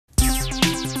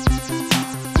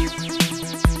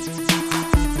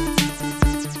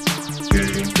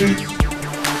Howdy,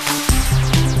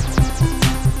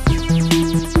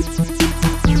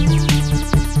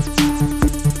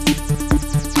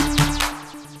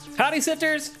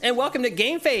 Sifters, and welcome to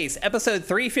GameFace, episode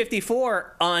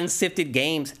 354 on Sifted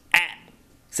Games at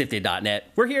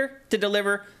Sifted.net. We're here to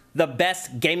deliver the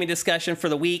best gaming discussion for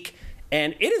the week,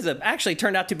 and it has actually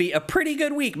turned out to be a pretty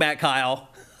good week, Matt Kyle.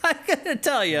 I gotta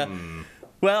tell you.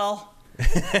 Well,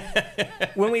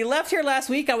 when we left here last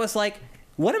week, I was like,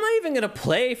 what am I even going to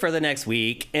play for the next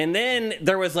week? And then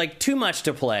there was like too much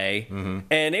to play,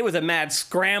 and it was a mad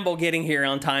scramble getting here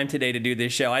on time today to do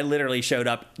this show. I literally showed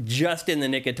up just in the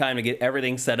nick of time to get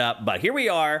everything set up, but here we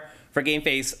are for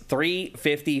GameFace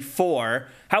 354.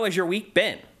 How has your week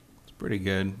been? It's pretty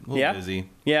good. A little busy.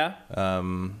 Yeah? I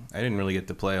didn't really get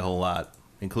to play a whole lot,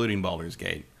 including Baldur's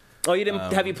Gate. Oh, you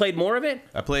didn't? Have you played more of it?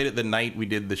 I played it the night we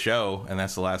did the show, and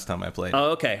that's the last time I played it.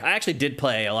 Oh, okay. I actually did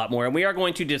play a lot more, and we are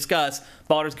going to discuss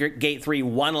Baldur's Gate 3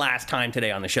 one last time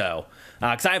today on the show,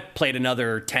 because I've played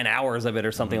another 10 hours of it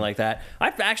or something like that.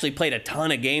 I've actually played a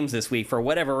ton of games this week. For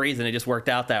whatever reason, it just worked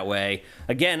out that way.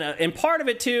 Again, and part of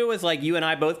it, too, is like you and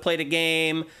I both played a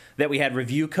game that we had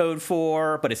review code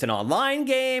for, but it's an online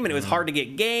game, and it was hard to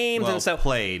get games. Well, and so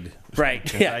played.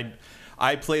 Right, yeah.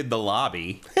 I played the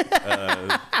lobby.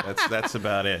 That's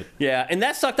about it. Yeah, and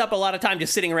that sucked up a lot of time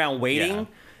just sitting around waiting. Yeah.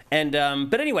 And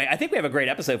but anyway, I think we have a great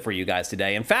episode for you guys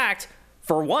today. In fact,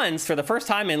 for once, for the first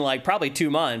time in like probably 2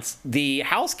 months, the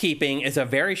housekeeping is a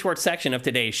very short section of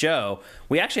today's show.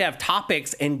 We actually have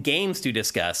topics and games to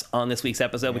discuss on this week's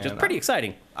episode, which is pretty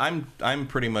exciting. I'm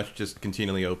pretty much just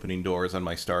continually opening doors on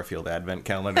my Starfield advent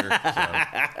calendar.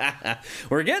 So.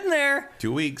 We're getting there.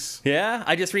 2 weeks. Yeah,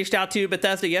 I just reached out to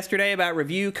Bethesda yesterday about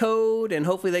review code, and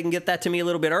hopefully they can get that to me a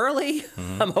little bit early.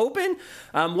 I'm hoping.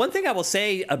 One thing I will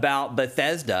say about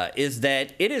Bethesda is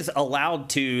that it is allowed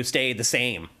to stay the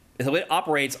same. So it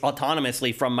operates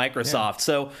autonomously from Microsoft. Yeah.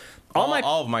 So all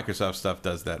of Microsoft stuff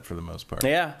does that for the most part.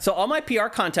 Yeah. So all my PR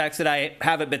contacts that I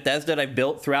have at Bethesda that I've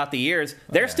built throughout the years,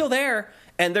 they're still there.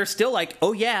 And they're still like,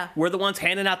 oh, yeah, we're the ones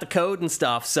handing out the code and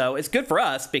stuff. So it's good for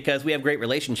us because we have great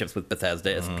relationships with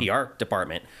Bethesda as a PR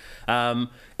department. And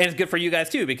it's good for you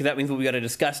guys, too, because that means we got to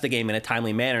discuss the game in a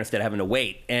timely manner instead of having to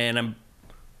wait. And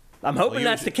I'm hoping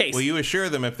that's the case. Will you assure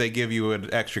them if they give you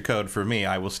an extra code for me,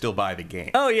 I will still buy the game?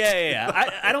 Oh,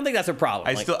 yeah. I don't think that's a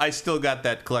problem. I still got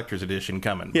that collector's edition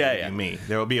coming. Yeah. Me.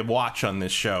 There will be a watch on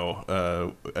this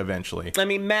show eventually. I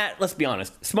mean, Matt, let's be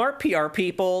honest. Smart PR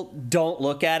people don't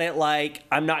look at it like,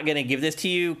 I'm not going to give this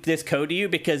code to you,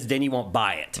 because then you won't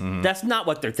buy it. That's not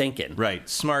what they're thinking. Right.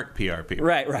 Smart PR people.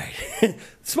 Right.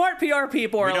 Smart PR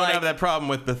people are like... We don't have that problem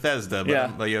with Bethesda,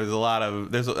 but there's a lot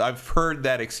of... I've heard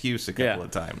that excuse a couple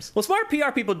of times. Well, smart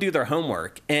PR people do their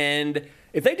homework, and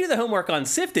if they do the homework on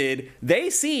Sifted, they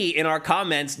see in our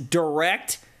comments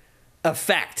direct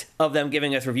effect of them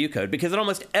giving us review code, because in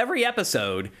almost every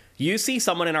episode, you see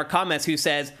someone in our comments who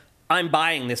says, I'm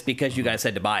buying this because you guys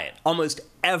said to buy it. Almost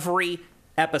every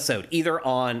episode, either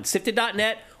on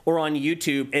Sifted.net or on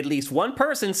YouTube, at least one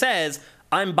person says,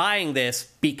 I'm buying this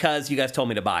because you guys told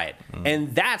me to buy it.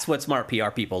 And that's what smart PR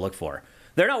people look for.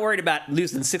 They're not worried about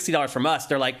losing $60 from us.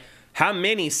 They're like, how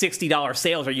many $60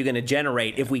 sales are you going to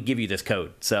generate if we give you this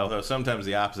code? So, although sometimes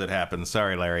the opposite happens.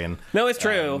 Sorry, Larry. No, it's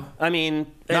true. I mean...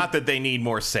 Not that they need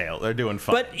more sale. They're doing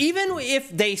fine. But even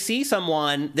if they see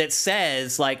someone that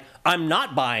says, like, I'm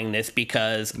not buying this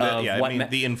because of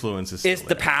the influence is still it's there.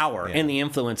 The power and the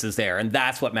influence is there, and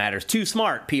that's what matters. Too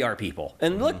smart PR people.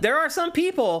 And look, there are some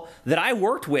people that I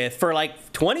worked with for,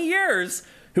 like, 20 years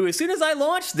who, as soon as I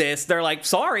launched this, they're like,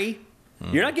 sorry,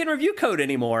 you're not getting review code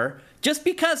anymore. Just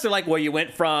because they're like, well, you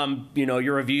went from,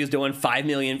 your reviews doing 5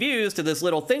 million views to this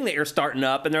little thing that you're starting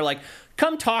up. And they're like,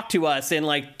 come talk to us in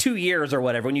like 2 years or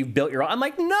whatever when you've built your own. I'm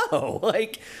like, no.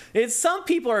 Like, some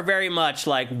people are very much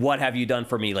like, what have you done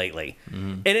for me lately?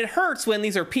 And it hurts when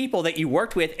these are people that you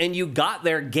worked with and you got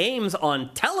their games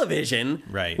on television,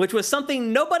 right? Which was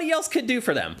something nobody else could do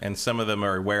for them. And some of them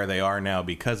are where they are now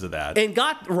because of that. And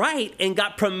got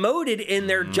promoted in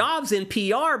their jobs in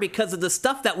PR because of the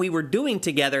stuff that we were doing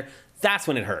together. That's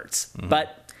when it hurts.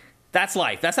 But that's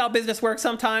life. That's how business works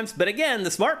sometimes. But again,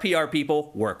 the smart PR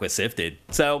people work with Sifted.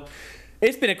 So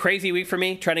it's been a crazy week for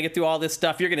me trying to get through all this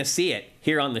stuff. You're going to see it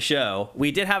here on the show. We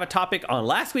did have a topic on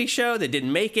last week's show that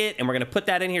didn't make it, and we're going to put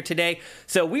that in here today.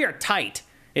 So we are tight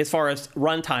as far as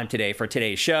runtime today for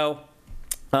today's show.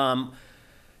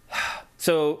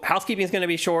 So housekeeping is going to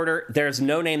be shorter. There's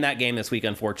no Name That Game this week,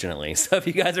 unfortunately. So if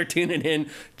you guys are tuning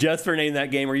in just for Name That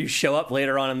Game, or you show up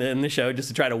later on in the show just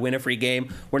to try to win a free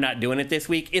game, we're not doing it this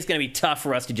week. It's going to be tough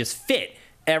for us to just fit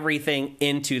everything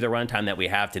into the runtime that we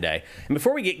have today. And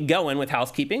before we get going with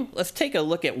housekeeping, let's take a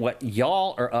look at what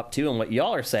y'all are up to and what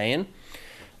y'all are saying.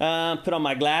 Put on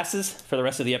my glasses for the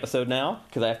rest of the episode now,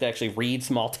 because I have to actually read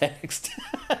small text.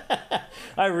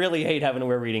 I really hate having to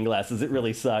wear reading glasses. It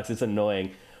really sucks. It's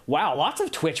annoying. Wow, lots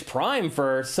of Twitch Prime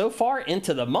for so far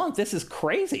into the month. This is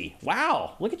crazy.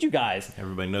 Wow, look at you guys.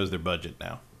 Everybody knows their budget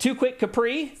now. Too Quick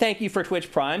Capri, thank you for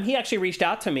Twitch Prime. He actually reached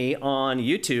out to me on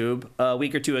YouTube a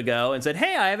week or two ago and said,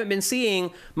 hey, I haven't been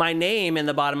seeing my name in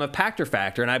the bottom of Pactor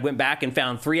Factor. And I went back and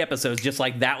found 3 episodes just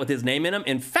like that with his name in them.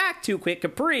 In fact, Too Quick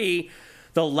Capri,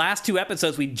 the last 2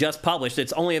 episodes we just published,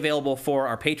 it's only available for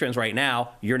our patrons right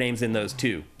now. Your name's in those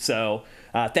 2. So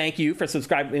thank you for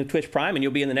subscribing to Twitch Prime, and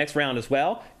you'll be in the next round as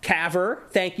well. Caver,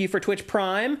 thank you for Twitch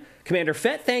Prime. Commander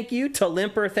Fett, thank you.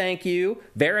 Talimper, thank you.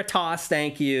 Veritas,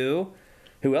 thank you.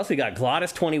 Who else we got?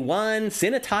 Glottis21,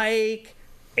 Cinetike,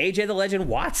 AJ the Legend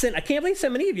Watson. I can't believe so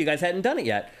many of you guys hadn't done it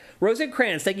yet.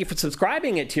 Rosencrantz, thank you for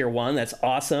subscribing at Tier 1. That's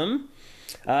awesome.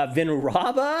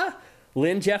 Vinuraba,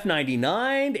 Lynn Jeff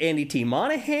 99, Andy T.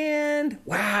 Monahan.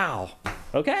 Wow.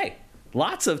 Okay.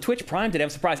 Lots of Twitch Prime today.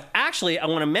 I'm surprised. Actually, I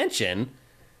want to mention,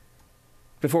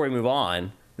 before we move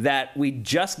on, that we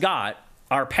just got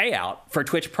our payout for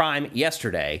Twitch Prime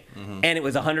yesterday, and it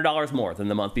was $100 more than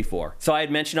the month before. So I had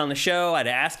mentioned on the show, I'd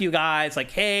ask you guys,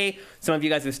 like, hey, some of you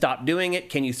guys have stopped doing it.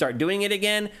 Can you start doing it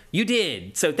again? You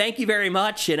did. So thank you very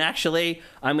much. And actually,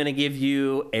 I'm going to give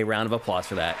you a round of applause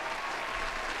for that.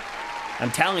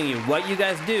 I'm telling you, what you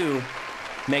guys do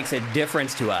makes a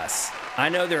difference to us. I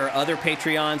know there are other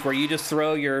Patreons where you just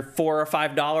throw your $4 or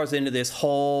 $5 into this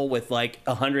hole with like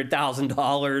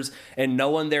 $100,000 and no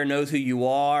one there knows who you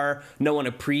are. No one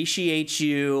appreciates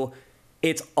you.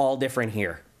 It's all different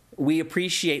here. We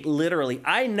appreciate literally,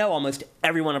 I know almost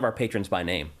every one of our patrons by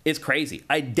name. It's crazy.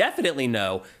 I definitely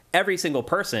know every single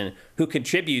person who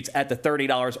contributes at the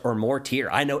 $30 or more tier.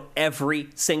 I know every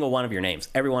single one of your names,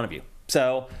 every one of you.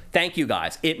 So thank you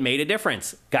guys. It made a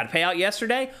difference. Got a payout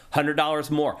yesterday, $100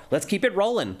 more. Let's keep it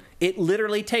rolling. It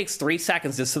literally takes 3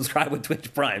 seconds to subscribe with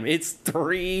Twitch Prime. It's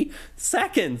 3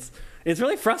 seconds. It's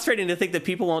really frustrating to think that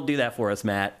people won't do that for us,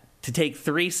 Matt, to take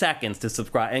 3 seconds to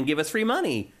subscribe and give us free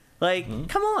money. Like,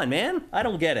 come on, man. I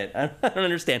don't get it. I don't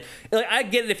understand. Like, I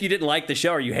get it if you didn't like the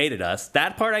show or you hated us.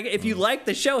 That part I get. If you like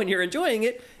the show and you're enjoying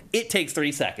it, it takes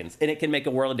 3 seconds, and it can make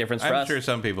a world of difference for us. I'm sure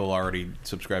some people already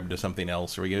subscribed to something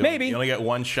else. Or Maybe. You only get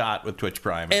one shot with Twitch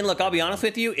Prime. And look, I'll be honest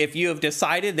with you. If you have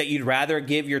decided that you'd rather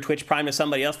give your Twitch Prime to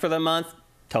somebody else for the month,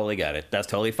 totally get it. That's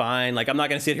totally fine. Like, I'm not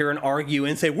going to sit here and argue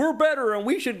and say, we're better and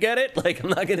we should get it. Like,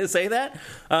 I'm not going to say that.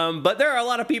 But there are a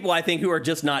lot of people, I think, who are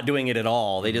just not doing it at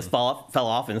all. They just fell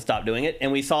off and stopped doing it.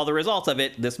 And we saw the results of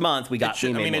it this month. It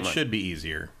should be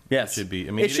easier. Yes. It should be.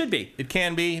 It should be. It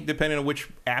can be, depending on which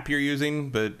app you're using,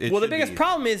 but it Well, the biggest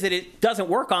problem is that it doesn't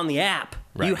work on the app.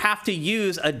 Right. You have to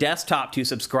use a desktop to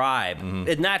subscribe.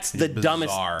 And that's the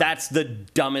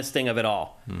dumbest thing of it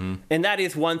all. And that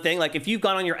is one thing. Like, if you've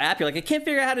gone on your app, you're like, I can't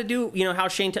figure out how to do, how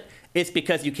Shane... It's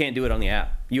because you can't do it on the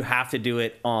app. You have to do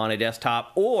it on a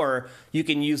desktop, or you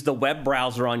can use the web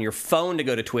browser on your phone to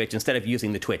go to Twitch instead of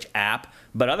using the Twitch app.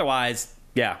 But otherwise,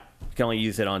 yeah, you can only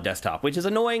use it on desktop, which is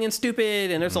annoying and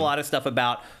stupid. And there's a lot of stuff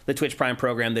about the Twitch Prime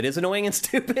program that is annoying and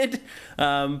stupid.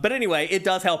 But anyway, it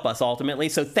does help us ultimately.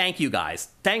 So thank you guys.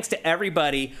 Thanks to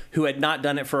everybody who had not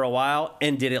done it for a while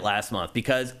and did it last month,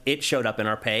 because it showed up in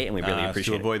our pay and we really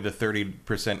appreciate it. To avoid the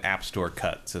 30% App Store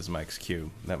cut, says Mike's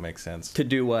Q. That makes sense. To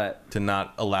do what? To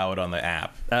not allow it on the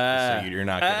app. So you're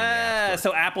not getting the App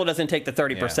Store. So Apple doesn't take the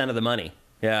 30% of the money.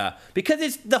 Yeah.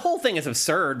 Because the whole thing is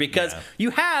absurd, because you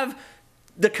have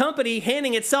the company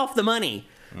handing itself the money.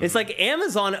 It's like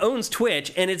Amazon owns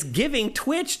Twitch and it's giving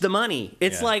Twitch the money.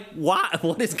 It's like,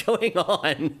 what is going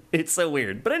on? It's so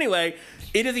weird. But anyway,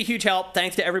 it is a huge help.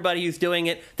 Thanks to everybody who's doing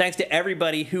it. Thanks to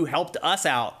everybody who helped us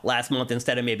out last month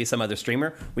instead of maybe some other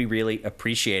streamer. We really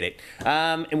appreciate it.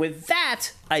 And with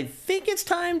that, I think it's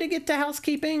time to get to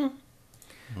housekeeping.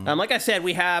 Like I said,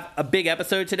 we have a big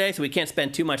episode today, so we can't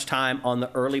spend too much time on the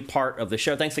early part of the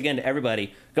show. Thanks again to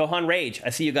everybody. Gohan Rage, I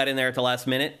see you got in there at the last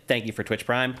minute. Thank you for Twitch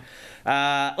Prime.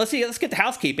 Let's get to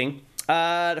housekeeping.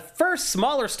 The first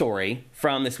smaller story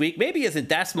from this week maybe isn't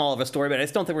that small of a story, but I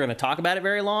just don't think we're going to talk about it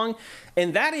very long.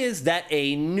 And that is that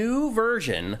a new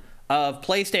version of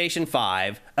PlayStation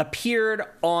 5 appeared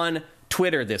on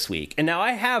Twitter this week. And now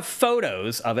I have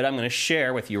photos of it I'm going to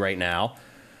share with you right now.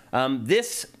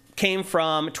 This came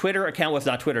from Twitter account. Well, it's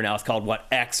not Twitter now. It's called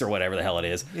X or whatever the hell it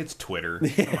is. It's Twitter.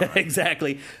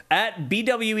 Exactly. At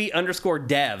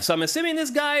BWE_dev. So I'm assuming this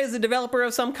guy is a developer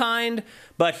of some kind,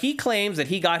 but he claims that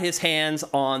he got his hands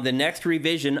on the next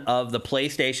revision of the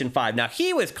PlayStation 5. Now,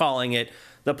 he was calling it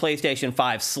the PlayStation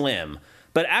 5 Slim.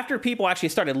 But after people actually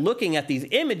started looking at these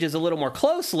images a little more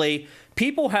closely,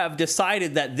 people have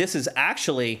decided that this is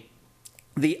actually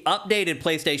the updated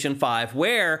PlayStation 5,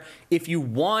 where if you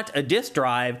want a disk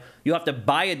drive, you have to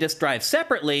buy a disk drive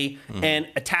separately and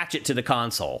attach it to the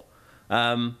console.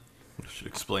 I should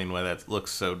explain why that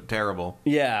looks so terrible.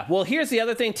 Yeah. Well, here's the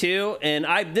other thing too, and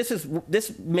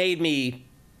this made me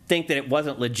think that it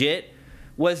wasn't legit.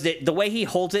 Was that the way he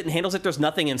holds it and handles it? There's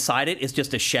nothing inside it. It's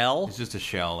just a shell. It's just a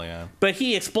shell, yeah. But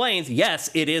he explains,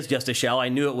 yes, it is just a shell. I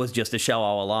knew it was just a shell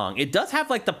all along. It does have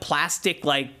like the plastic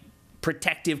like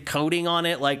protective coating on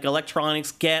it, like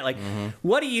electronics get. Like,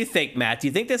 what do you think, Matt? Do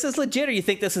you think this is legit, or you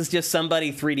think this is just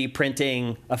somebody 3D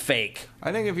printing a fake?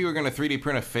 I think if you were going to 3D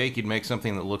print a fake, you'd make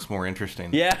something that looks more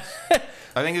interesting. Yeah.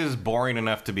 I think it is boring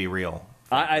enough to be real.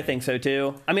 I think so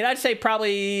too. I mean, I'd say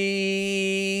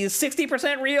probably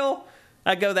 60% real.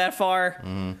 I'd go that far.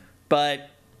 But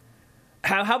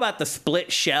how about the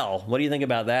split shell? What do you think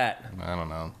about that? I don't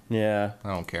know. Yeah.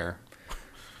 I don't care.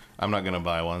 I'm not going to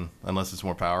buy one unless it's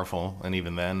more powerful. And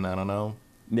even then, I don't know.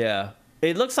 Yeah.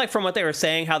 It looks like from what they were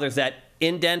saying, how there's that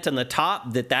indent on the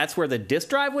top, that's where the disk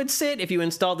drive would sit if you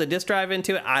installed the disk drive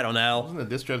into it. I don't know. Isn't the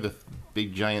disk drive the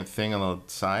big giant thing on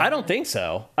the side? I don't think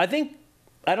so. I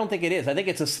don't think it is. I think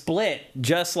it's a split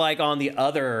just like on the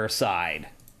other side.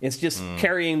 It's just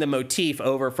carrying the motif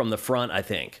over from the front, I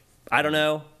think. I don't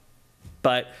know.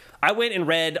 But I went and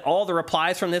read all the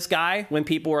replies from this guy when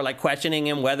people were like questioning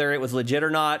him whether it was legit or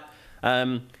not.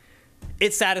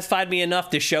 It satisfied me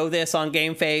enough to show this on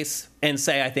GameFace and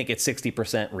say I think it's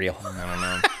 60% real.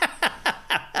 I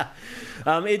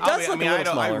don't know. It does look a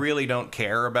little smaller. I really don't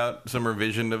care about some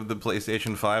revision of the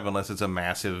PlayStation 5 unless it's a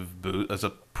massive boot as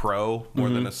a Pro more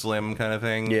than a Slim kind of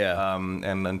thing. Yeah.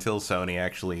 And until Sony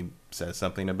actually says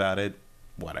something about it,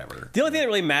 whatever. The only thing that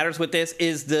really matters with this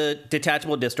is the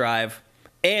detachable disk drive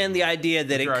and the idea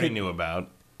that already knew about.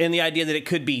 And the idea that it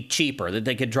could be cheaper, that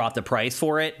they could drop the price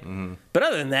for it. But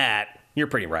other than that, you're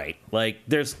pretty right. Like,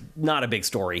 there's not a big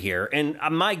story here. And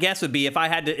my guess would be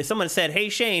if someone said, hey,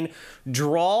 Shane,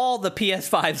 draw the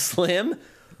PS5 Slim,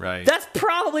 right? That's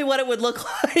probably what it would look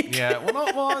like. Yeah.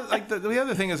 Well, like the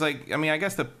other thing is, like, I mean, I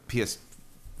guess the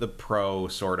Pro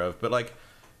sort of, but like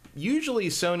usually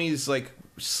Sony's like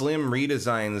Slim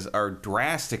redesigns are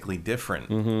drastically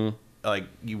different. Like,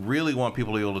 you really want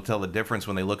people to be able to tell the difference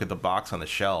when they look at the box on the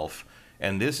shelf,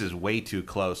 and this is way too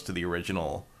close to the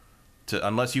original.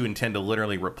 Unless you intend to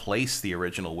literally replace the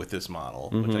original with this model,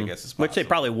 which I guess is possible. Which they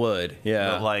probably would,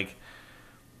 yeah. But, like,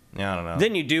 yeah, I don't know.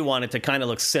 Then you do want it to kind of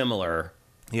look similar.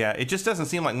 Yeah, it just doesn't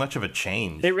seem like much of a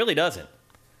change. It really doesn't.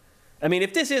 I mean,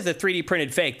 if this is a 3D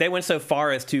printed fake, they went so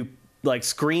far as to like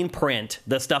screen print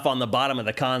the stuff on the bottom of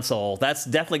the console. That's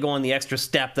definitely going the extra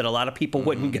step that a lot of people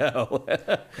wouldn't go.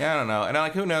 Yeah, I don't know. And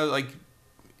like, who knows? Like,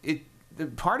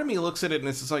 part of me looks at it and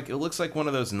it's just like, it looks like one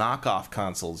of those knockoff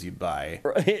consoles you'd buy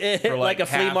for like a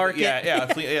flea market.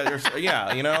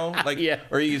 Yeah, you know, like,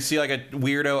 or you see like a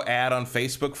weirdo ad on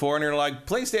Facebook for, and you're like,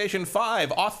 PlayStation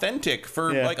 5 authentic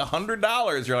for like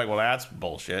 $100. You're like, well, that's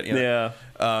bullshit. You know?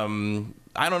 Yeah.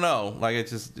 I don't know. Like, it's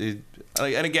just, and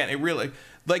again, it really,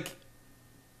 like,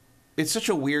 it's such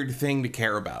a weird thing to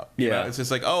care about. You know? It's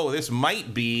just like, oh, this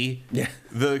might be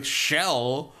the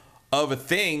shell of a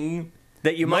thing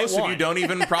that you most of you don't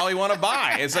even probably want to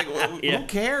buy. It's like, who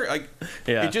cares? Like,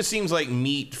 it just seems like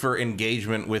meat for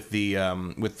engagement with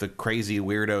the crazy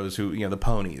weirdos who, you know, the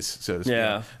ponies. So to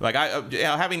speak. Like,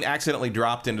 having accidentally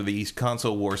dropped into the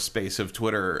console war space of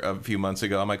Twitter a few months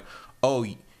ago, I'm like, oh,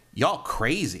 y'all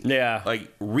crazy. Yeah.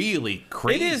 Like, really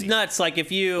crazy. It is nuts. Like,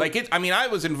 if you... Like, I mean, I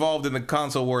was involved in the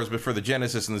console wars before the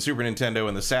Genesis and the Super Nintendo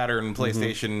and the Saturn,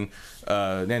 PlayStation,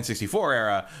 N64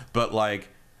 era, but, like,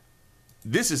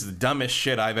 this is the dumbest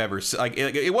shit I've ever seen. Like,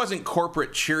 it wasn't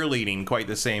corporate cheerleading quite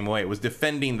the same way. It was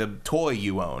defending the toy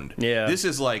you owned. Yeah. This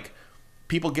is, like,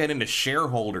 people get into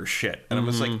shareholder shit. And I'm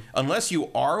just like, unless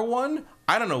you are one...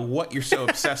 I don't know what you're so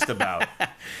obsessed about.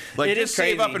 Like, just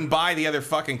save up and buy the other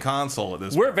fucking console at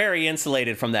this point. We're very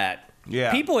insulated from that.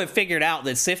 Yeah. People have figured out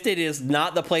that Sifted is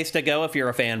not the place to go if you're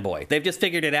a fanboy. They've just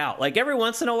figured it out. Like, every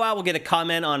once in a while, we'll get a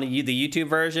comment on the YouTube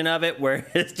version of it where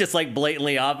it's just, like,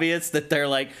 blatantly obvious that they're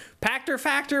like, Pactor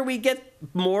Factor, we get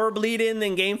more bleed in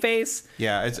than GameFace.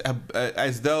 Yeah, it's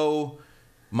as though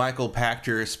Michael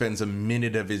Pachter spends a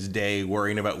minute of his day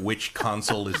worrying about which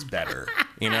console is better.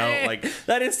 You know, like,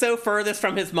 that is so furthest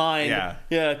from his mind. Yeah,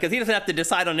 yeah, because he doesn't have to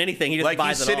decide on anything. He just buys it all.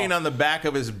 Like, he's sitting on the back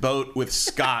of his boat with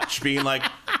scotch, being like,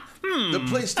 the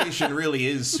PlayStation really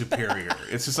is superior.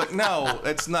 It's just like, no,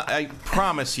 it's not. I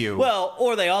promise you. Well,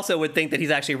 or they also would think that he's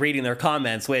actually reading their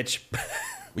comments, which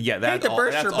that's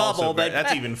burst your bubble, but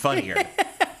that's even funnier.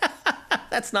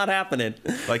 That's not happening.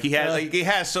 Like he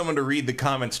has someone to read the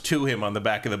comments to him on the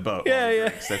back of the boat. Yeah.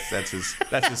 That's his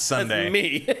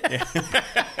Sunday. That's me.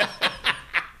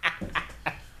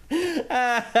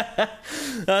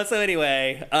 So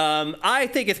anyway, I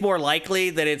think it's more likely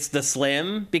that it's the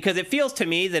Slim, because it feels to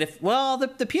me that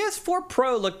the PS4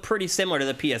 Pro looked pretty similar to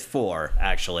the PS4,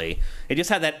 actually. It just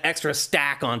had that extra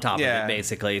stack on top of it,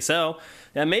 basically. So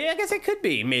maybe, I guess it could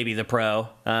be maybe the Pro.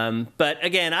 But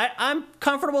again, I'm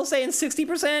comfortable saying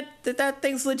 60% that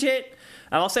thing's legit.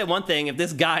 I'll say one thing: if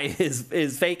this guy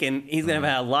is faking, he's gonna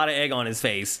have a lot of egg on his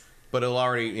face. But it'll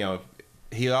already, I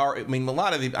mean, a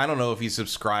lot of I don't know if he's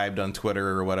subscribed on Twitter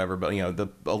or whatever, but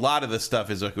a lot of the stuff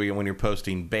is like when you're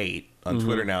posting bait on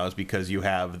Twitter now is because you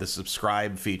have the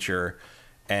subscribe feature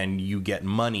and you get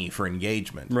money for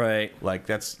engagement. Right. Like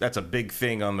that's a big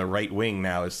thing on the right wing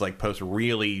now. It's like post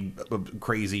really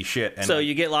crazy shit and so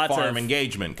you get lots farm of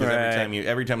engagement, because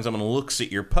every time someone looks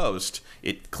at your post,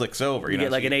 it clicks over. You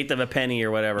get like an eighth of a penny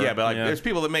or whatever. Yeah, but like there's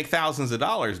people that make thousands of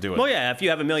dollars doing it. Well, yeah, if you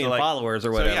have 1 million followers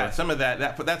or whatever. So yeah, some of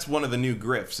that's one of the new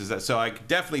grifts. Is that so? I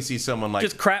definitely see someone like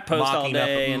just crap post all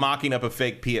day mocking up a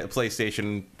fake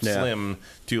PlayStation Slim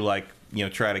to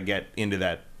try to get into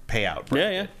that payout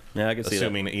bracket. Yeah, I can see that.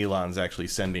 Assuming Elon's actually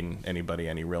sending anybody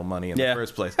any real money in the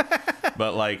first place.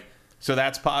 But so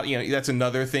that's that's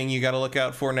another thing you got to look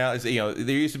out for now. Is there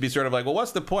used to be sort of like, well,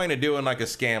 what's the point of doing like a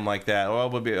scam like that? Well,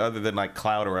 it would be other than like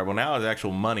clout or whatever. Well, now there's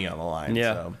actual money on the line.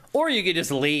 Yeah. So. Or you could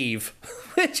just leave,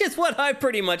 which is what I've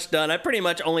pretty much done. I pretty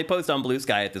much only post on Blue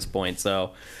Sky at this point.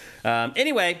 So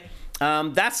anyway.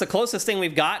 That's the closest thing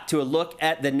we've got to a look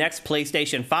at the next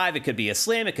PlayStation 5. It could be a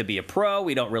Slim, it could be a Pro,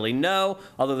 we don't really know.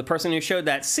 Although the person who showed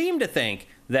that seemed to think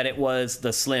that it was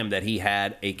the Slim that he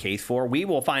had a case for. We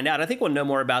will find out. I think we'll know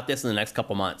more about this in the next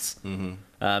couple months.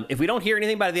 If we don't hear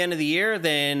anything by the end of the year,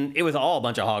 then it was all a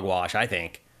bunch of hogwash, I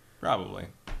think. Probably.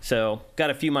 So,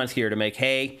 got a few months here to make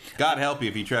hay. God help you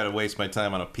if you try to waste my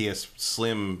time on a PS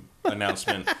Slim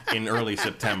announcement in early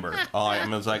September. I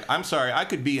was like, I'm sorry, I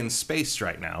could be in space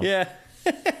right now. Yeah.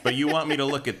 But you want me to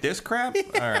look at this crap?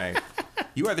 All right.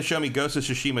 You either show me Ghost of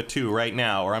Tsushima 2 right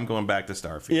now, or I'm going back to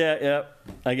Starfield. Yeah,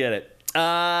 I get it.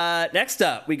 Next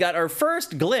up, we got our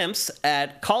first glimpse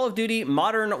at Call of Duty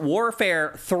Modern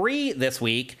Warfare 3 this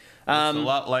week. It's a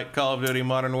lot like Call of Duty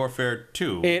Modern Warfare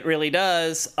 2. It really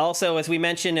does. Also, as we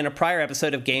mentioned in a prior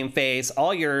episode of GameFace,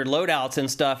 all your loadouts and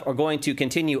stuff are going to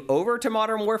continue over to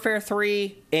Modern Warfare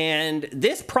 3, and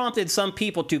this prompted some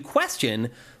people to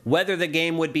question whether the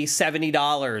game would be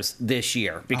 $70 this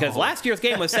year, because last year's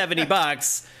game was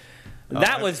 $70.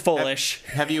 That was foolish.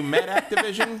 Have you met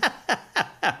Activision?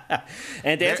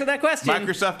 And to answer that question...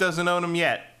 Microsoft doesn't own them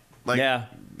yet.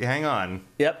 Hang on.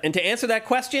 Yep. And to answer that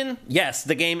question, yes,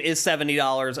 the game is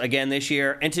 $70 again this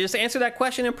year. And to just answer that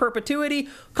question in perpetuity,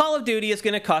 Call of Duty is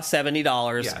going to cost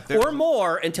 $70 or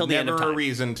more until the end of time. Never a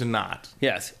reason to not.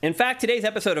 Yes. In fact, today's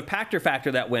episode of Pachter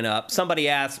Factor that went up, somebody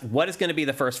asked, what is going to be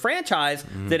the first franchise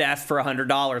that asked for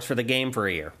 $100 for the game for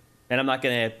a year? And I'm not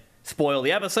going to spoil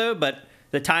the episode, but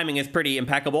the timing is pretty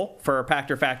impeccable for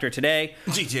Pachter Factor today.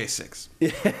 GTA 6.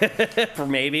 For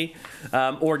maybe.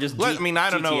 Or just I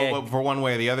don't know for one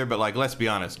way or the other, but let's be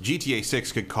honest. GTA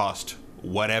 6 could cost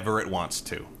whatever it wants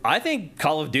to. I think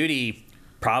Call of Duty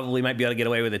probably might be able to get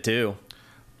away with it too.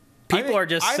 People are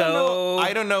just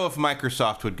I don't know if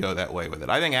Microsoft would go that way with it.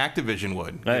 I think Activision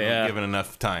would, given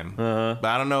enough time. But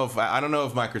I don't know if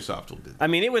Microsoft will do that. I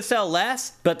mean, it would sell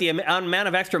less, but the amount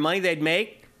of extra money they'd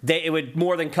make, it would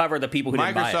more than cover the people who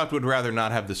didn't buy it. Microsoft would rather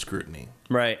not have the scrutiny.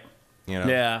 Right.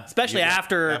 Yeah, especially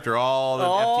after all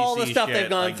the FTC stuff shit, they've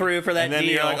gone through for that deal. And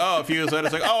then you're like, a few years later,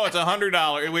 it's like, it's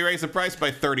 $100. We raised the price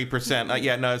by 30%.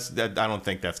 I don't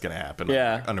think that's going to happen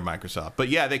under Microsoft. But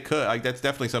yeah, they could. That's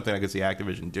definitely something I could see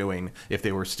Activision doing if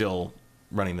they were still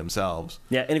running themselves.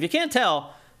 Yeah, and if you can't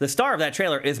tell, the star of that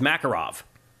trailer is Makarov,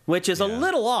 which is a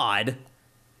little odd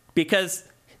because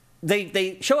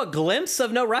they show a glimpse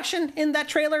of no Russian in that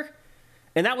trailer,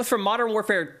 and that was from Modern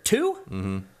Warfare 2.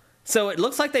 Mm-hmm. So it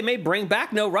looks like they may bring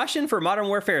back No Russian for Modern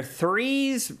Warfare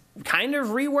 3's kind of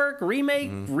rework,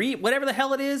 remake, whatever the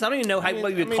hell it is. I don't even know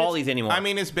what you would call these anymore. I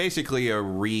mean, it's basically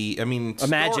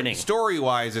imagining.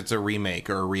 Story-wise, it's a remake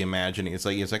or a reimagining. It's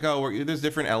like there's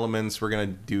different elements. We're going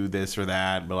to do this or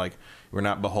that, but we're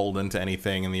not beholden to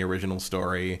anything in the original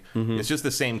story. Mm-hmm. It's just the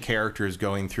same characters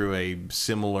going through a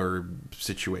similar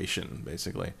situation,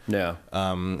 basically. Yeah.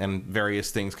 And various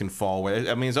things can fall.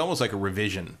 I mean, it's almost like a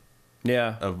revision.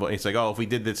 Yeah. It's like, if we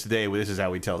did this today, this is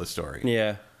how we tell the story.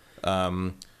 Yeah.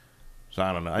 So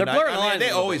I don't know.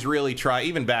 They always really try,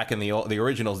 even back in the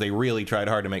originals, they really tried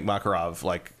hard to make Makarov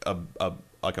like a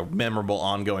like a memorable,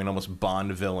 ongoing, almost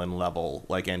Bond villain level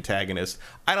like antagonist.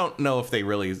 I don't know if they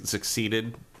really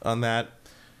succeeded on that,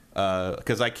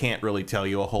 because I can't really tell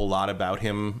you a whole lot about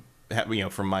him, you know,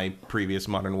 from my previous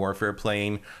Modern Warfare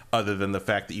playing, other than the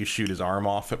fact that you shoot his arm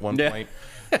off at one point.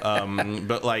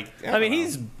 But like, I mean,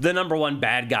 he's the #1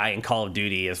 bad guy in Call of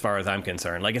Duty as far as I'm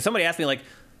concerned. Like, if somebody asked me, like,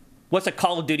 what's a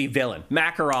Call of Duty villain?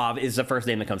 Makarov is the first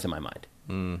name that comes to my mind.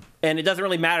 And it doesn't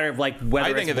really matter if, like,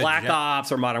 whether it's Black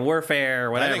Ops or Modern Warfare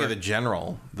or whatever. I think of the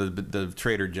general, the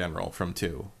Trader General from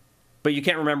 2. But you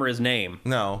can't remember his name.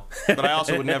 No, but I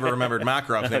also would never remembered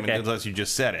Makarov's name unless you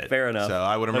just said it. Fair enough. So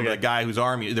I would remember the guy whose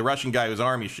army, the Russian guy whose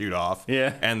army shoot off,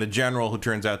 and the general who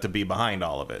turns out to be behind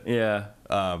all of it. Yeah.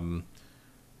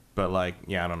 But like,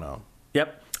 yeah, I don't know.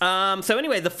 Yep. So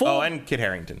anyway, the full... Oh, and Kit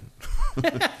Harington.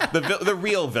 the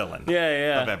real villain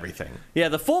of everything. Yeah,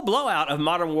 the full blowout of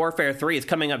Modern Warfare 3 is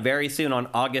coming up very soon on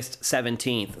August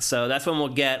 17th. So that's when we'll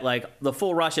get like the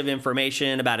full rush of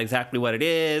information about exactly what it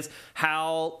is,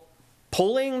 how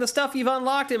pulling the stuff you've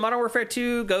unlocked in Modern Warfare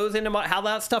 2 goes into how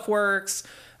that stuff works.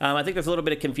 I think there's a little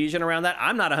bit of confusion around that.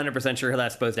 I'm not 100% sure how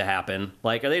that's supposed to happen.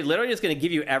 Like, are they literally just going to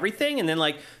give you everything and then,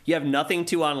 like, you have nothing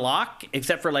to unlock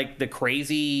except for, like, the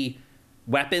crazy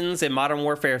weapons in Modern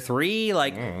Warfare 3?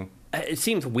 Like, it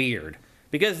seems weird.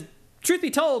 Because, truth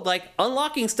be told, like,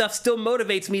 unlocking stuff still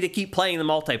motivates me to keep playing the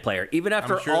multiplayer, even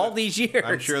after all these years.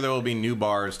 I'm sure there will be new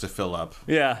bars to fill up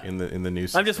in the new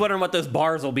system. I'm just wondering what those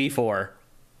bars will be for.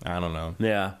 I don't know.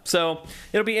 Yeah. So,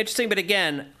 it'll be interesting, but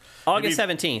again... August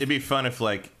 17th. It'd be fun if,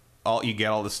 like, you get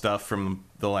all the stuff from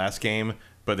the last game,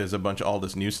 but there's a bunch of all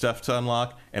this new stuff to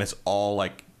unlock, and it's all,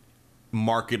 like,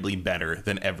 markedly better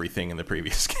than everything in the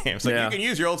previous games. Like, you can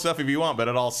use your old stuff if you want, but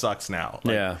it all sucks now.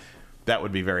 Like, that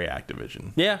would be very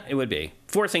Activision. Yeah, it would be.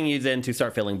 Forcing you then to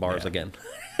start filling bars again.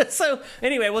 So,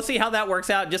 anyway, we'll see how that works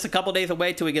out. Just a couple days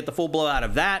away till we get the full blowout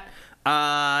of that.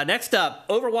 Next up,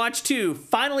 Overwatch 2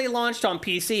 finally launched on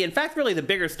PC. In fact, really the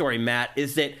bigger story, Matt,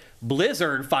 is that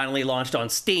Blizzard finally launched on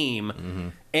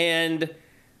Steam, and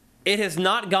it has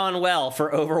not gone well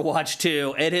for Overwatch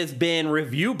 2. It has been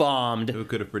review bombed. Who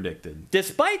could have predicted?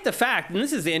 Despite the fact, and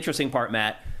this is the interesting part,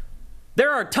 Matt,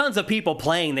 there are tons of people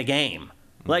playing the game.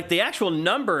 Like, the actual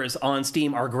numbers on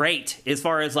Steam are great as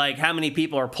far as, like, how many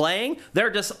people are playing.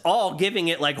 They're just all giving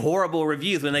it, like, horrible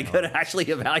reviews when they could actually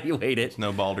evaluate it. It's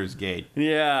no Baldur's Gate.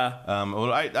 Yeah.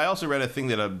 Well, I also read a thing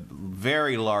that a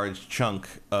very large chunk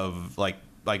of, like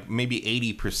maybe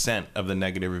 80% of the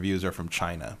negative reviews are from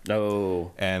China.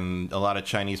 Oh. And a lot of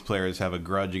Chinese players have a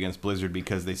grudge against Blizzard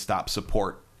because they stopped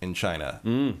support in China.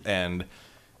 And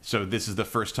so this is the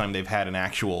first time they've had an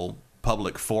actual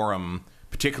public forum,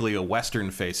 particularly a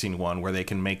Western-facing one, where they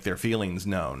can make their feelings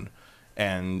known.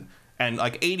 And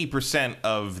like 80%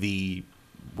 of the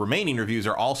remaining reviews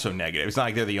are also negative. It's not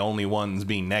like they're the only ones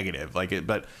being negative. Like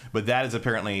but that is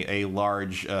apparently a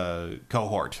large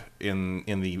cohort in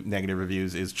the negative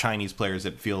reviews, is Chinese players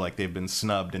that feel like they've been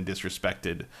snubbed and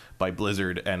disrespected by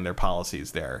Blizzard and their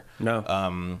policies there. No.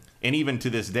 And even to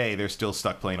this day, they're still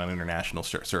stuck playing on international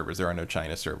servers. There are no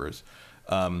China servers.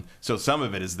 So some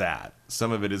of it is that.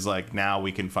 Some of it is like, now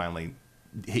we can finally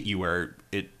hit you where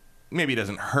it maybe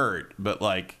doesn't hurt, but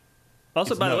like...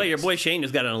 Also, by the way, your boy Shane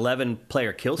has got an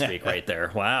 11-player kill streak right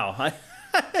there. Wow.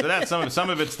 So that's some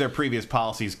of it's their previous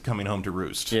policies coming home to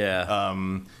roost. Yeah.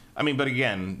 I mean, but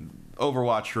again,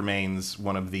 Overwatch remains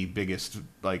one of the biggest,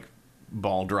 like,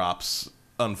 ball drops,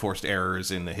 unforced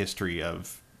errors in the history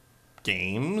of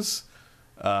games.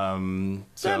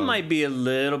 That might be a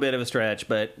little bit of a stretch,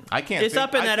 but it's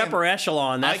up in that upper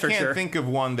echelon, that's for sure. I can't think of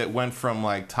one that went from,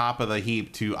 like, top of the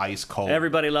heap to ice cold.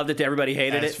 Everybody loved it to everybody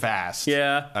hated it. As fast.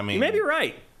 Yeah. I mean, you may be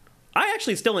right. I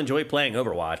actually still enjoy playing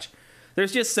Overwatch.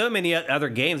 There's just so many other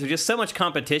games. There's just so much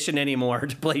competition anymore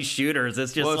to play shooters.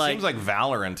 It's just it seems like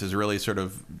Valorant has really sort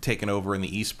of taken over in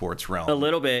the esports realm. A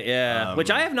little bit, yeah.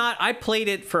 Which I have not. I played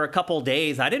it for a couple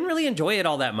days. I didn't really enjoy it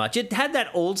all that much. It had that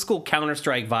old school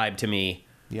Counter-Strike vibe to me.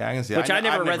 Yeah, I can see. Which I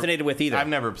never resonated with either. I've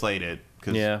never played it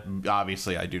because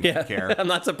obviously I do not care. I'm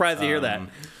not surprised to hear that.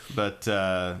 But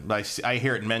I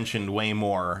hear it mentioned way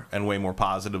more and way more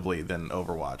positively than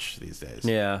Overwatch these days.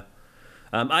 Yeah.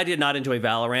 I did not enjoy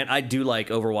Valorant. I do like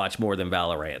Overwatch more than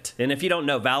Valorant. And if you don't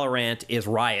know, Valorant is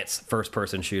Riot's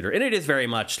first-person shooter. And it is very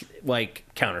much like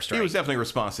Counter-Strike. It was definitely a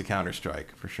response to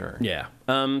Counter-Strike, for sure. Yeah.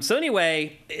 So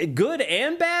anyway, good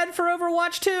and bad for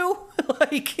Overwatch 2,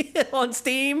 like, on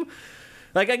Steam.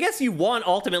 Like, I guess you want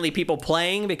ultimately people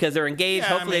playing because they're engaged.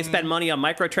 Yeah, Hopefully they spend money on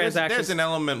microtransactions. There's an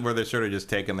element where they're sort of just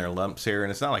taking their lumps here,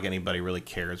 and it's not like anybody really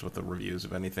cares what the reviews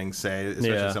of anything say,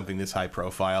 especially something this high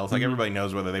profile. It's like everybody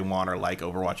knows whether they want or like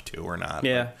Overwatch 2 or not.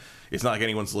 Yeah. Like, it's not like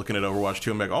anyone's looking at Overwatch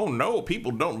 2 and like, oh no,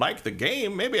 people don't like the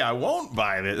game. Maybe I won't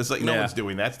buy it. It's like no one's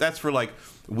doing that. That's for like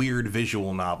weird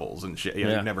visual novels and shit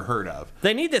you've never heard of.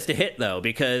 They need this to hit though,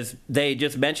 because they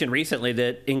just mentioned recently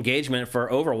that engagement for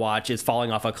Overwatch is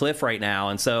falling off a cliff right now,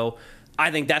 and so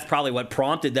I think that's probably what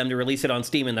prompted them to release it on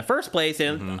Steam in the first place.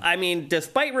 And I mean,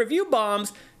 despite review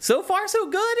bombs, so far so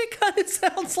good. It kind of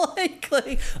sounds like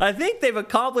I think they've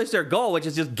accomplished their goal, which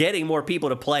is just getting more people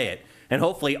to play it. And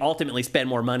hopefully, ultimately, spend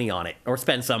more money on it, or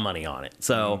spend some money on it.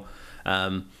 So,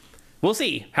 we'll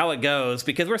see how it goes,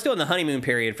 because we're still in the honeymoon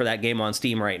period for that game on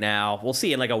Steam right now. We'll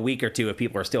see in like a week or two if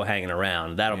people are still hanging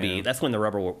around. That's when the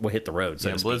rubber will hit the road.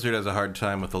 So Blizzard has a hard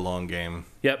time with the long game.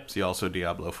 Yep. See also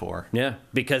Diablo 4. Yeah,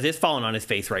 because it's falling on his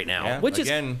face right now. Which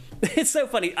again, is it's so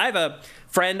funny. I have a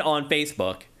friend on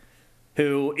Facebook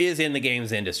who is in the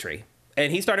games industry,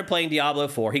 and he started playing Diablo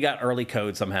 4. He got early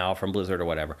code somehow from Blizzard or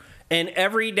whatever. And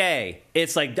every day,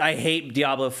 it's like, I hate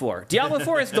Diablo 4. Diablo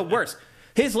 4 is the worst.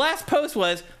 His last post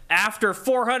was, after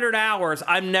 400 hours,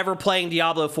 I'm never playing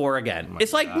Diablo 4 again.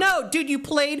 It's like, no, dude, you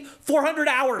played 400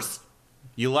 hours.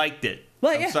 You liked it.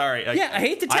 Well, I'm sorry. I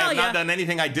hate to tell you. I have not done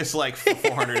anything I dislike for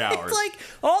 400 hours. It's like,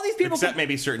 all these people... Except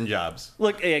maybe certain jobs.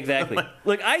 Look, exactly.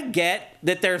 Look, I get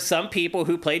that there's some people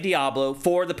who play Diablo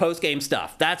for the post-game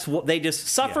stuff. That's what they just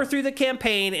suffer through the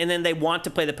campaign, and then they want to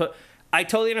play the... I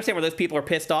totally understand where those people are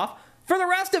pissed off. For the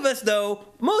rest of us, though,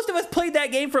 most of us played that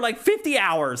game for like 50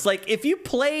 hours. Like, if you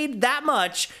played that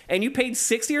much and you paid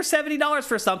 $60 or $70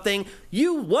 for something,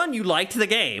 you liked the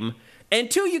game, and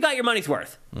two, you got your money's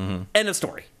worth. End of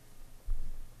story.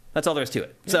 That's all there is to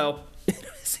it. Yeah. So,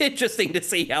 it's interesting to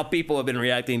see how people have been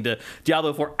reacting to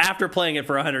Diablo 4 after playing it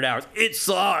for 100 hours. It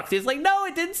sucks. It's like, no,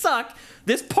 it didn't suck.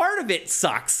 This part of it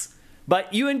sucks.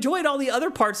 But you enjoyed all the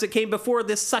other parts that came before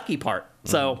this sucky part.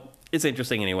 So, it's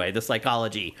interesting anyway, the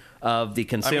psychology of the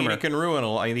consumer. I mean, it can ruin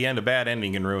the end. A bad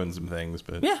ending can ruin some things,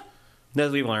 but yeah,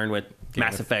 as we've learned with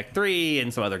Mass Effect 3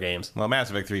 and some other games. Well, Mass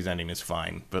Effect 3's ending is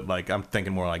fine, but like I'm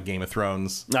thinking more like Game of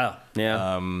Thrones. Oh,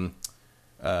 yeah.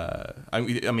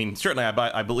 I mean, certainly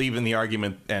I believe in the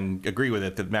argument and agree with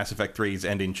it that Mass Effect 3's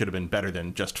ending should have been better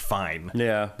than just fine.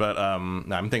 Yeah. But I'm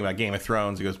thinking about Game of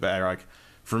Thrones. It goes back like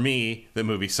for me, the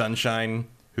movie Sunshine,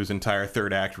 whose entire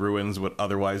third act ruins what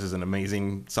otherwise is an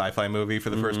amazing sci-fi movie for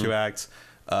the first two acts.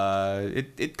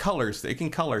 It can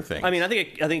color things. I mean, I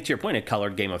think to your point, it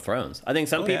colored Game of Thrones. I think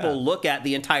some people look at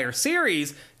the entire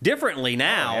series differently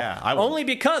now, only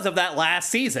because of that last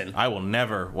season. I will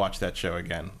never watch that show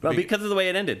again. Well, because of the way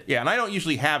it ended. Yeah, and I don't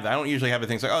usually have that. I don't usually have the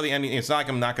things like, oh, the ending. It's not like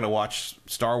I'm not going to watch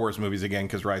Star Wars movies again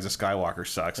because Rise of Skywalker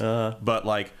sucks. But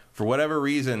like for whatever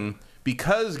reason,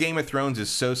 because Game of Thrones is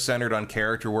so centered on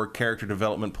character work, character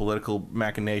development, political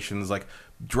machinations, like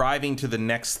driving to the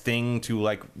next thing to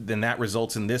like, then that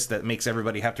results in this that makes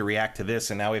everybody have to react to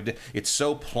this, and now it's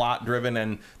so plot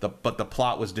driven, but the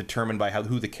plot was determined by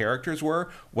who the characters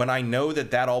were. When I know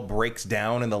that all breaks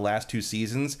down in the last two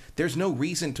seasons, there's no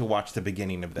reason to watch the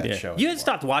beginning of that show. You had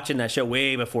stopped watching that show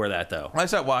way before that, though. I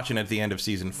stopped watching at the end of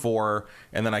season 4,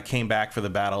 and then I came back for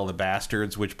the Battle of the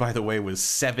Bastards, which by the way was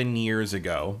 7 years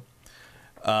ago.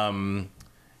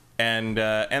 And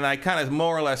I kind of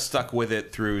more or less stuck with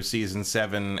it through season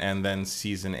 7 and then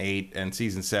season 8, and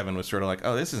season 7 was sort of like,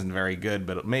 oh, this isn't very good,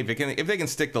 but maybe if they can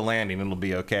stick the landing, it'll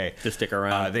be okay. Just stick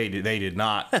around. They did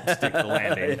not stick the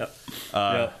landing.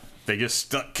 They just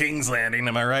stuck King's Landing,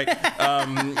 am I right?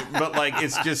 But like,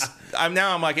 it's just I'm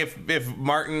like, if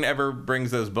Martin ever brings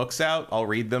those books out, I'll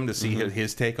read them to see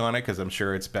his take on it, because I'm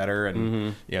sure it's better.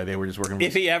 And they were just working.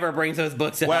 If he ever brings those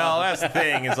books out. Well, that's the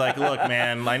thing. It's like, look,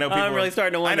 man, I know people. I'm really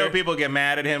starting to wonder. I know people get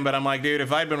mad at him, but I'm like, dude,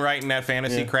 if I'd been writing that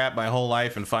fantasy crap my whole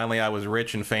life, and finally I was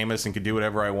rich and famous and could do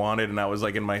whatever I wanted, and I was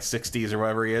like in my 60s or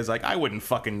whatever he is, like I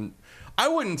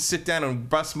wouldn't sit down and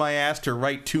bust my ass to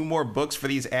write 2 more books for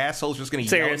these assholes just going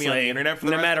to yell at me on the internet for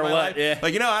the rest of my life. Yeah.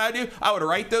 Like, you know what I do? I would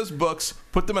write those books,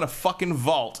 put them in a fucking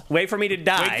vault. Wait for me to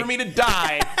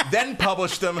die. Then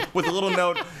publish them with a little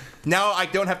note. Now I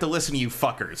don't have to listen to you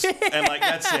fuckers. And like,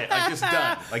 that's it. I'm just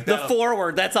done. Like the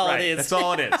foreword, that's all it is. That's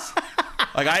all it is.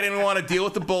 Like, I didn't want to deal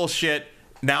with the bullshit.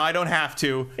 Now I don't have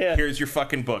to. Yeah. Here's your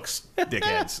fucking books,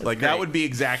 dickheads. Like, that would be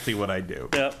exactly what I do.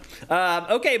 Yep.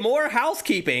 Okay, more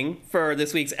housekeeping for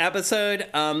this week's episode.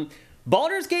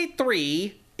 Baldur's Gate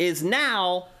 3 is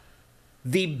now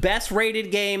the best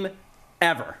rated game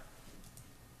ever.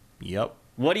 Yep.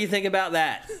 What do you think about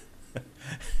that?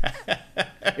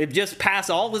 It just passed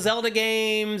all the Zelda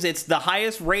games. It's the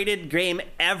highest rated game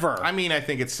ever. I mean, I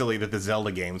think it's silly that the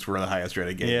Zelda games were the highest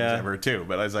rated games ever, too.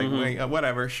 But I was like, wait,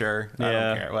 whatever, sure. I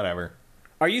don't care, whatever.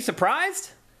 Are you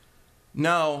surprised?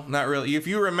 No, not really. If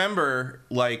you remember,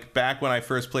 like, back when I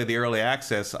first played the early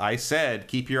access, I said,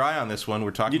 keep your eye on this one.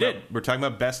 We're talking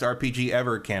about best RPG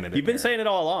ever candidate. You've been saying it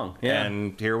all along. Yeah.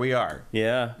 And here we are.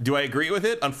 Yeah. Do I agree with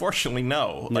it? Unfortunately,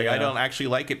 no. Like, I don't actually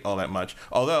like it all that much.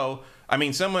 Although, I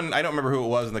mean, someone, I don't remember who it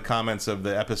was in the comments of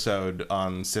the episode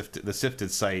on the Sifted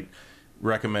site,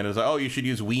 recommended, like, oh, you should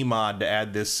use Wiimod to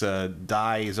add this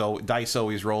dice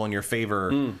always roll in your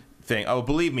favor thing. Oh,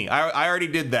 believe me, I already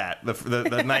did that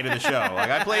the night of the show.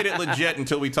 Like, I played it legit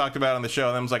until we talked about it on the show,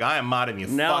 and I was like, I am modding you.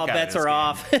 Now fuck bets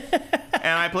out of this are game. off.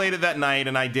 And I played it that night,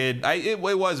 and it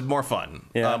was more fun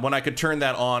when I could turn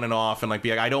that on and off and like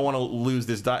be like, I don't want to lose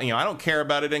this. I don't care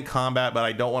about it in combat, but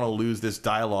I don't want to lose this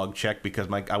dialogue check because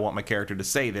I want my character to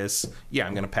say this. Yeah,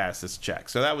 I'm going to pass this check.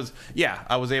 So that was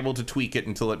I was able to tweak it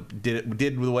until it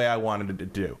did the way I wanted it to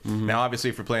do. Now, obviously,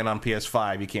 if you're playing on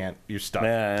PS5, you can't. You're stuck.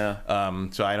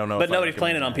 So I don't know. But nobody's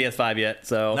playing it on PS5 yet.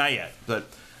 So not yet. But.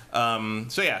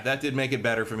 So yeah, that did make it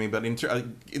better for me. But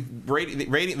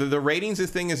the ratings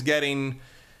this thing is getting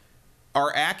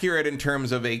are accurate in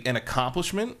terms of an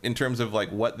accomplishment, in terms of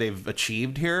like what they've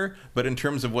achieved here. But in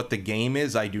terms of what the game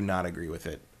is, I do not agree with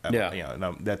it.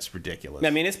 No, that's ridiculous. I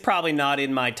mean, it's probably not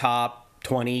in my top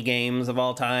 20 games of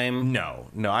all time. No,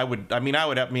 I was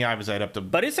up to.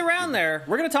 But it's around there.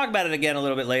 We're going to talk about it again a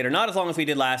little bit later. Not as long as we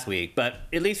did last week, but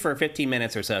at least for 15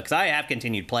 minutes or so, because I have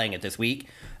continued playing it this week.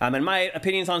 And my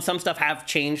opinions on some stuff have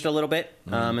changed a little bit.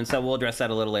 And so we'll address that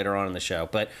a little later on in the show.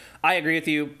 But I agree with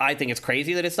you. I think it's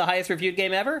crazy that it's the highest reviewed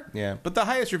game ever. Yeah, but the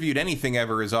highest reviewed anything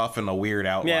ever is often a weird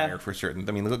outlier for certain.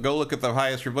 I mean, go look at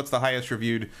what's the highest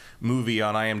reviewed movie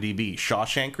on IMDb?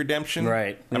 Shawshank Redemption?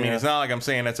 Right. I mean, it's not like I'm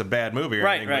saying it's a bad movie or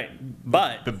anything. Right.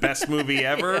 But the best movie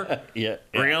ever? Yeah.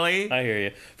 Really? I hear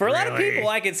you. For a lot of people,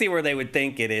 I can see where they would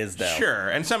think it is, though. Sure.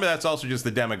 And some of that's also just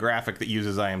the demographic that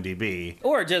uses IMDb.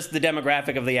 Or just the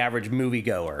demographic of the average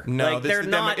moviegoer. No,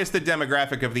 it's the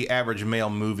demographic of the average male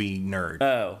movie nerd.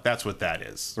 Oh. That's what that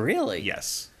is. Really?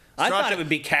 Yes. I thought it would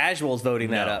be casuals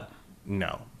voting that up.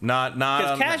 No. Not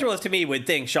because casuals to me would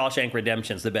think Shawshank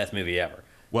Redemption's the best movie ever.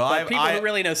 Well, people who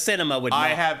really know cinema would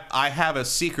not. I have a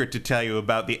secret to tell you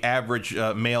about the average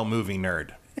male movie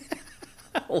nerd.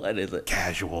 What is it?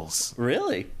 Casuals.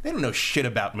 Really? They don't know shit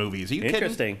about movies. Are you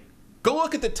Interesting. kidding? Go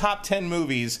look at the top 10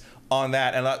 movies on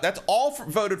that, and that's all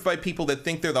voted by people that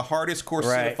think they're the hardest core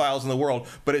cinephiles in the world,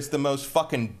 but it's the most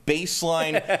fucking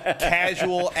baseline,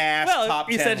 casual ass top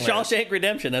 10 you said list. Shawshank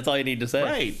Redemption. That's all you need to say.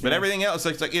 Right, but everything else,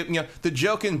 like the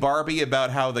joke in Barbie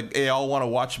about how they all want to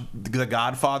watch The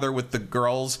Godfather with the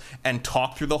girls and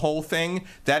talk through the whole thing.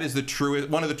 That is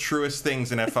one of the truest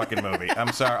things in that fucking movie.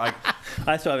 I'm sorry,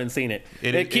 I still haven't seen it.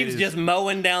 It keeps just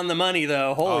mowing down the money,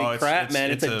 though. Holy crap,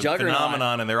 man! It's a juggernaut.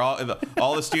 Phenomenon, and they're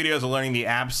all the studios are learning the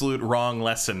absolute wrong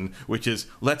lesson, which is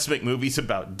let's make movies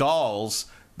about dolls.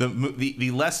 The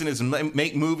lesson is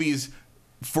make movies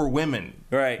for women.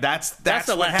 Right. That's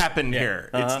what happened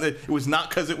here. It was not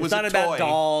because it was not a about toy.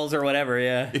 dolls or whatever.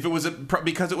 Yeah. If it was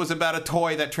because it was about a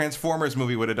toy, that Transformers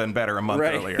movie would have done better a month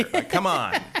earlier. Like, come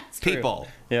on, people.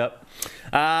 True.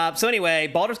 Yep. So anyway,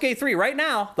 Baldur's Gate 3 right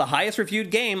now, the highest reviewed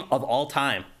game of all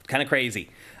time. Kind of crazy.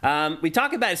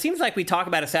 It seems like we talk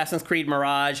about Assassin's Creed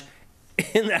Mirage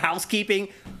in the housekeeping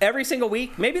every single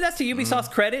week. Maybe that's to Ubisoft's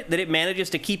credit that it manages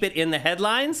to keep it in the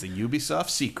headlines. The Ubisoft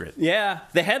secret. Yeah.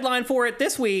 The headline for it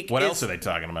this week What else are they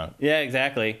talking about? Yeah,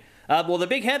 exactly. Well, the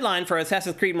big headline for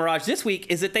Assassin's Creed Mirage this week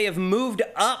is that they have moved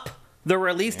up the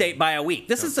release date by a week.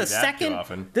 This is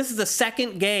the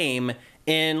second game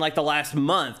in like the last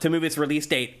month to move its release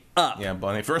date up. Yeah,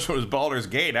 but the first one was Baldur's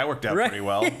Gate. That worked out pretty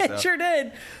well. It sure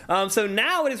did. So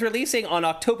now it is releasing on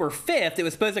October 5th. It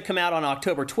was supposed to come out on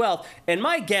October 12th. And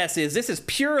my guess is this is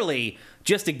purely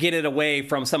just to get it away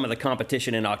from some of the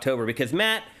competition in October. Because,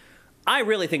 Matt, I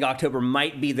really think October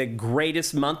might be the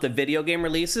greatest month of video game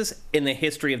releases in the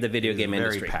history of the video game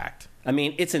industry. Very packed. I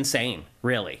mean, it's insane,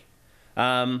 really.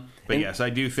 But yes, I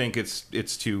do think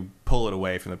it's to pull it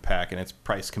away from the pack, and it's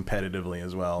priced competitively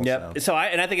as well. Yeah. So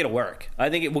I think it'll work. I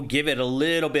think it will give it a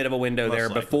little bit of a window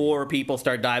before people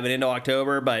start diving into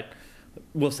October, but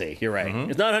we'll see. You're right.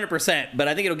 It's not 100%, but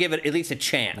I think it'll give it at least a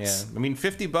chance. Yeah. I mean,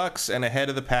 $50 and ahead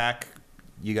of the pack,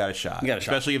 you got a shot.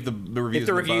 Especially if the reviews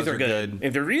are good.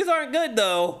 If the reviews aren't good,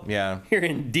 though, you're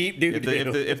in deep doo.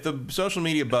 If the social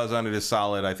media buzz on it is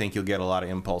solid, I think you'll get a lot of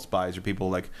impulse buys or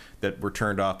people like that were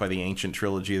turned off by the ancient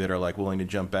trilogy that are like willing to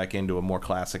jump back into a more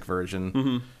classic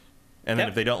version. And then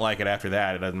if they don't like it after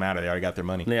that, it doesn't matter. They already got their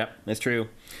money. Yeah, that's true.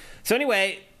 So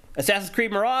anyway, Assassin's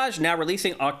Creed Mirage now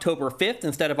releasing October 5th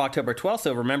instead of October 12th,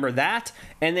 so remember that.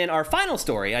 And then our final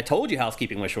story, I told you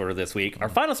housekeeping was shorter this week. Our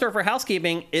final story for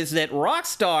housekeeping is that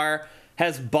Rockstar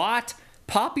has bought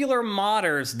popular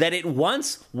modders that it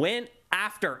once went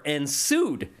after and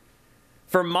sued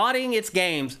for modding its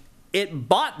games. It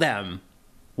bought them.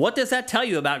 What does that tell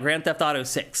you about Grand Theft Auto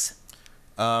 6?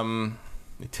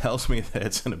 It tells me that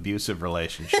it's an abusive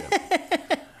relationship.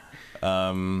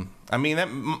 I mean,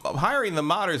 hiring the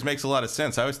modders makes a lot of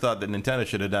sense. I always thought that Nintendo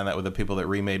should have done that with the people that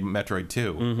remade Metroid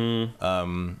 2.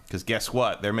 Because guess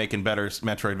what? They're making better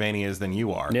Metroidvanias than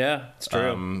you are. Yeah, it's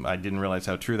true. I didn't realize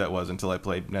how true that was until I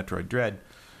played Metroid Dread.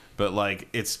 But, like,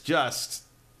 it's just...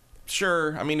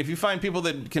 Sure, I mean, if you find people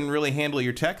that can really handle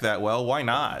your tech that well, why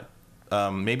not?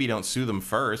 Maybe don't sue them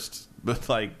first, but,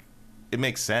 like... It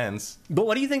makes sense. But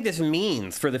what do you think this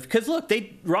means for the... Because, look,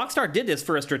 Rockstar did this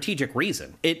for a strategic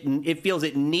reason. It feels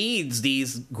it needs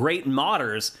these great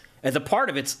modders as a part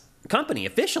of its company,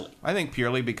 officially. I think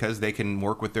purely because they can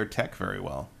work with their tech very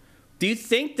well. Do you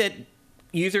think that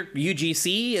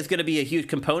UGC is going to be a huge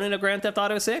component of Grand Theft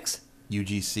Auto 6?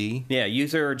 UGC? Yeah,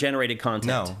 user-generated content.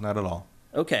 No, not at all.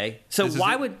 Okay, so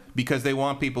why would... Because they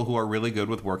want people who are really good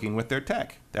with working with their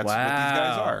tech. That's what these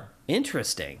guys are.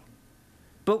 Interesting.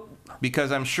 But...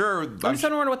 Because I'm sure... I'm just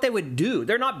wondering what they would do.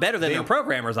 They're not better than their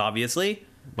programmers, obviously,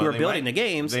 who are building the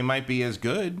games. They might be as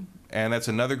good, and that's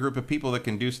another group of people that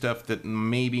can do stuff that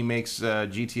maybe makes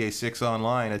GTA 6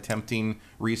 Online a tempting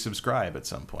resubscribe at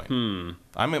some point.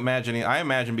 I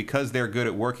imagine because they're good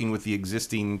at working with the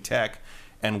existing tech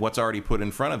and what's already put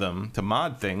in front of them to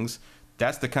mod things,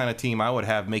 that's the kind of team I would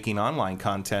have making online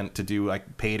content to do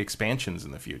like paid expansions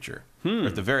in the future. Or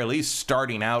at the very least,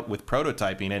 starting out with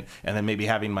prototyping it and then maybe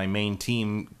having my main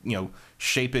team,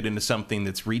 shape it into something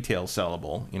that's retail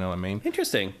sellable. You know what I mean?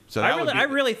 Interesting. So I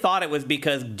really thought it was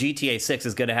because GTA 6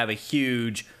 is going to have a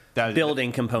huge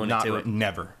building component to it.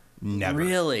 Never.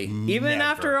 Really? Even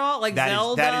after all, like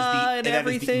Zelda and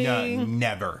everything?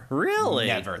 Never. Really?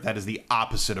 Never. That is the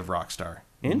opposite of Rockstar.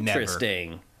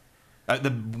 Interesting.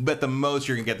 But the most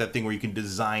you're gonna get that thing where you can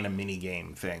design a mini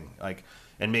game thing, like,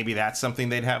 and maybe that's something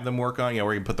they'd have them work on,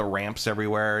 where you put the ramps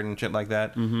everywhere and shit like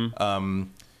that.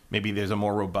 Maybe there's a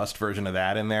more robust version of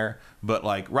that in there. But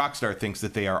like Rockstar thinks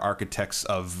that they are architects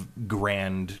of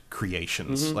grand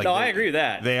creations. Like, I agree with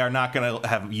that. They are not gonna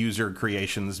have user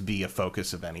creations be a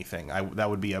focus of anything. That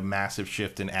would be a massive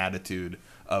shift in attitude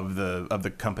of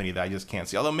the company that I just can't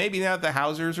see. Although maybe now that the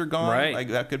Housers are gone, right, like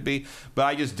that could be, but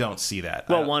I just don't see that.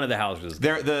 Well, one of the Housers.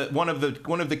 One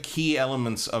of the key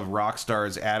elements of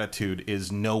Rockstar's attitude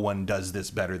is no one does this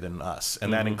better than us,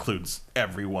 and that includes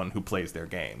everyone who plays their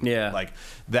game. Yeah, like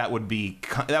that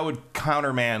would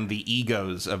countermand the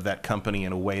egos of that company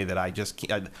in a way that I just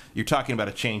can't. You're talking about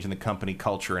a change in the company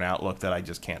culture and outlook that I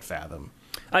just can't fathom.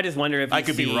 I just wonder if I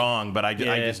could be wrong, but I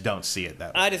just don't see it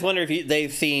that way. I just wonder if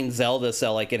they've seen Zelda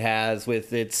sell like it has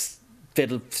with its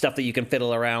stuff that you can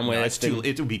fiddle around with.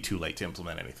 It would be too late to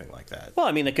implement anything like that. Well,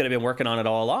 I mean, they could have been working on it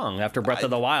all along after Breath of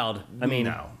the Wild. I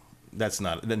mean, that's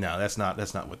not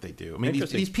what they do. I mean,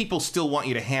 these people still want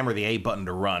you to hammer the A button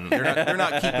to run. They're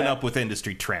not keeping up with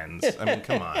industry trends. I mean,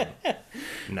 come on.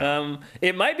 No.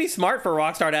 It might be smart for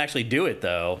Rockstar to actually do it,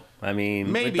 though. I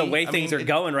mean, maybe, with the way things are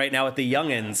going right now with the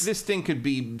youngins. This thing could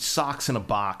be socks in a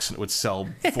box and it would sell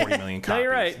 40 million copies. No,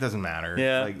 you're right. It doesn't matter.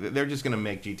 Yeah. Like, they're just going to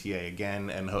make GTA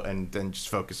again and then just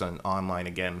focus on online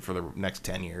again for the next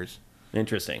 10 years.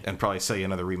 Interesting. And probably sell you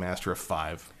another remaster of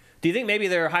 5. Do you think maybe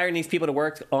they're hiring these people to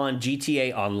work on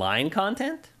GTA Online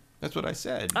content? That's what I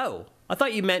said. Oh, I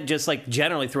thought you meant just like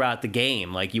generally throughout the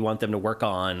game, like you want them to work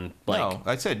on like. No,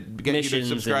 I said get you to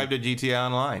subscribe to GTA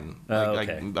Online,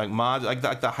 like mods, like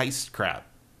the heist crap,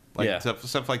 like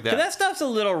stuff like that. That stuff's a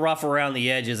little rough around the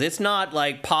edges. It's not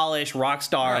like polished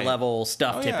Rockstar level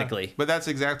stuff typically. Yeah. But that's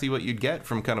exactly what you'd get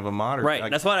from kind of a modern. Right,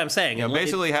 that's what I'm saying.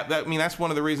 Basically, I mean, that's one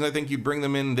of the reasons I think you'd bring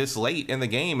them in this late in the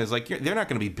game is like they're not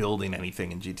going to be building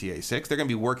anything in GTA 6. They're going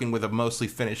to be working with a mostly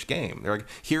finished game. They're like,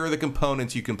 here are the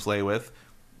components you can play with.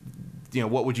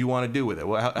 What would you want to do with it?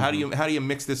 Well, how do you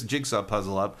mix this jigsaw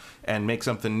puzzle up and make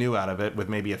something new out of it with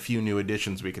maybe a few new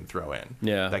additions we can throw in?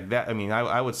 Yeah, like that. I mean,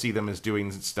 I would see them as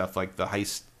doing stuff like the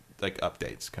heist, like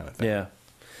updates kind of thing. Yeah,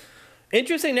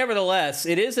 interesting. Nevertheless,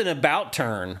 it is an about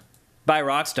turn by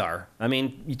Rockstar. I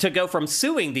mean, to go from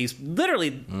suing these, literally,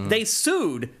 they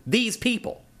sued these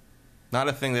people. Not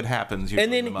a thing that happens.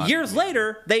 And then years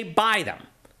later, they buy them.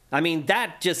 I mean,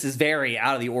 that just is very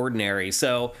out of the ordinary.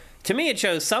 So. To me, it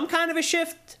shows some kind of a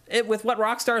shift with what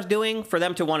Rockstar is doing for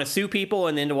them to want to sue people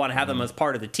and then to want to have them as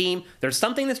part of the team. There's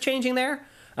something that's changing there.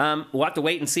 We'll have to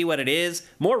wait and see what it is.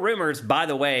 More rumors, by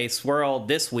the way, swirled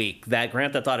this week that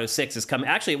Grand Theft Auto 6 is coming.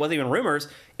 Actually, it wasn't even rumors.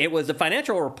 It was a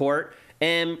financial report,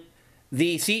 and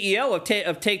the CEO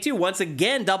of Take-Two once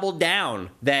again doubled down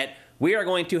that we are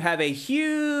going to have a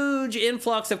huge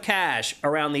influx of cash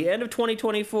around the end of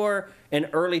 2024 and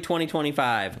early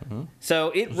 2025. So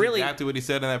it really... exactly what he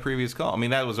said in that previous call. I mean,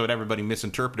 that was what everybody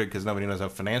misinterpreted because nobody knows how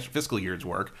fiscal years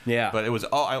work. Yeah. But it was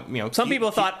all, Some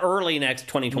people thought early next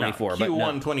 2024. No,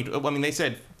 Q1 but 20... I mean, they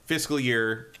said fiscal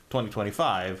year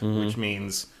 2025, which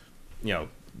means, the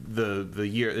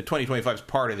year... The 2025 is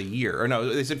part of the year. Or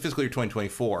no, they said fiscal year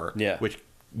 2024, which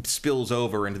spills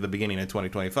over into the beginning of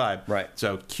 2025. Right.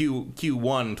 So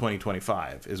Q1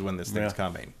 2025 is when this thing's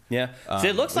coming. Yeah. So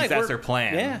it looks like that's their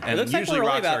plan. Yeah. And it looks like we're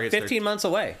only about 15 their... months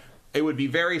away. It would be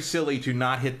very silly to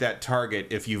not hit that target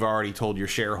if you've already told your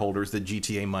shareholders that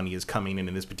GTA money is coming in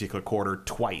this particular quarter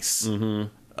twice. So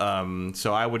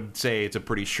I would say it's a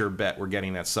pretty sure bet we're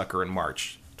getting that sucker in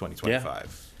March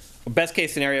 2025. Yeah. Best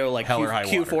case scenario, like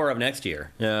Q4 of next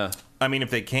year. Yeah. I mean, if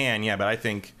they can, but I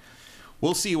think...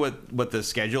 We'll see what the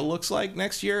schedule looks like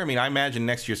next year. I mean, I imagine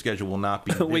next year's schedule will not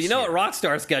be. Well, you know what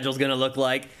Rockstar's schedule is going to look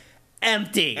like?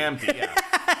 Empty. Empty, yeah.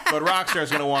 But Rockstar's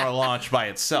going to want to launch by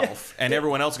itself, and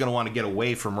everyone else is going to want to get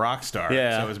away from Rockstar.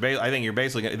 Yeah. So I think you're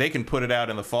basically they can put it out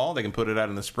in the fall, they can put it out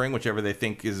in the spring, whichever they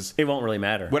think is. It won't really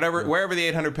matter. Wherever the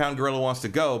 800-pound gorilla wants to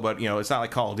go, but it's not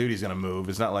like Call of Duty's going to move.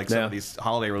 It's not like some of these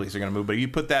holiday releases are going to move. But if you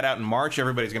put that out in March,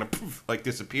 everybody's going to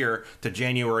disappear to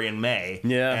January and May.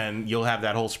 Yeah. And you'll have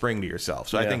that whole spring to yourself.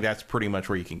 So I think that's pretty much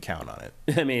where you can count on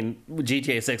it. I mean,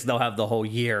 GTA 6, they'll have the whole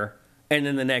year, and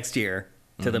then the next year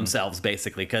to themselves,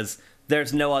 basically, because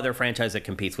there's no other franchise that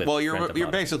competes with. Well,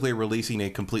 you're basically releasing a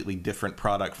completely different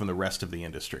product from the rest of the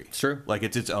industry. It's true. Like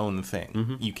it's its own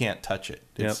thing. You can't touch it.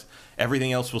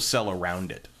 Everything else will sell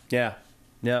around it. Yeah.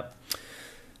 Yep.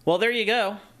 Well, there you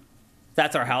go.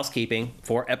 That's our housekeeping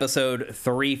for episode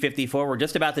 354. We're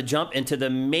just about to jump into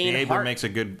the main. Abler makes a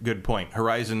good point.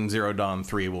 Horizon Zero Dawn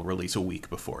 3 will release a week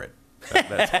before it.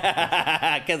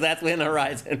 Because that's when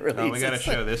Horizon releases. Oh, we got to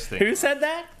show this thing. Who said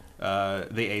that?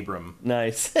 The Abram.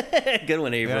 Nice. Good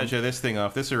one, Abram. We gotta show this thing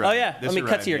off. This arrived. Oh, yeah. Let me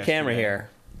cut to your camera here.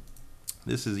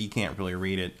 This is, you can't really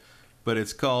read it, but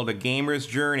it's called A Gamer's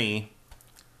Journey,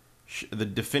 The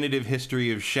Definitive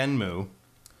History of Shenmue.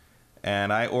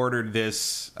 And I ordered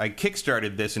this, I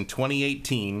kickstarted this in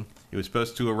 2018. It was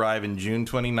supposed to arrive in June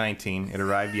 2019. It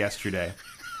arrived yesterday.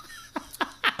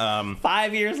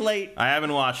 5 years late. I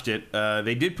haven't watched it.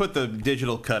 They did put the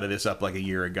digital cut of this up like a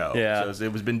year ago. Yeah. So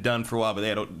it was been done for a while, but they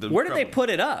had... Where did they put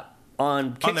it up?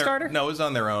 On Kickstarter? No, it was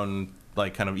on their own,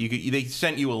 like, kind of... they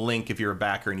sent you a link if you're a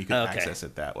backer, and you could access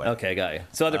it that way. Okay, got you.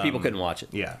 So other people couldn't watch it.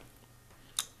 Yeah.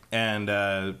 And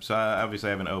so obviously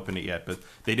I haven't opened it yet, but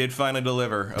they did finally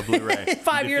deliver a Blu-ray.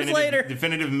 5 years later.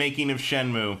 Definitive making of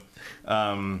Shenmue.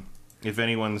 If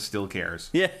anyone still cares.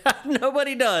 Yeah,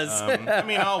 nobody does. I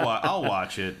mean, I'll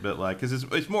watch it, but like, because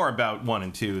it's more about 1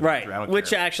 and 2. Right.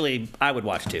 Which actually I would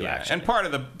watch too. Yeah. Actually, and part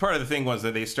of the thing was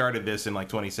that they started this in like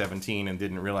 2017 and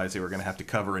didn't realize they were going to have to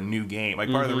cover a new game.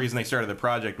 Like part of the reason they started the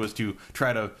project was to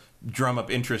try to drum up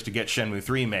interest to get Shenmue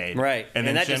 3 made. Right. And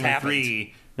then that Shenmue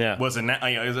 3 was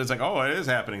it's like, oh, it is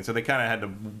happening. So they kind of had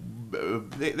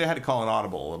to they had to call an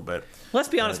audible a little bit. Let's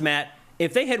be honest, Matt.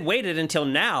 If they had waited until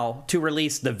now to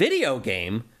release the video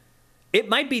game, it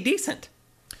might be decent.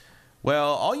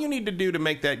 Well, all you need to do to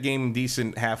make that game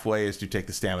decent halfway is to take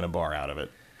the stamina bar out of it.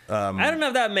 I don't know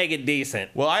if that would make it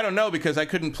decent. Well, I don't know, because I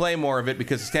couldn't play more of it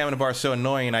because the stamina bar is so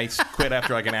annoying. I quit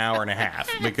after like an hour and a half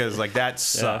because like that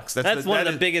sucks. Yeah. That's one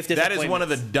of the biggest disappointments. That is one of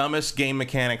the dumbest game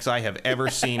mechanics I have ever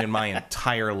seen in my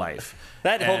entire life.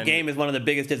 That whole game is one of the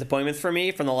biggest disappointments for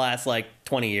me from the last like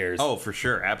 20 years. Oh, for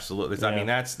sure, absolutely. Yeah. I mean,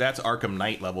 that's Arkham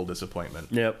Knight level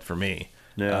disappointment. For me.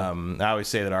 Yeah. I always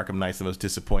say that Arkham Knight's the most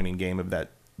disappointing game of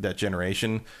that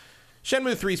generation.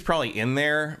 Shenmue 3 is probably in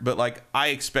there, but like I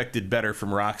expected better from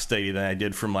Rocksteady than I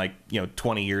did from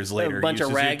 20 years later. A bunch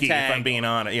of ragtag. If I'm being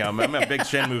honest, I'm a big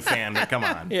Shenmue fan, but come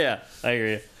on. Yeah, I hear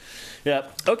you.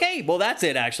 Yep. Okay, well, that's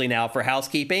it actually now for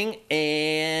housekeeping.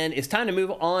 And it's time to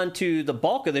move on to the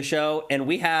bulk of the show. And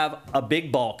we have a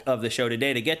big bulk of the show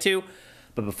today to get to.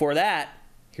 But before that,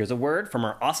 here's a word from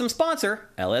our awesome sponsor,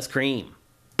 LS Cream.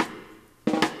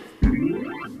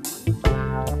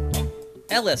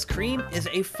 LS Cream is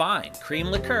a fine cream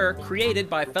liqueur created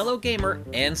by fellow gamer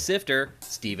and sifter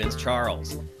Stevens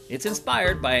Charles. It's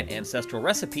inspired by an ancestral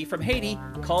recipe from Haiti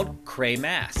called Cray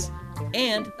Mass.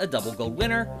 and a double gold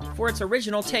winner for its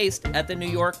original taste at the New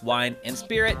York Wine and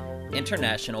Spirit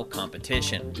International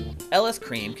Competition. LS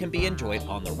Cream can be enjoyed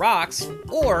on the rocks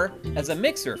or as a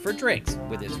mixer for drinks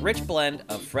with its rich blend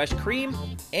of fresh cream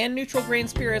and neutral grain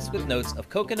spirits with notes of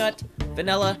coconut,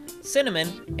 vanilla,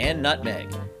 cinnamon, and nutmeg.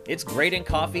 It's great in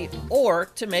coffee or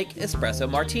to make espresso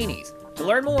martinis. To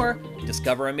learn more,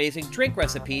 discover amazing drink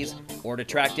recipes, or to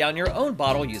track down your own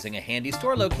bottle using a handy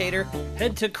store locator,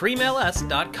 head to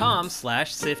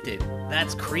creamls.com/sifted.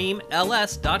 That's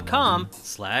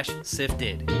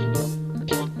creamls.com/sifted.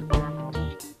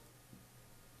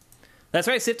 That's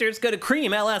right, sifters. Go to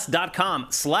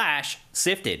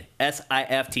creamls.com/sifted,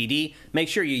 SIFTD. Make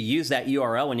sure you use that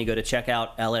URL when you go to check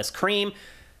out LS Cream.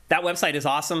 That website is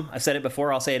awesome. I've said it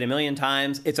before. I'll say it a million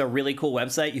times. It's a really cool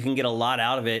website. You can get a lot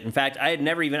out of it. In fact, I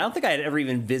don't think I had ever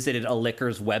even visited a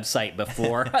liquor's website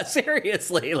before.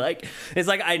 Seriously. It's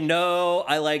like, I know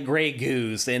I like Grey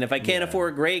Goose. And if I can't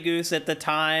afford Grey Goose at the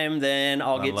time, then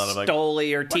I'll get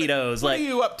Stoli or Tito's. What are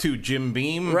you up to, Jim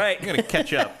Beam? Right. I'm going to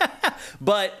catch up.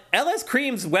 But LS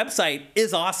Cream's website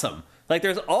is awesome.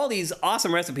 There's all these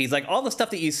awesome recipes, all the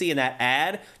stuff that you see in that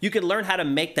ad, you can learn how to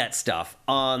make that stuff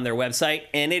on their website,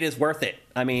 and it is worth it.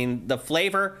 I mean, the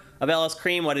flavor of LS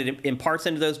Cream, what it imparts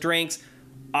into those drinks,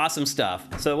 awesome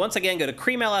stuff. So once again, go to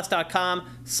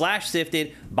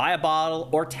creamls.com/sifted, buy a bottle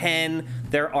or 10.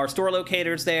 There are store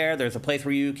locators there. There's a place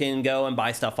where you can go and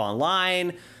buy stuff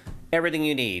online. Everything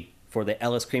you need for the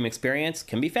LS Cream experience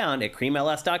can be found at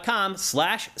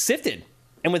creamls.com/sifted.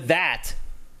 And with that,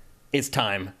 it's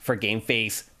time for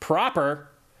GameFace proper.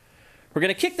 We're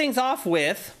going to kick things off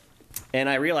with, and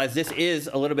I realize this is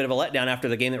a little bit of a letdown after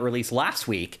the game that released last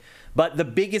week, but the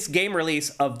biggest game release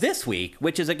of this week,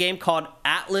 which is a game called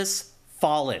Atlas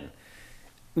Fallen.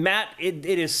 Matt, it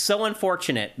is so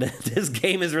unfortunate that this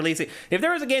game is releasing. If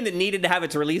there was a game that needed to have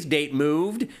its release date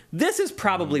moved, this is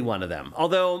probably one of them.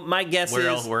 Although my guess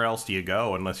is... Where else do you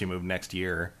go unless you move next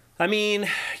year? I mean,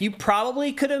 you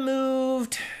probably could have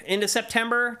moved into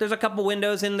September. There's a couple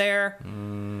windows in there.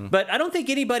 But I don't think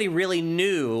anybody really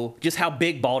knew just how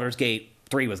big Baldur's Gate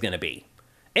 3 was going to be.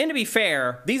 And to be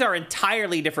fair, these are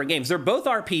entirely different games. They're both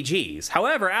RPGs.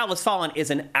 However, Atlas Fallen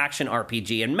is an action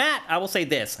RPG. And Matt, I will say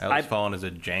this. Atlas Fallen is a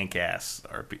jank-ass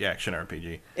action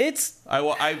RPG. It's...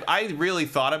 I really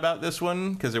thought about this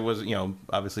one because there was,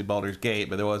 obviously Baldur's Gate,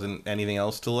 but there wasn't anything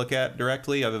else to look at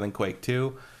directly other than Quake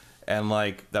 2. And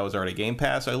that was already Game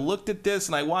Pass. So I looked at this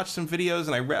and I watched some videos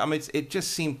and I read. It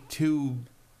just seemed too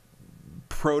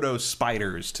proto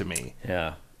spiders to me.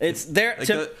 Yeah, it's there.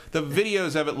 The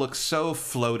videos of it look so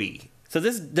floaty. So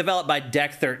this is developed by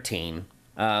Deck 13,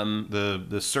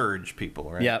 the Surge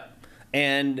people, right? Yep.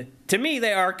 And to me,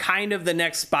 they are kind of the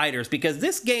next spiders because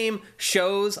this game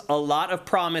shows a lot of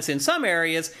promise in some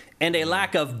areas and a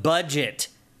lack of budget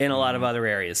in a lot of other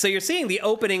areas. So you're seeing the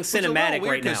opening cinematic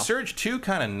right now. Surge 2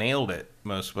 kind of nailed it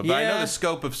most, but I know the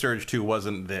scope of Surge 2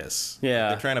 wasn't this. Yeah.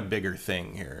 They're trying a bigger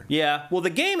thing here. Yeah. Well, the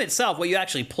game itself, what you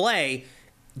actually play,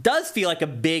 does feel like a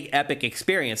big epic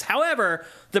experience. However,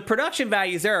 the production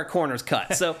values there are corners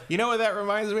cut. So you know what that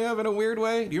reminds me of in a weird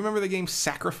way? Do you remember the game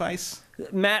Sacrifice?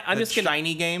 Matt, I'm just gonna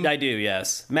shiny game? I do,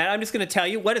 yes. Matt, I'm just gonna tell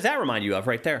you, what does that remind you of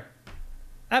right there?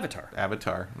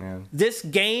 Avatar, yeah. This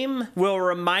game will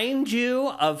remind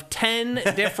you of 10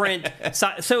 different...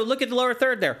 So look at the lower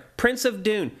third there. Prince of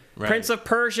Dune, right. Prince of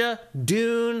Persia,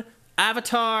 Dune,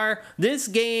 Avatar. This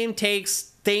game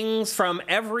takes things from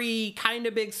every kind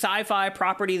of big sci-fi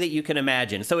property that you can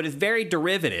imagine. So it is very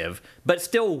derivative, but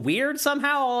still weird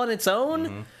somehow all on its own.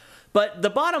 Mm-hmm. But the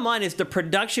bottom line is the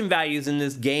production values in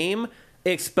this game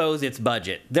expose its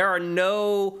budget. There are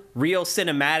no real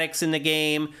cinematics in the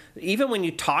game. Even when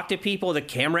you talk to people, the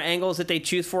camera angles that they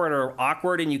choose for it are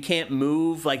awkward and you can't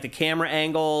move the camera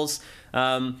angles.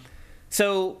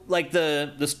 So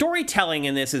the storytelling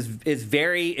in this is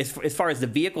very, as far as the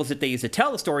vehicles that they use to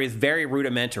tell the story, is very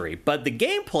rudimentary. But the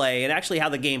gameplay and actually how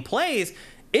the game plays,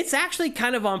 it's actually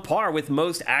kind of on par with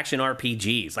most action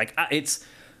RPGs.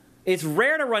 It's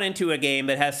rare to run into a game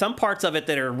that has some parts of it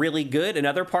that are really good and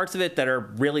other parts of it that are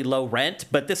really low rent,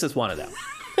 but this is one of them.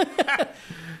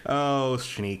 Oh,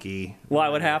 sneaky. Why?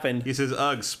 What happened? He says,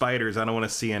 ugh, spiders. I don't want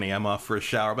to see any. I'm off for a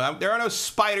shower. But there are no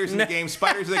spiders in the game.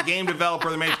 Spiders is a game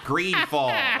developer that makes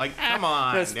Greedfall. Come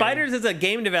on. No, Spiders is a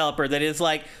game developer that is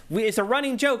it's a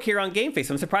running joke here on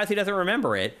GameFace. I'm surprised he doesn't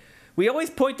remember it. We always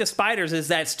point to Spiders as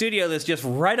that studio that's just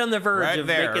right on the verge of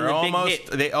making the big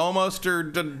hit. They almost are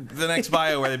the next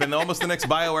BioWare. They've been almost the next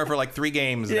BioWare for 3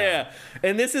 games now. Yeah,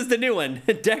 and this is the new one.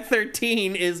 Deck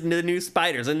 13 is the new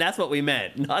Spiders, and that's what we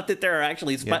meant. Not that there are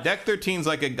actually spiders. Yeah, Deck 13's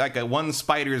like a one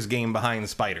Spiders game behind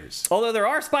Spiders. Although there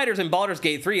are spiders in Baldur's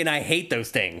Gate 3, and I hate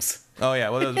those things. Oh yeah,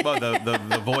 well,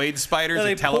 the void spiders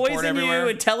they that teleport poison everywhere. you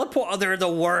and teleport. Oh, they're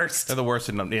the worst. They're the worst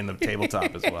in the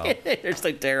tabletop as well. They're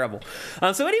so terrible.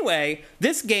 So anyway,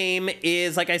 this game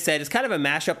is, like I said, it's kind of a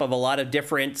mashup of a lot of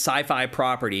different sci-fi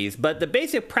properties. But the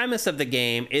basic premise of the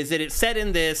game is that it's set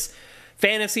in this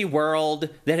fantasy world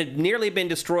that had nearly been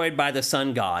destroyed by the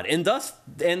sun god, and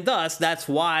thus that's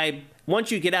why once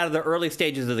you get out of the early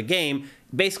stages of the game,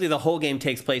 basically the whole game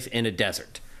takes place in a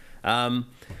desert. And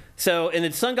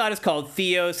the sun god is called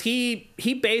Theos. He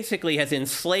basically has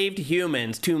enslaved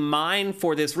humans to mine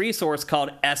for this resource called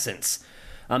essence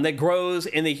that grows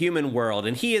in the human world.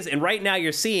 And right now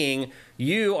you're seeing,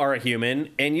 you are a human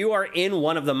and you are in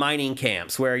one of the mining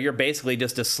camps where you're basically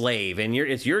just a slave, and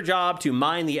it's your job to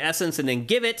mine the essence and then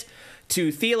give it to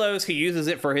Thelos, who uses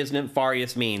it for his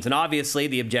nefarious means. And obviously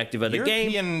the objective of the game...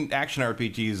 European action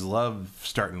RPGs love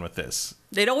starting with this.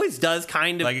 It always does,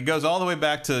 kind of. Like, it goes all the way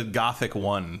back to Gothic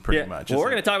 1, pretty much. Well, we're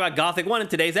going to talk about Gothic 1 in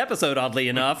today's episode, oddly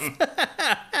enough.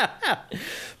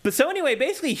 But so anyway,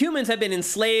 basically humans have been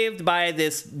enslaved by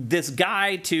this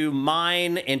guy to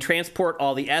mine and transport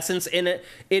all the essence. And it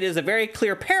is a very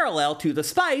clear parallel to the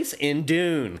spice in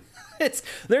Dune.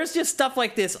 There's just stuff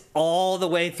like this all the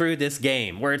way through this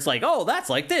game, where it's like, oh,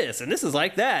 that's like this, and this is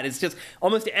like that. It's just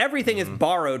almost everything is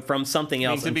borrowed from something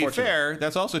else. To be fair,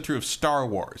 that's also true of Star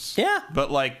Wars. Yeah. But,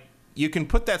 like, you can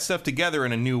put that stuff together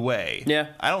in a new way. Yeah.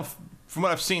 From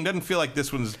what I've seen, doesn't feel like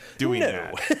this one's doing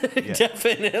that. Yeah.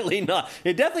 Definitely not.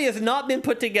 It definitely has not been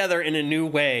put together in a new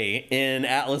way in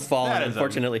Atlas Fallen,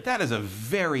 unfortunately. That is a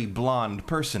very blonde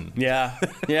person. Yeah.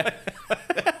 Yeah.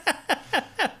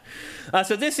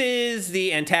 So this is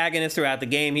the antagonist throughout the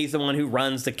game. He's the one who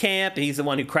runs the camp. He's the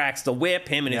one who cracks the whip,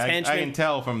 him and his henchmen. I can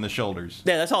tell from the shoulders.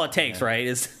 Yeah, that's all it takes, right?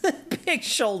 Is big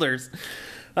shoulders.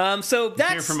 So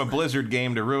that's... Here from a Blizzard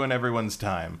game to ruin everyone's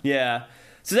time. Yeah.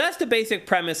 So that's the basic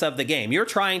premise of the game. You're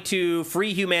trying to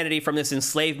free humanity from this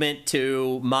enslavement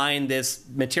to mine this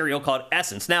material called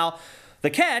essence. Now, the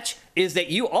catch is that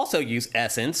you also use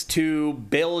essence to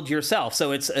build yourself.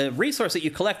 So it's a resource that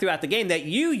you collect throughout the game that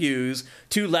you use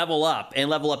to level up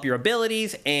your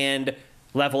abilities and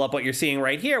level up what you're seeing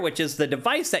right here, which is the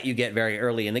device that you get very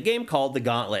early in the game called the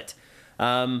Gauntlet.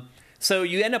 So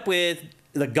you end up with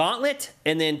the Gauntlet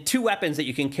and then 2 weapons that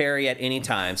you can carry at any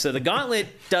time. So the Gauntlet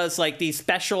does like these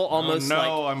special almost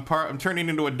I'm turning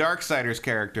into a Darksiders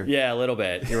character. Yeah, a little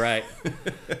bit. You're right.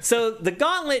 So the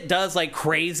Gauntlet does like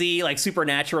crazy, like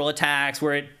supernatural attacks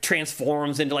where it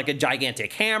transforms into like a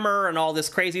gigantic hammer and all this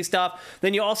crazy stuff.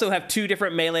 Then you also have 2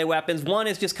 different melee weapons. One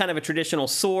is just kind of a traditional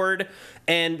sword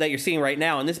and that you're seeing right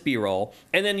now in this B-roll.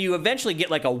 And then you eventually get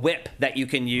like a whip that you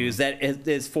can use that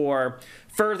is for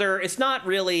further, it's not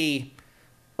really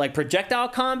like projectile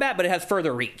combat, but it has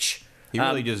further reach. He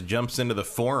really just jumps into the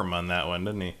form on that one,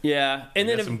 doesn't he? Yeah. And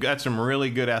then got some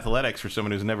really good athletics for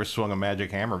someone who's never swung a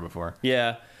magic hammer before.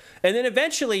 Yeah. And then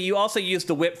eventually you also use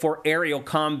the whip for aerial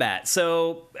combat.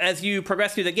 So as you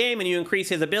progress through the game and you increase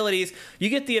his abilities, you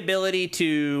get the ability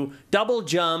to double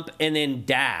jump and then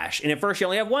dash. And at first you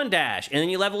only have 1 dash, and then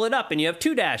you level it up and you have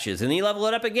 2 dashes, and then you level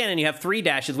it up again and you have 3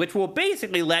 dashes, which will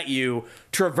basically let you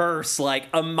traverse like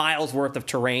a mile's worth of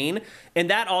terrain.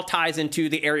 And that all ties into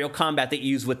the aerial combat that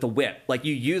you use with the whip. Like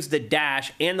you use the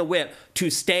dash and the whip to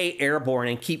stay airborne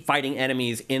and keep fighting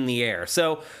enemies in the air.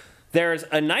 So there's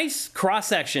a nice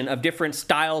cross-section of different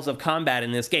styles of combat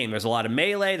in this game. There's a lot of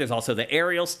melee. There's also the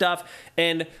aerial stuff.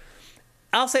 And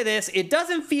I'll say this, it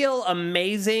doesn't feel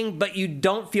amazing, but you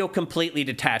don't feel completely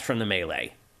detached from the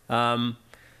melee.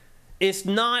 It's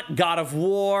not God of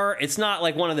War. It's not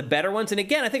like one of the better ones. And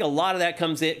again, I think a lot of that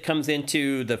comes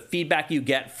into the feedback you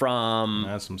get from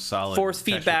That's some solid force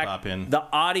feedback, pop in. the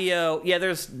audio. Yeah,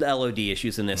 there's LOD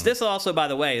issues in this. This also, by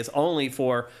the way, is only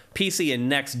for PC and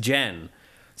next gen.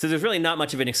 So there's really not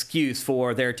much of an excuse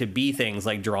for there to be things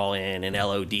like draw in and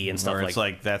LOD and stuff or it's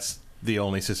like that's the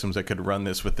only systems that could run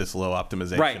this with this low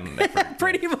optimization. Right.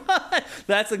 Pretty much.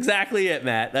 That's exactly it,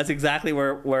 Matt. That's exactly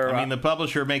where I mean, the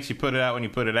publisher makes you put it out when you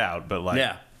put it out, but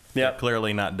like they're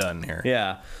clearly not done here.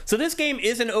 Yeah. So this game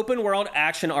is an open world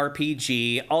action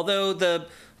RPG, although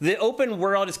the open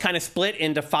world is kind of split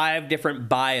into 5 different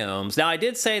biomes. Now, I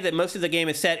did say that most of the game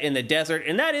is set in the desert,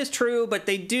 and that is true, but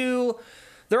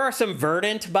there are some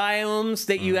verdant biomes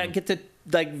that you get to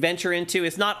like venture into.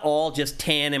 It's not all just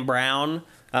tan and brown.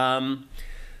 And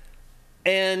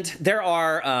there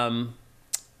are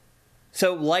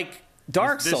so like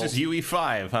Dark Souls. This is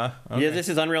UE5, huh? Okay. Yeah, this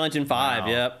is Unreal Engine 5. Wow.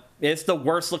 Yep. It's the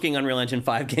worst looking Unreal Engine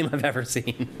 5 game I've ever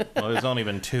seen. Well, there's only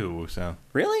been 2, so.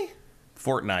 Really?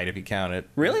 Fortnite, if you count it.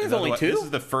 Really? There's only 2? This is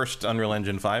the first Unreal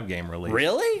Engine 5 game released.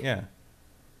 Really? Yeah.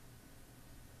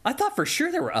 I thought for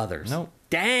sure there were others. Nope.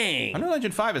 Dang. Unreal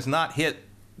Engine 5 has not hit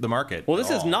the market. Well, this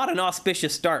at is all. not an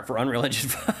auspicious start for Unreal Engine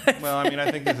 5. Well, I mean,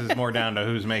 I think this is more down to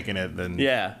who's making it than.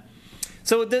 Yeah.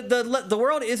 So the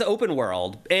world is open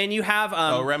world, and you have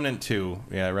Remnant 2.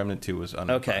 Yeah, Remnant 2 was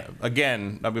Okay.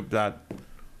 Again, I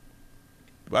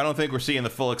don't think we're seeing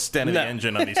the full extent of the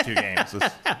engine on these two games.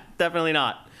 Definitely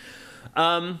not.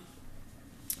 What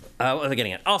was I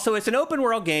getting at? Oh, so it's an open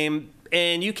world game,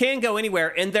 and you can go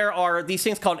anywhere, and there are these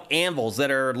things called anvils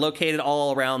that are located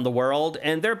all around the world,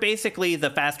 and they're basically the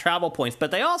fast travel points,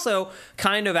 but they also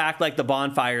kind of act like the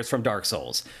bonfires from Dark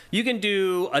Souls. You can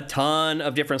do a ton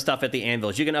of different stuff at the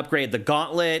anvils. You can upgrade the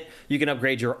gauntlet, you can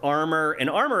upgrade your armor, and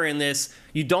armor in this,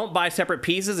 you don't buy separate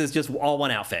pieces, it's just all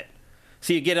one outfit.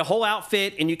 So you get a whole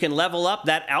outfit, and you can level up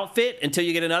that outfit until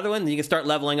you get another one, then you can start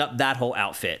leveling up that whole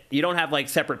outfit. You don't have like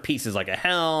separate pieces like a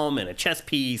helm and a chest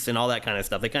piece and all that kind of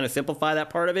stuff. They kind of simplify that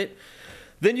part of it.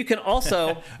 Then you can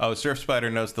also... Surf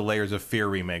Spider notes the Layers of Fear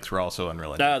remakes were also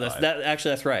Unreal Engine 5.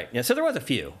 That's right. Yeah, so there was a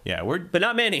few. Yeah, but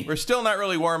not many. We're still not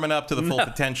really warming up to the full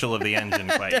potential of the engine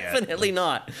quite yet. Definitely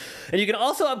not. And you can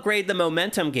also upgrade the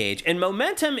momentum gauge. And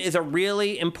momentum is a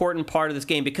really important part of this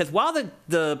game because while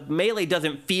the melee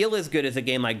doesn't feel as good as a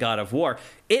game like God of War,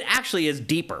 it actually is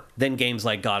deeper than games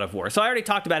like God of War. So I already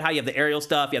talked about how you have the aerial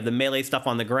stuff, you have the melee stuff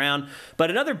on the ground,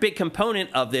 but another big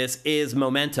component of this is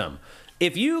momentum.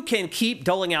 If you can keep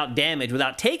doling out damage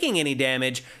without taking any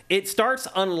damage, it starts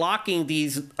unlocking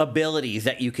these abilities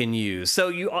that you can use. So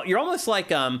you're almost like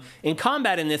in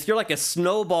combat in this, you're like a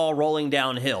snowball rolling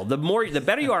downhill. The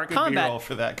better you are at combat. Roll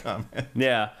for that comment.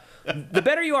 Yeah. The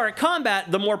better you are at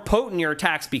combat, the more potent your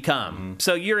attacks become. Mm-hmm.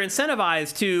 So you're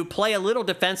incentivized to play a little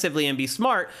defensively and be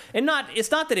smart. And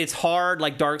it's not that it's hard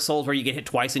like Dark Souls where you get hit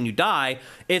twice and you die.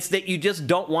 It's that you just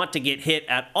don't want to get hit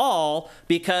at all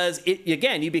because,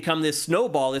 you become this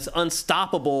snowball, this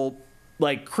unstoppable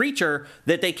like creature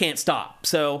that they can't stop.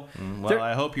 So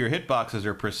I hope your hitboxes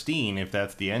are pristine if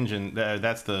that's the engine,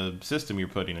 that's the system you're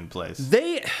putting in place.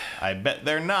 I bet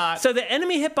they're not. So the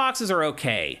enemy hitboxes are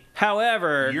okay.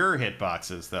 However, your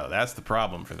hitboxes though, that's the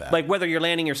problem for that. Like whether you're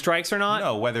landing your strikes or not?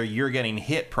 No, whether you're getting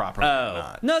hit properly or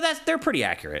not. No, they're pretty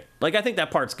accurate. Like I think that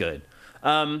part's good.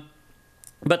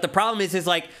 But the problem is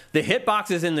like the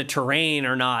hitboxes in the terrain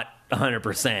are not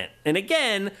 100%. And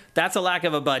again, that's a lack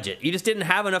of a budget. You just didn't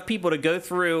have enough people to go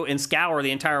through and scour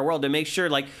the entire world to make sure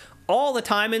like all the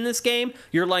time in this game,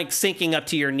 you're like sinking up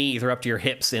to your knees or up to your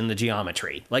hips in the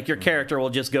geometry. Like your character will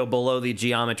just go below the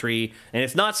geometry and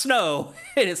it's not snow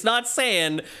and it's not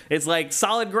sand. It's like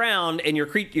solid ground and your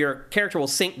character will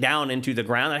sink down into the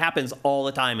ground. That happens all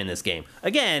the time in this game.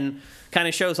 Again, kind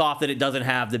of shows off that it doesn't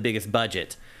have the biggest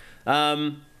budget.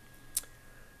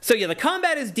 So yeah, the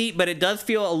combat is deep, but it does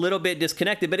feel a little bit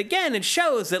disconnected. But again, it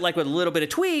shows that like with a little bit of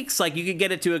tweaks, like you could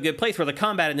get it to a good place where the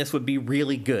combat in this would be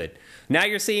really good. Now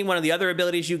you're seeing one of the other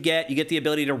abilities you get the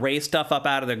ability to raise stuff up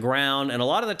out of the ground. And a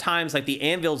lot of the times, like the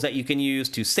anvils that you can use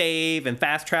to save and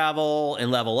fast travel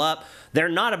and level up, they're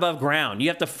not above ground. You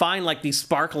have to find like these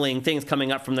sparkling things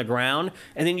coming up from the ground,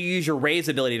 and then you use your raise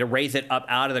ability to raise it up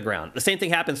out of the ground. The same thing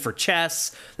happens for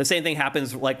chests. The same thing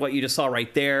happens like what you just saw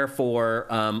right there for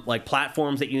like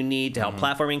platforms that you need to help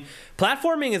platforming.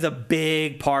 Platforming is a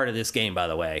big part of this game, by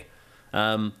the way.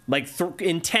 Like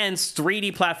intense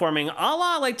 3D platforming, a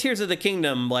la like Tears of the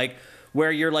Kingdom, like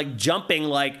where you're like jumping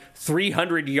like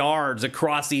 300 yards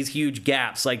across these huge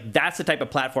gaps. Like that's the type of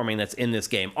platforming that's in this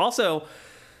game. Also,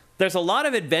 there's a lot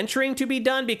of adventuring to be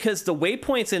done because the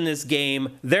waypoints in this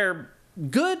game, they're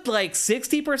good like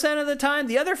 60% of the time.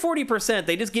 The other 40%,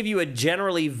 they just give you a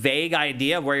generally vague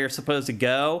idea of where you're supposed to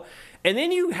go. And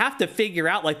then you have to figure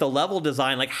out like the level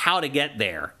design, like how to get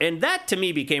there. And that to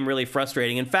me became really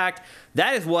frustrating. In fact,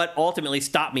 that is what ultimately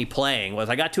stopped me playing. Was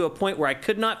I got to a point where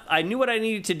I knew what I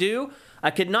needed to do. I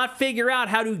could not figure out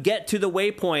how to get to the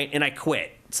waypoint and I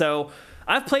quit. So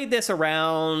I've played this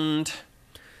around,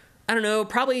 I don't know,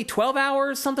 probably 12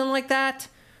 hours, something like that.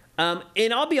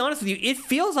 And I'll be honest with you, it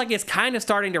feels like it's kind of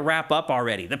starting to wrap up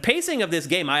already. The pacing of this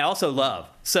game I also love.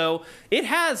 So it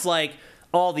has like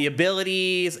all the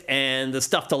abilities and the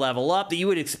stuff to level up that you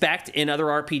would expect in other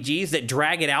RPGs that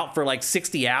drag it out for like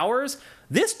 60 hours.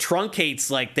 This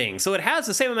truncates like things. So it has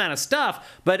the same amount of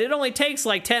stuff, but it only takes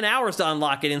like 10 hours to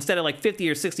unlock it instead of like 50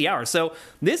 or 60 hours. So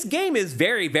this game is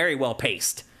very, very well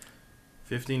paced.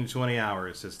 15 to 20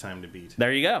 hours is time to beat.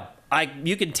 There you go.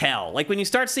 You can tell. Like when you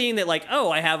start seeing that like, oh,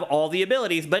 I have all the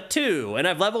abilities but 2, and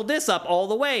I've leveled this up all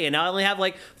the way, and now I only have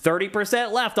like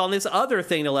 30% left on this other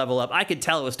thing to level up, I could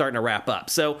tell it was starting to wrap up.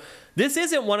 So this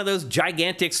isn't one of those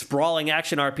gigantic sprawling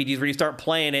action RPGs where you start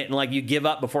playing it and like you give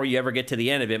up before you ever get to the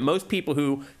end of it. Most people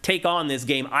who take on this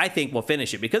game, I think, will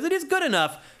finish it because it is good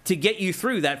enough to get you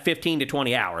through that 15 to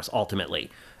 20 hours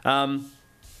ultimately.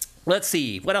 Let's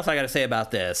see what else I got to say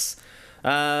about this.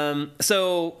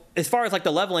 So as far as like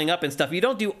the leveling up and stuff, you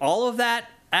don't do all of that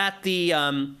at the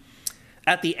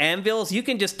anvils. You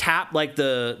can just tap like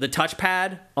the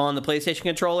touchpad on the PlayStation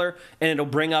controller and it'll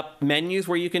bring up menus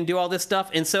where you can do all this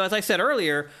stuff. And so as I said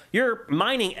earlier, you're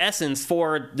mining essence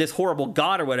for this horrible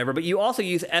god or whatever, but you also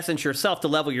use essence yourself to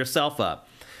level yourself up.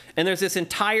 And there's this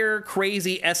entire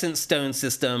crazy essence stone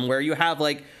system where you have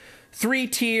like 3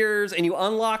 tiers and you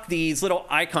unlock these little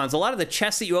icons. A lot of the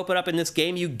chests that you open up in this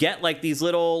game, you get like these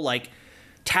little like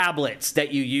tablets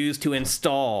that you use to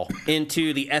install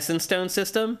into the essence stone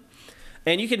system.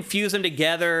 And you can fuse them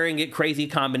together and get crazy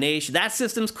combinations. That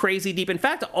system's crazy deep. In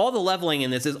fact, all the leveling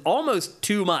in this is almost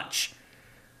too much.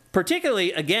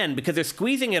 Particularly, again, because they're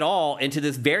squeezing it all into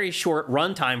this very short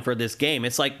runtime for this game.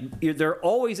 It's like they're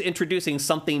always introducing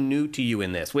something new to you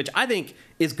in this, which I think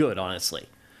is good, honestly.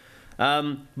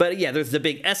 But yeah, there's the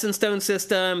big essence stone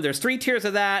system. There's 3 tiers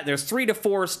of that. There's 3 to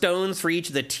 4 stones for each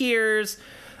of the tiers.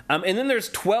 And then there's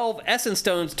 12 essence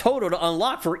stones total to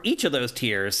unlock for each of those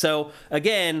tiers. So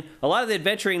again, a lot of the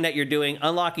adventuring that you're doing,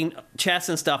 unlocking chests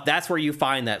and stuff, that's where you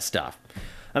find that stuff.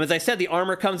 As I said, the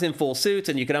armor comes in full suits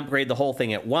and you can upgrade the whole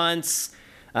thing at once.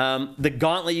 The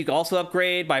gauntlet you can also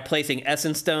upgrade by placing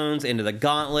essence stones into the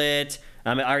gauntlet.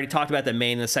 I already talked about the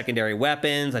main and the secondary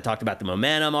weapons. I talked about the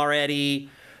momentum already.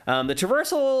 The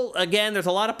traversal, again, there's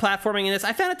a lot of platforming in this.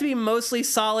 I found it to be mostly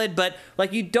solid, but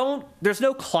like there's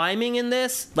no climbing in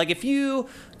this. Like if you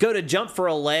go to jump for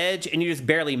a ledge and you just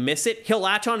barely miss it, he'll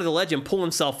latch onto the ledge and pull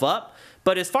himself up.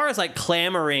 But as far as like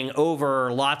clambering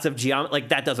over lots of geometry, like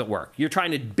that doesn't work. You're trying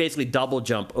to basically double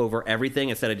jump over everything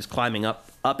instead of just climbing up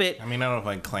it. I mean, I don't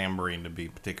find clambering to be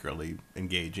particularly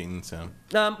engaging, so.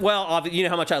 Well, you know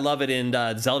how much I love it in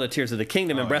Zelda Tears of the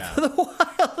Kingdom and Breath of the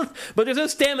Wild. But there's no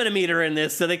stamina meter in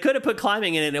this, so they could have put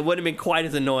climbing in it and it wouldn't have been quite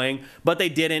as annoying, but they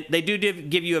didn't. They do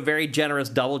give you a very generous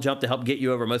double jump to help get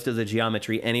you over most of the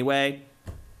geometry anyway.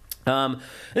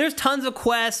 There's tons of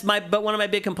quests, but one of my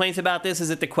big complaints about this is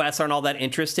that the quests aren't all that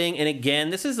interesting. And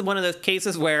again, this is one of those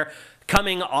cases where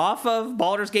coming off of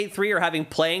Baldur's Gate 3 or having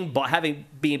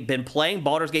been playing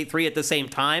Baldur's Gate 3 at the same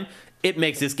time, it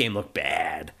makes this game look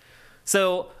bad.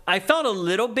 So I felt a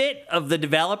little bit of the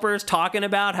developers talking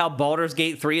about how Baldur's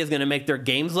Gate 3 is going to make their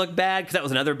games look bad, because that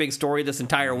was another big story this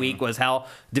entire week, was how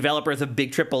developers of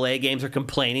big AAA games are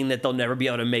complaining that they'll never be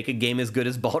able to make a game as good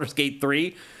as Baldur's Gate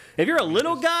 3. If you're a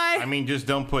little guy... just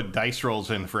don't put dice rolls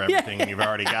in for everything. Yeah. You've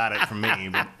already got it from me.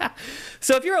 But.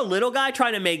 So if you're a little guy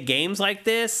trying to make games like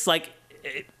this, like,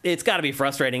 it's got to be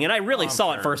frustrating. And I really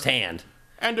saw it firsthand.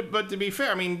 But to be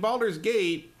fair, Baldur's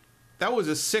Gate, that was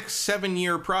a 6-7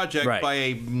 year project by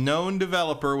a known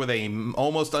developer with a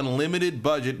almost unlimited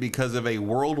budget because of a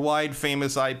worldwide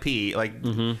famous IP. Like...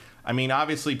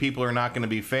 obviously people are not going to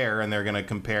be fair and they're going to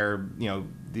compare,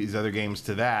 these other games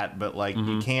to that, but like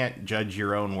you can't judge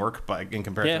your own work in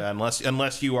comparison to that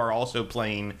unless you are also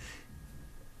playing,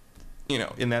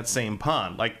 in that same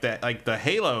pond. Like the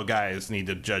Halo guys need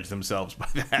to judge themselves by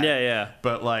that. Yeah.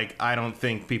 But like I don't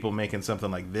think people making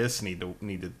something like this need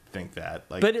to think that.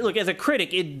 Like, but look, as a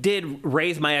critic, it did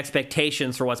raise my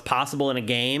expectations for what's possible in a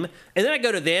game. And then I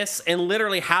go to this, and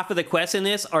literally half of the quests in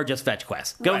this are just fetch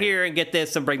quests. Go here and get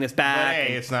this and bring this back. But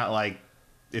hey, it's not like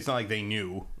they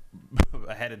knew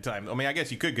ahead of time. I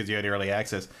guess you could because you had early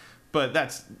access. But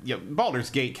that's Baldur's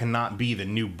Gate cannot be the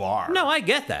new bar. No, I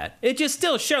get that. It just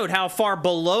still showed how far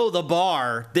below the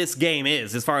bar this game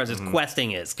is as far as its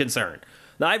questing is concerned.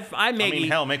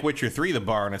 Hell, make Witcher 3 the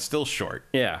bar, and it's still short.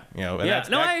 Yeah.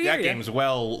 That game's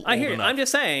well. I hear you. I'm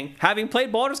just saying, having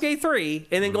played Baldur's Gate 3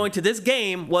 and then going to this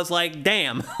game was like,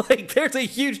 damn, like there's a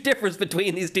huge difference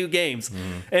between these two games.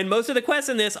 And most of the quests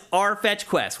in this are fetch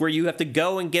quests where you have to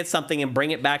go and get something and bring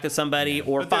it back to somebody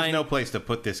or find. There's no place to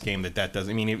put this game that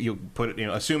doesn't. You put it.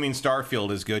 Assuming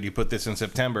Starfield is good, you put this in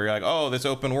September. You're like, oh, this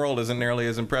open world isn't nearly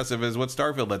as impressive as what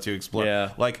Starfield lets you explore.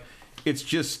 Yeah. Like, it's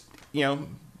just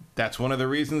That's one of the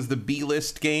reasons the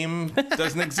B-list game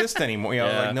doesn't exist anymore.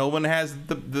 Like no one has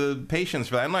the patience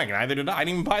for that. I'm like, neither did I. I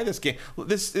didn't even buy this game.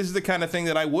 This is the kind of thing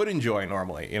that I would enjoy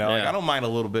normally. Like I don't mind a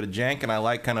little bit of jank, and I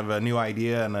like kind of a new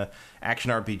idea and a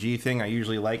action RPG thing. I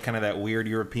usually like kind of that weird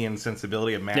European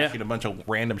sensibility of mashing a bunch of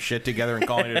random shit together and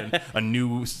calling it a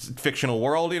new fictional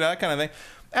world, that kind of thing.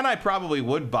 And I probably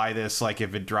would buy this like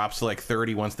if it drops to like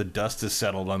 30 once the dust has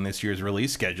settled on this year's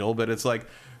release schedule. But it's like,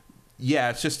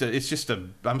 Yeah, it's just a.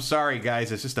 I'm sorry,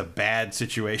 guys. It's just a bad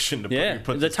situation to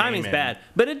put the this timing's game in. bad,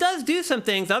 but it does do some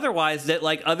things otherwise that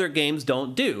like other games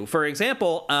don't do. For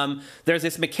example, there's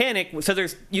this mechanic. So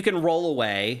you can roll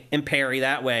away and parry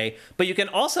that way, but you can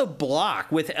also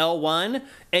block with L1,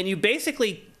 and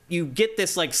you get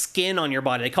this like skin on your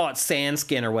body. They call it sand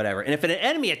skin or whatever. And if an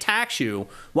enemy attacks you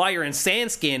while you're in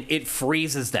sand skin, it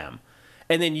freezes them.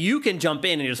 And then you can jump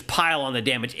in and just pile on the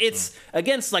damage. It's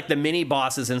against like the mini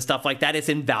bosses and stuff like that. It's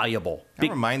invaluable. That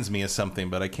reminds me of something,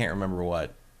 but I can't remember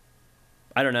what.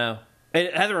 I don't know.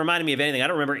 It hasn't reminded me of anything. I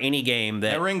don't remember any game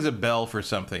that rings a bell for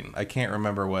something. I can't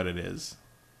remember what it is.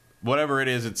 Whatever it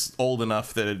is, it's old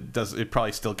enough that it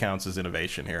probably still counts as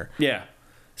innovation here. Yeah.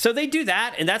 So they do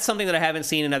that, and that's something that I haven't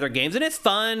seen in other games, and it's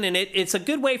fun, and it's a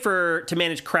good way to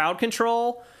manage crowd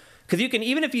control. Because you can,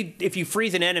 even if you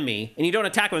freeze an enemy and you don't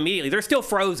attack them immediately, they're still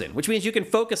frozen, which means you can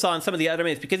focus on some of the other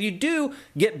enemies, because you do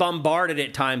get bombarded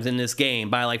at times in this game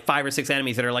by like 5 or 6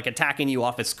 enemies that are like attacking you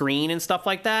off a screen and stuff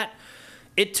like that.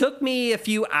 It took me a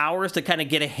few hours to kind of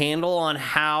get a handle on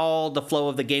how the flow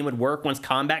of the game would work once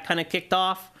combat kind of kicked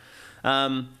off.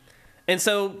 And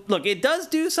so, look, it does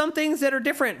do some things that are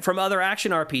different from other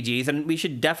action RPGs, and we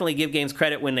should definitely give games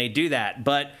credit when they do that.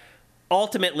 But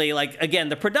ultimately, like, again,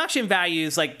 the production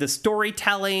values, like the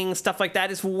storytelling, stuff like that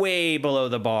is way below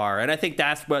the bar. And I think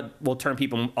that's what will turn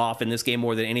people off in this game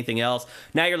more than anything else.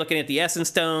 Now you're looking at the Essence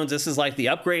Stones. This is like the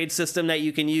upgrade system that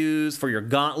you can use for your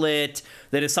gauntlet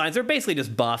that assigns. They're basically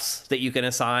just buffs that you can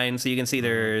assign. So you can see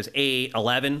there's 8,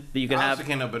 11 that you can have. I also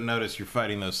can't help but notice you're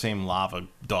fighting those same lava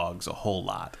dogs a whole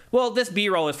lot. Well, this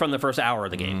B-roll is from the first hour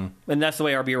of the game, and that's the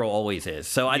way our B-roll always is.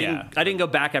 So I didn't go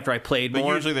back after I played more.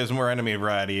 But usually there's more enemy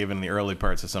variety even in the early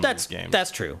parts of some of these games.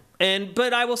 That's true.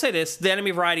 But I will say this, the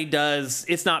enemy variety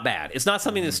it's not bad. It's not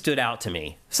something that stood out to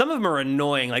me. Some of them are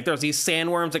annoying. Like there's these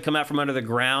sandworms that come out from under the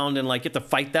ground, and like you have to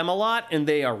fight them a lot, and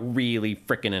they are really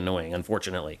freaking annoying,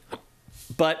 unfortunately.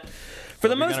 But for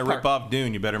the most part, if you're gonna rip off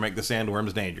Dune, you better make the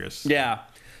sandworms dangerous. Yeah.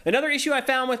 Another issue I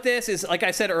found with this is, like I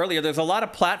said earlier, there's a lot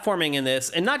of platforming in this,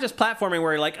 and not just platforming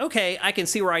where you're like, okay, I can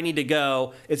see where I need to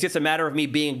go. It's just a matter of me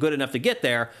being good enough to get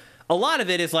there. A lot of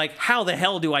it is like, how the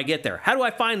hell do I get there? How do I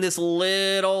find this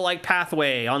little like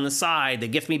pathway on the side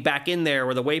that gets me back in there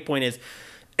where the waypoint is?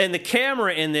 And the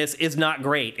camera in this is not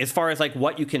great as far as like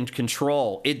what you can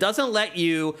control. It doesn't let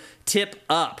you tip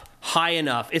up high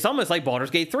enough. It's almost like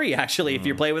Baldur's Gate 3, actually, if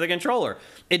you play with a controller.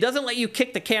 It doesn't let you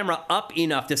kick the camera up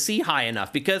enough to see high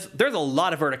enough, because there's a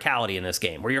lot of verticality in this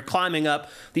game where you're climbing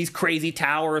up these crazy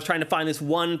towers, trying to find this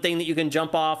one thing that you can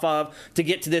jump off of to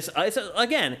get to this.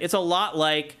 It's a lot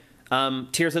like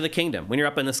Tears of the Kingdom, when you're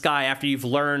up in the sky after you've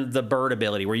learned the bird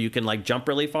ability where you can like jump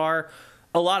really far.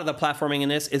 A lot of the platforming in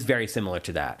this is very similar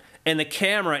to that. And the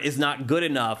camera is not good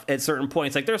enough at certain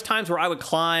points. Like there's times where I would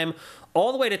climb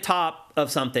all the way to top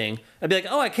of something. I'd be like,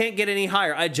 oh, I can't get any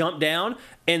higher. I'd jump down,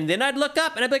 and then I'd look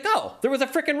up, and I'd be like, oh, there was a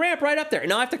freaking ramp right up there. And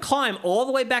now I have to climb all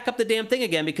the way back up the damn thing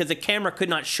again because the camera could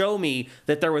not show me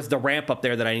that there was the ramp up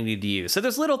there that I needed to use. So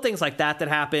there's little things like that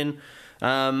happen.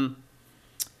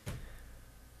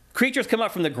 Creatures come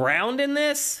up from the ground in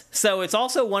this, so it's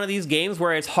also one of these games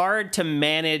where it's hard to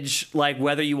manage, like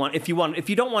whether you want, if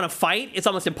you don't want to fight, it's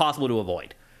almost impossible to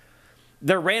avoid.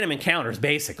 They're random encounters,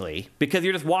 basically, because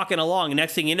you're just walking along, and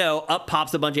next thing you know, up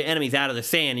pops a bunch of enemies out of the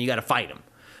sand, and you got to fight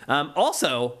them.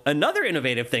 Also, another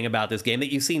innovative thing about this game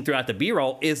that you've seen throughout the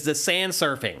B-roll is the sand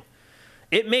surfing.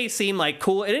 It may seem like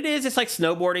cool, and it is. It's like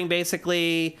snowboarding,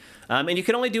 basically. And you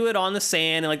can only do it on the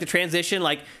sand, and like the transition,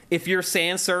 like if you're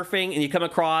sand surfing and you come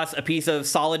across a piece of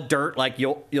solid dirt, like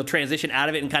you'll transition out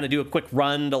of it and kind of do a quick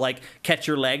run to like catch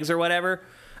your legs or whatever.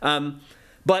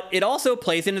 But it also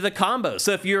plays into the combo.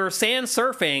 So if you're sand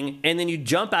surfing and then you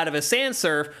jump out of a sand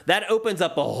surf, that opens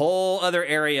up a whole other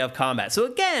area of combat. So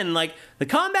again, like the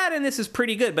combat in this is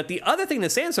pretty good. But the other thing the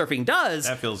sand surfing does...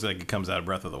 That feels like it comes out of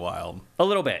Breath of the Wild. A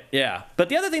little bit, yeah. But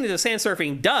the other thing that the sand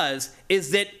surfing does is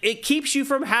that it keeps you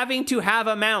from having to have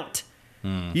a mount.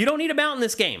 You don't need a mount in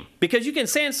this game because you can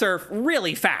sand surf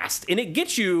really fast. And it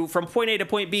gets you from point A to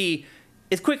point B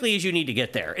as quickly as you need to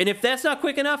get there. And if that's not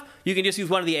quick enough, you can just use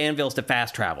one of the anvils to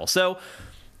fast travel. So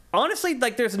honestly,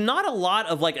 like there's not a lot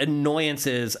of like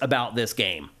annoyances about this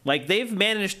game. Like they've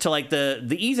managed to like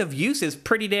the ease of use is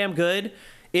pretty damn good.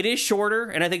 It is shorter,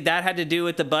 and I think that had to do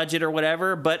with the budget or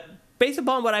whatever, but based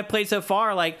upon what I've played so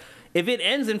far, like if it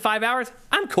ends in 5 hours,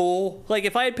 I'm cool. Like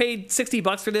if I had paid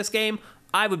 $60 for this game,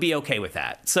 I would be okay with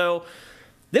that. So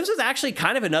this was actually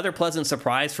kind of another pleasant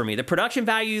surprise for me. The production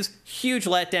values, huge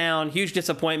letdown, huge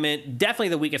disappointment, definitely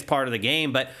the weakest part of the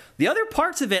game, but the other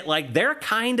parts of it, like, they're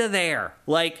kind of there.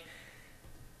 Like,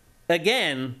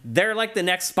 again, they're like the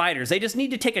next spiders. They just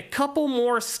need to take a couple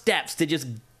more steps to just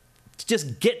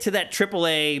get to that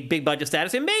AAA big budget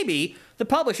status, and maybe the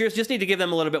publishers just need to give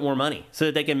them a little bit more money so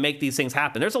that they can make these things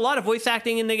happen. There's a lot of voice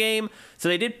acting in the game, so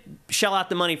they did shell out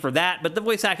the money for that, but the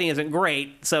voice acting isn't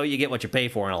great, so you get what you pay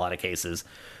for in a lot of cases.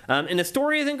 And the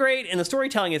story isn't great, and the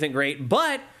storytelling isn't great,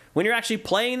 but when you're actually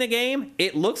playing the game,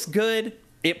 it looks good,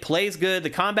 it plays good, the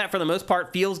combat for the most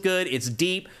part feels good, it's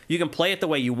deep, you can play it the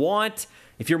way you want.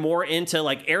 If you're more into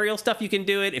like aerial stuff, you can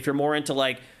do it. If you're more into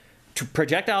like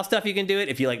projectile stuff, you can do it.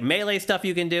 If you like melee stuff,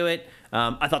 you can do it.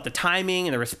 I thought the timing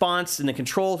and the response and the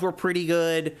controls were pretty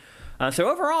good. So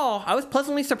overall, I was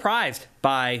pleasantly surprised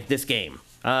by this game.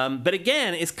 But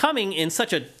again, it's coming in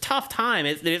such a tough time.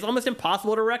 It's almost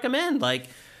impossible to recommend. Like,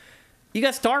 you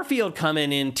got Starfield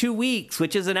coming in 2 weeks,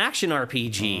 which is an action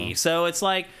RPG. So it's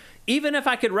like, even if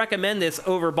I could recommend this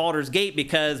over Baldur's Gate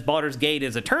because Baldur's Gate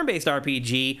is a turn-based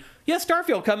RPG, you have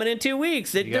Starfield coming in 2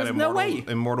 weeks. There's no way.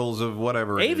 Immortals of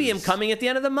whatever. Avium coming at the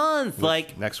end of the month.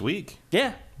 Like next week.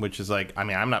 Yeah. Which is like, I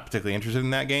mean, I'm not particularly interested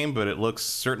in that game, but it looks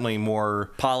certainly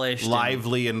more polished,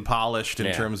 lively and polished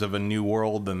in terms of a new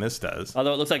world than this does.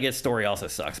 Although it looks like its story also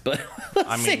sucks, but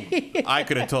I mean, I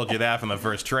could have told you that from the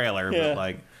first trailer, but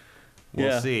like,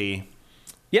 we'll see.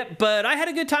 Yep, but I had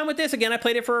a good time with this. Again, I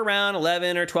played it for around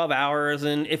 11 or 12 hours,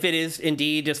 and if it is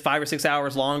indeed just 5 or 6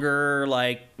 hours longer,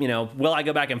 like, you know, will I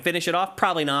go back and finish it off?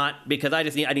 Probably not, because I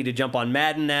need to jump on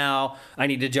Madden now. I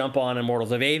need to jump on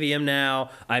Immortals of Avium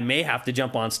now. I may have to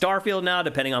jump on Starfield now,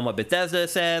 depending on what Bethesda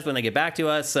says when they get back to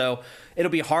us. So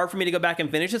it'll be hard for me to go back and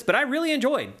finish this, but I really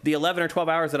enjoyed the 11 or 12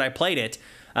 hours that I played it.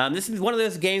 This is one of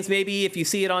those games, maybe if you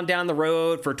see it on down the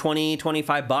road for 20,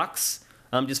 25 bucks,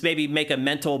 just maybe make a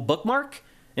mental bookmark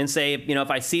and say, you know,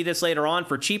 if I see this later on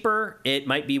for cheaper, it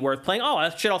might be worth playing. Oh,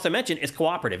 I should also mention it's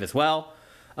cooperative as well.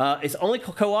 It's only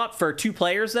co-op for 2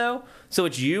 players, though, so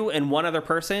it's you and one other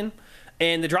person.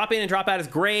 And the drop in and drop out is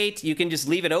great. You can just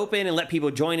leave it open and let people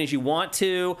join as you want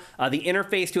to. The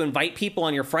interface to invite people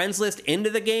on your friends list into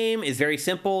the game is very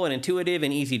simple and intuitive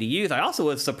and easy to use. I also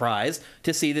was surprised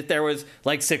to see that there was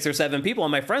like 6 or 7 people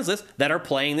on my friends list that are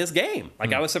playing this game.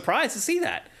 Like, I was surprised to see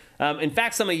that. In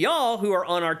fact, some of y'all who are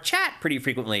on our chat pretty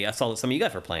frequently, I saw that some of you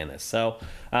guys were playing this. So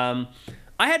I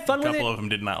had fun with it. A couple of them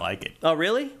did not like it. Oh,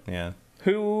 really? Yeah.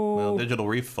 Who? Well, Digital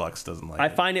Reflux doesn't like it. I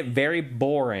find it very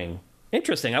boring.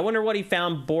 Interesting. I wonder what he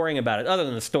found boring about it, other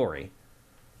than the story.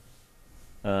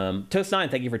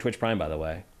 Toast9, thank you for Twitch Prime, by the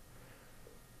way.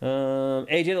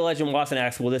 AJ the Legend Watson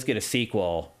asks, will this get a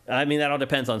sequel? I mean, that all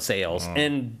depends on sales.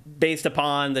 And based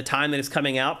upon the time that it's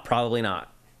coming out, probably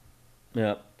not.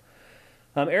 Yep.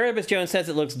 Erebus Jones says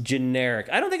it looks generic.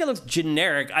 I don't think it looks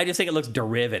generic. I just think it looks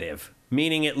derivative,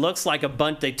 meaning it looks like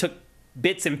they took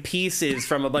bits and pieces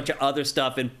from a bunch of other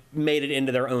stuff and made it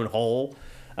into their own whole.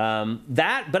 But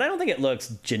I don't think it looks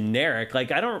generic. Like,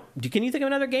 can you think of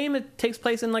another game that takes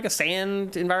place in like a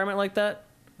sand environment like that?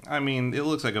 I mean, it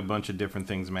looks like a bunch of different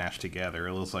things mashed together.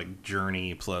 It looks like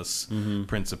Journey plus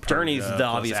Prince of Persia. Journey's the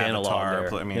obvious analog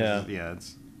there. I mean,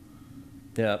 it's...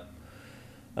 Yep.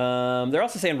 They're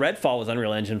also saying Redfall was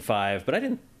Unreal Engine 5, but I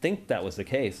didn't think that was the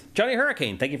case. Johnny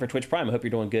Hurricane, thank you for Twitch Prime. I hope you're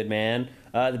doing good, man.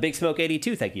 The Big Smoke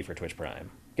 82, thank you for Twitch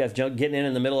Prime. You guys getting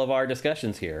in the middle of our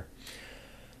discussions here.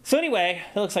 So anyway,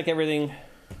 it looks like everyone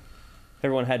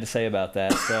had to say about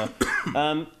that. So,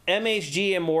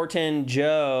 MHG Immortan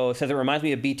Joe says it reminds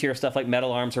me of B-tier stuff like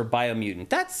Metal Arms or Biomutant.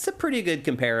 That's a pretty good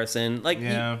comparison. Like,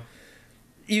 yeah.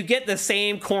 You get the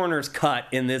same corners cut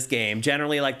in this game.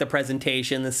 Generally, like the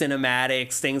presentation, the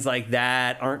cinematics, things like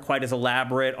that aren't quite as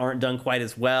elaborate, aren't done quite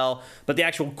as well. But the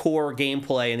actual core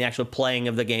gameplay and the actual playing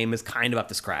of the game is kind of up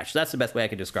to scratch. So that's the best way I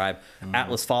could describe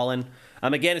Atlas Fallen.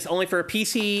 Again, it's only for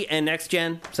PC and next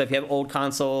gen. So if you have old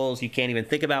consoles, you can't even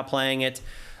think about playing it.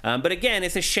 But again,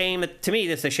 it's a shame. To me,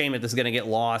 it's a shame that this is going to get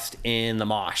lost in the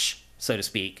mosh, so to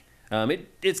speak.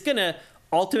 It's going to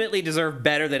ultimately deserve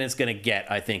better than it's going to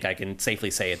get, I think I can safely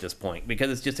say at this point,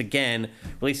 because it's just, again,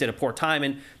 released at a poor time,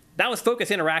 and that was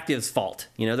Focus Interactive's fault.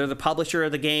 You know, they're the publisher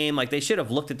of the game. Like, they should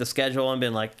have looked at the schedule and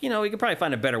been like, you know, we could probably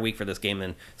find a better week for this game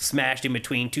than smashed in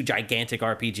between 2 gigantic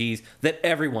RPGs that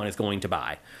everyone is going to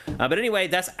buy. But anyway,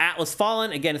 that's Atlas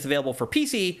Fallen. Again, it's available for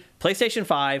PC, PlayStation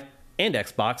 5, and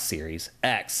Xbox Series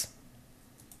X.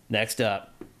 Next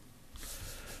up,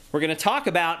 we're going to talk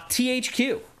about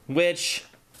THQ, which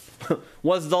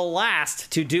was the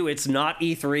last to do its Not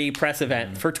E3 press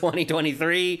event for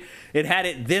 2023. It had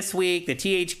it this week, the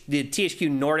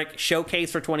THQ Nordic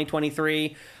Showcase for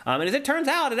 2023. And as it turns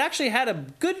out, it actually had a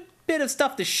good bit of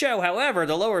stuff to show. However,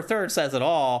 the lower third says it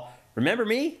all. Remember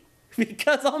me?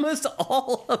 Because almost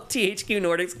all of THQ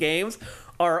Nordic's games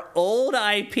are old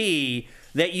IP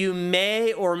that you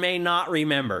may or may not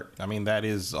remember. I mean, that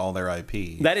is all their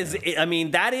IP. That is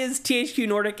THQ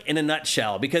Nordic in a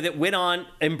nutshell, because it went on,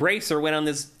 Embracer went on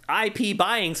this IP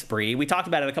buying spree. We talked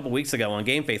about it a couple weeks ago on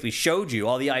GameFace. We showed you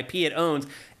all the IP it owns,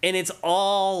 and it's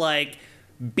all like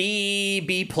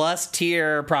B plus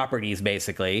tier properties,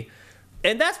 basically.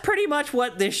 And that's pretty much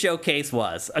what this showcase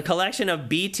was. A collection of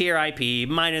B tier IP,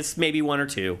 minus maybe one or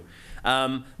two,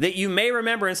 that you may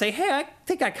remember and say, hey, I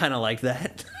think I kind of like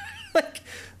that. Like,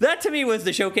 that to me was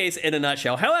the showcase in a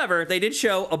nutshell. However, they did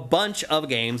show a bunch of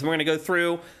games. We're going to go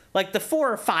through like the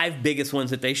 4 or 5 biggest ones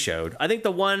that they showed. I think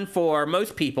the one for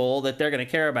most people that they're going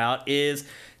to care about is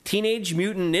Teenage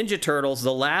Mutant Ninja Turtles: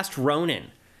 The Last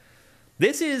Ronin.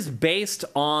 This is based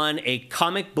on a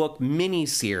comic book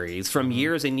miniseries from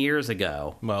years and years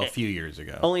ago. Well, a few years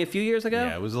ago. Only a few years ago?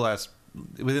 Yeah, it was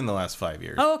within the last 5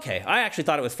 years. Oh, okay. I actually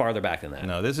thought it was farther back than that.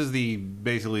 No, this is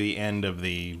basically the end of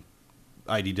the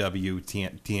IDW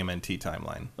TMNT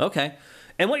timeline. Okay.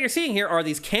 And what you're seeing here are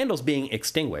these candles being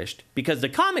extinguished because the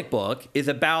comic book is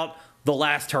about the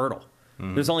last turtle.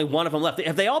 Mm-hmm. There's only one of them left.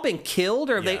 Have they all been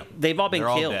killed, or they've all been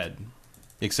killed? They're all dead,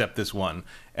 except this one.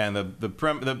 And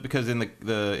because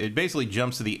it basically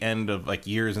jumps to the end of like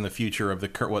years in the future of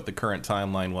what the current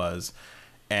timeline was,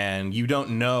 and you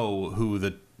don't know who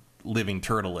the living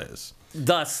turtle is.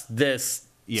 Thus, this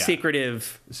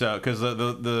secretive. So, because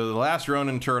the last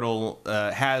Ronin turtle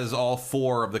has all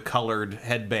 4 of the colored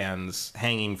headbands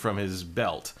hanging from his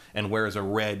belt, and wears a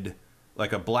red,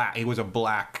 like a black. It was a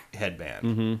black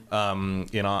headband,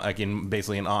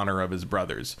 basically in honor of his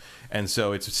brothers. And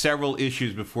so it's several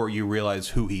issues before you realize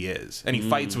who he is, and he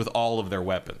fights with all of their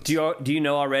weapons. Do you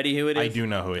know already who it is? I do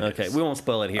know who it is. Okay, we won't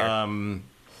spoil it here.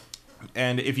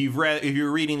 And if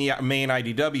you're reading the main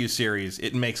IDW series,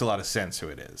 it makes a lot of sense who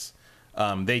it is.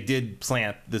 They did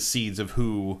plant the seeds of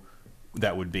who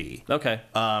that would be. Okay.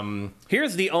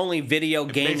 Here's the only video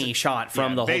gamey shot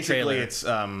from the whole trailer. Basically, it's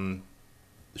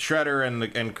Shredder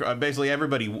and basically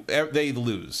everybody, they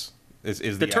lose.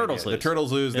 Is the turtles idea. lose. The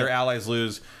turtles lose. Their allies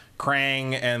lose.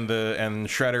 Krang and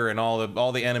Shredder and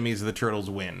all the enemies of the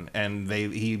turtles win, and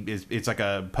it's like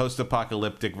a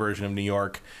post-apocalyptic version of New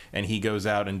York, and he goes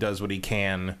out and does what he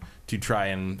can to try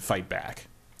and fight back.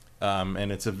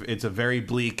 And it's a very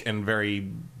bleak and very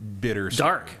bitter story.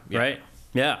 Dark, right?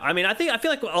 Yeah. I mean, I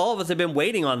feel like all of us have been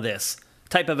waiting on this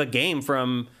type of a game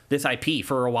from this IP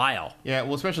for a while. Yeah,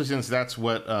 well, especially since that's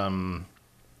what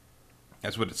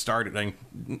it started. I mean,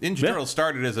 Ninja Turtles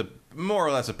started as more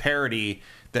or less a parody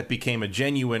that became a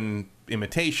genuine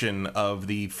imitation of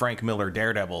the Frank Miller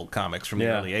Daredevil comics from the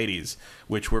early 80s,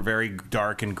 which were very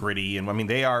dark and gritty. And I mean,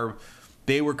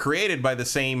 they were created by the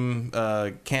same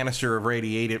canister of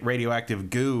radioactive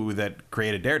goo that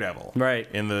created Daredevil. Right.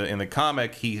 In the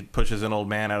comic, he pushes an old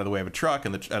man out of the way of a truck,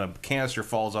 and a canister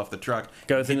falls off the truck,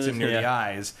 hits him near the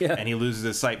eyes, and he loses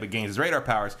his sight but gains his radar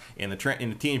powers. In the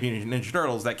Teenage Mutant Ninja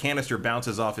Turtles, that canister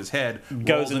bounces off his head,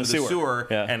 goes into the sewer,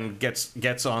 yeah. and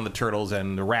gets on the turtles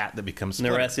and the rat that becomes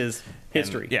Splinter. And the rest is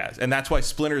history. And that's why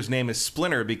Splinter's name is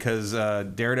Splinter, because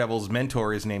Daredevil's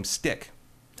mentor is named Stick.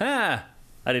 Ah.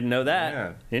 I didn't know that.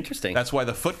 Yeah. Interesting. That's why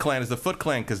the Foot Clan is the Foot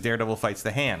Clan, because Daredevil fights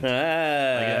the hand.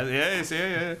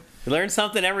 Yeah. You learn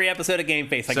something every episode of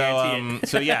GameFace. I guarantee it.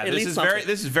 So yeah, this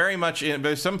is very much.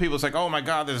 There's some people. It's like, oh my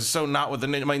god, this is so not what the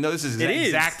Ninja. I mean, no, this is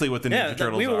exactly what the Ninja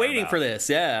Turtles are. We were waiting about. for this.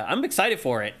 Yeah, I'm excited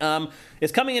for it.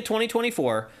 It's coming in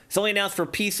 2024. It's only announced for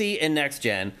PC and next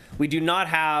gen. We do not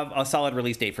have a solid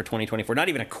release date for 2024. Not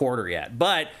even a quarter yet.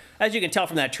 But as you can tell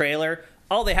from that trailer,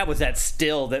 all they had was that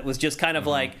still that was just kind of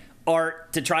like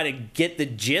art to try to get the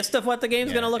gist of what the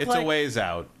game's going to look like. It's a ways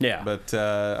out. Yeah, but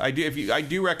I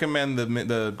do recommend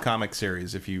the comic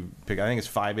series if you pick. I think it's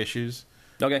 5 issues.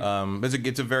 Okay.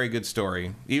 It's a very good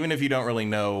story, even if you don't really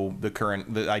know the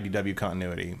IDW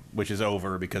continuity, which is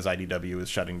over because IDW is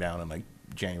shutting down in like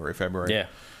January, February. Yeah.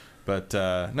 But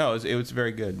no, it was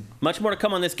very good. Much more to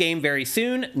come on this game very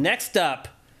soon. Next up,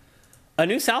 a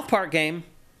new South Park game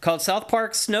called South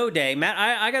Park Snow Day. Matt,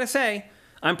 I gotta say,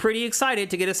 I'm pretty excited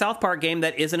to get a South Park game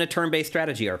that isn't a turn-based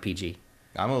strategy RPG.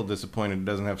 I'm a little disappointed it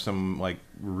doesn't have some like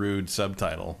rude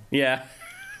subtitle. Yeah.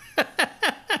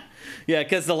 Yeah,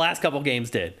 because the last couple games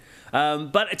did.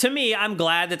 But to me, I'm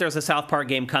glad that there's a South Park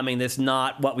game coming that's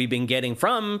not what we've been getting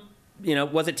from,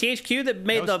 was it THQ that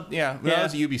made that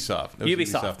was Ubisoft.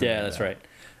 Ubisoft, yeah, that's right.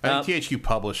 I think THQ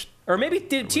published. Or maybe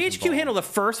did THQ handle the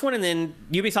first one and then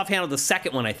Ubisoft handled the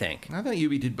second one, I think. I thought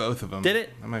Ubi did both of them. Did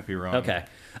it? I might be wrong. Okay.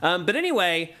 But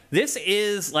anyway, this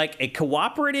is like a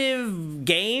cooperative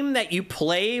game that you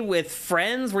play with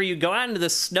friends where you go out into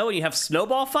the snow and you have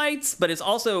snowball fights, but it's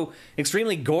also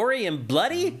extremely gory and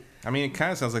bloody. I mean, it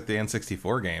kind of sounds like the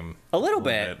N64 game. A little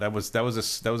bit. There were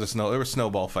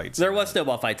snowball fights. There was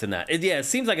snowball fights in that. It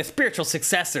seems like a spiritual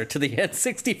successor to the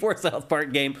N64 South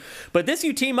Park game. But this,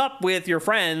 you team up with your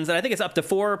friends, and I think it's up to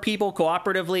 4 people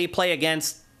cooperatively play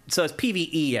against. So it's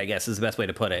PvE, I guess, is the best way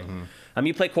to put it.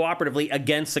 You play cooperatively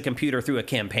against the computer through a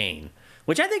campaign,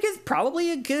 which I think is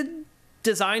probably a good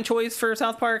design choice for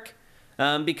South Park.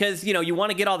 Because, you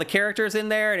want to get all the characters in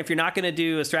there, and if you're not going to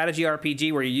do a strategy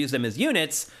RPG where you use them as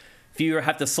units, if you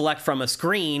have to select from a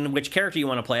screen which character you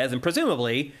want to play as, and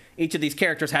presumably each of these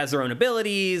characters has their own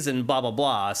abilities and blah, blah,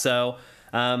 blah. So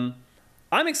I'm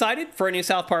excited for a new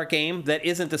South Park game that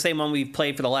isn't the same one we've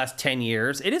played for the last 10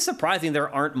 years. It is surprising there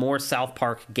aren't more South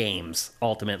Park games,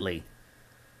 ultimately.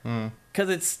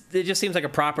 Because it just seems like a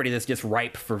property that's just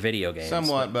ripe for video games.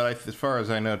 Somewhat, but as far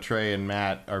as I know, Trey and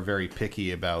Matt are very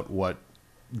picky about what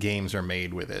games are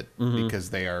made with it because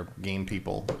they are game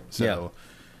people. So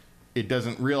it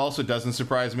also doesn't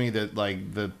surprise me that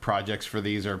like the projects for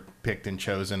these are picked and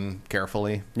chosen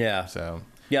carefully. Yeah. So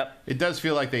it does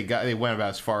feel like they went about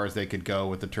as far as they could go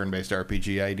with the turn-based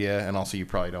RPG idea, and also you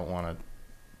probably don't want to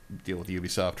deal with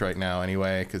Ubisoft right now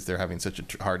anyway because they're having such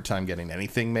a hard time getting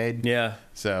anything made. Yeah.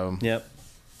 So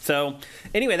So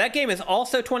anyway, that game is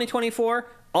also 2024,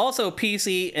 also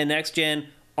PC and next gen.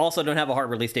 Also don't have a hard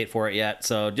release date for it yet,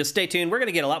 so just stay tuned. We're going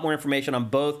to get a lot more information on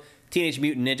both Teenage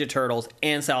Mutant Ninja Turtles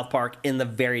and South Park in the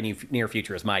very near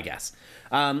future, is my guess.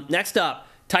 Next up,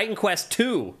 Titan Quest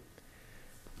 2.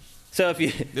 So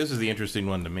this is the interesting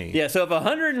one to me. Yeah, so if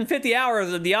 150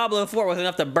 hours of Diablo 4 was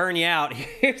enough to burn you out,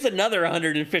 here's another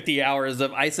 150 hours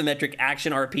of isometric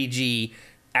action RPG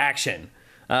action.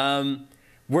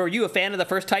 Were you a fan of the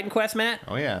first Titan Quest, Matt?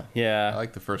 Oh, yeah. Yeah. I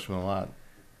like the first one a lot.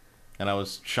 And I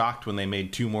was shocked when they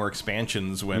made 2 more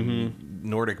expansions when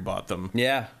Nordic bought them.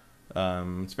 Yeah.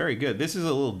 It's very good. This is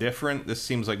a little different. This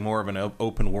seems like more of an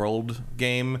open world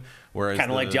game. Whereas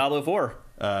kind of like Diablo 4.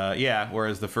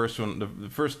 Whereas the first one, the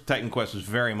first Titan Quest was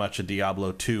very much a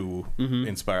Diablo 2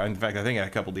 inspired. In fact, I think I had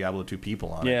a couple Diablo 2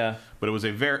 people on it. Yeah. But it was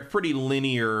a pretty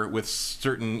linear with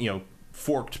certain,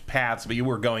 forked paths, but you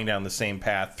were going down the same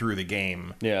path through the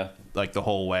game. Yeah. Like the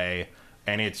whole way.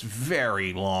 And it's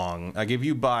very long. Like if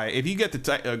you get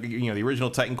the original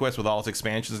Titan Quest with all its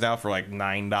expansions now for like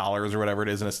 $9 or whatever it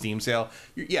is in a Steam sale,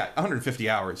 150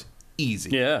 hours, easy.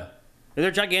 Yeah,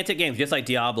 they're gigantic games, just like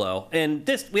Diablo. And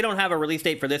we don't have a release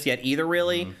date for this yet either,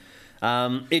 really.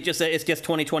 It's just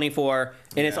 2024,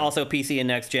 and it's also PC and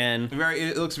next gen.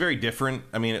 It looks very different.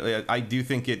 I mean, I do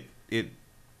think it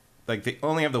like they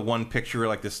only have the one picture,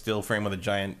 like the still frame with a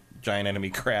giant enemy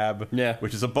crab,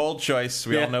 which is a bold choice.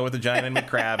 We all know what the giant enemy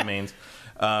crab means.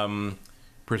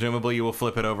 Presumably you will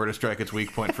flip it over to strike its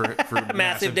weak point for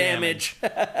massive damage.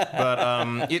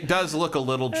 But it does look a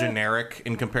little generic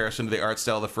in comparison to the art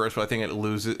style of the first one. I think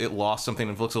it lost something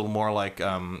and looks a little more like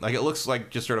it looks like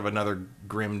just sort of another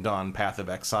Grim Dawn Path of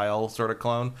Exile sort of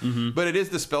clone. But it is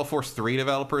the Spellforce 3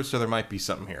 developers, so there might be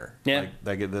something here. Yeah.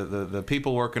 Like the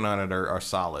people working on it are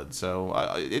solid. So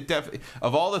it definitely,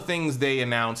 of all the things they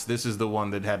announced, this is the one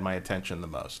that had my attention the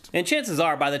most. And chances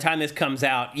are, by the time this comes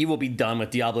out, you will be done with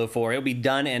Diablo 4. It'll be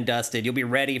done and dusted. You'll be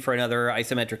ready for another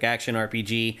isometric action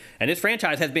RPG. And this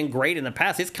franchise has been great in the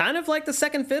past. It's kind of like the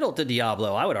second fiddle to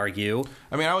Diablo, I would argue.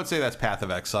 I mean, I would say that's Path of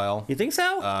Exile. You think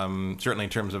so? Certainly in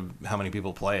terms of how many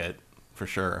people play it, for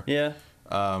sure. Yeah.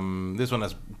 This one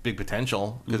has big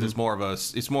potential because it's more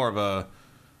of a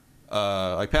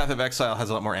like Path of Exile has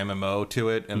a lot more MMO to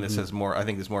it, and this has more. I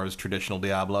think this more is traditional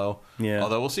Diablo. Yeah.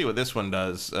 Although we'll see what this one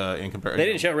does in comparison. They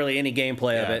didn't show really any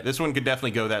gameplay of it. This one could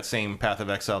definitely go that same Path of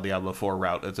Exile Diablo 4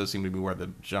 route. That does seem to be where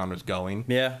the genre's going.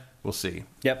 Yeah. We'll see.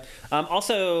 Yep.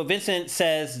 Also, Vincent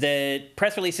says that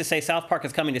press releases say South Park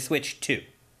is coming to Switch 2.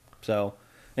 So,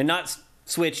 and not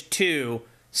Switch 2,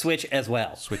 Switch as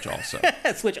well. Switch also.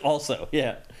 Switch also,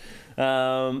 yeah.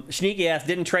 Sneaky ass,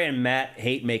 didn't Trey and Matt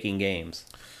hate making games?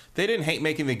 They didn't hate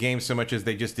making the game so much as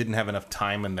they just didn't have enough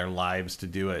time in their lives to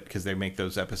do it because they make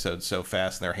those episodes so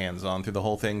fast and they're hands-on through the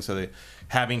whole thing. So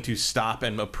having to stop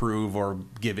and approve or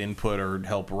give input or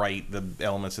help write the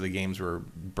elements of the games were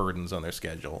burdens on their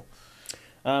schedule.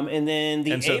 And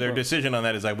then so their decision on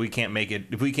that is like, we can't make it.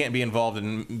 If we can't be involved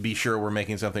and be sure we're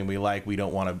making something we like, we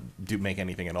don't want to make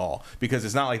anything at all because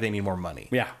it's not like they need more money.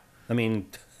 Yeah. I mean...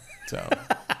 So...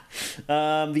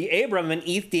 the Abram and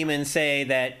ETH Demon say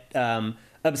that...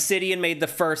 Obsidian made the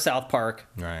first South Park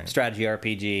strategy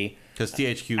RPG. Because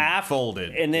THQ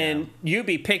folded. And then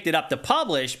Ubi picked it up to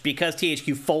publish because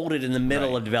THQ folded in the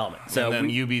middle of development. So and then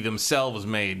Ubi themselves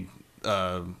made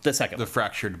the second, the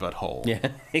fractured butthole. Yeah,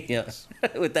 yeah.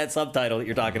 With that subtitle that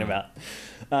you're talking about.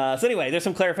 So anyway, there's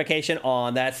some clarification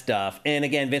on that stuff. And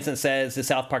again, Vincent says the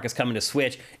South Park is coming to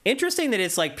Switch. Interesting that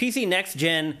it's like PC Next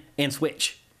Gen and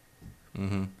Switch.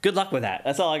 Good luck with that.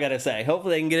 That's all I got to say.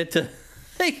 Hopefully they can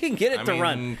get it to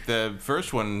run. The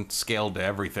first one scaled to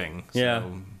everything. So, yeah,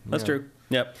 that's true.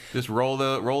 Yep. Just roll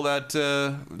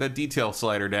that detail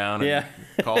slider down and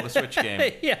call the Switch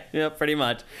game. Yeah, pretty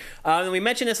much. And we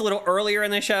mentioned this a little earlier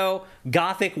in the show.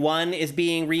 Gothic 1 is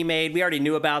being remade. We already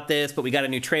knew about this, but we got a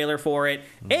new trailer for it.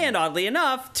 And oddly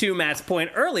enough, to Matt's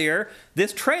point earlier,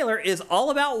 this trailer is all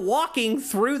about walking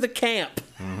through the camp.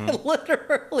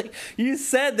 Literally, you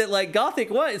said that like Gothic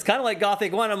 1, it's kind of like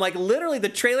Gothic 1. I'm like, literally, the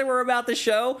trailer we're about to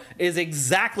show is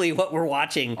exactly what we're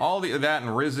watching. That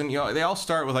and Risen, they all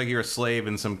start with like you're a slave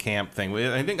in some camp thing.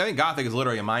 I think Gothic is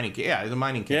literally a mining camp. Yeah, it's a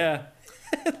mining camp.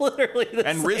 Yeah. Literally the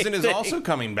and same Risen thing. is also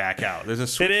coming back out. There's a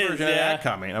Switch version of that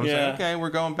coming. I'm saying, okay,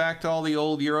 we're going back to all the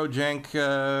old Eurojank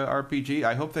RPG.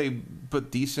 I hope they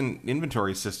put decent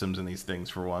inventory systems in these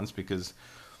things for once, because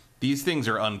these things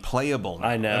are unplayable now.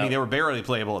 I know. I mean, they were barely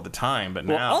playable at the time, but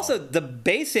now... Well, also, the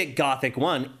basic Gothic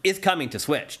 1 is coming to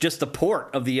Switch. Just the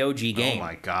port of the OG game. Oh,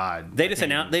 my God. They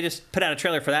just put out a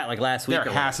trailer for that like last week.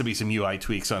 There has to be some UI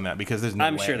tweaks on that, because there's no way.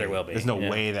 I'm sure there will be. There's no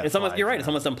way that... You're right. It's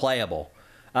almost unplayable.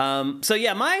 So,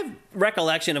 yeah, my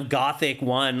recollection of Gothic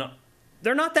 1,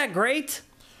 they're not that great.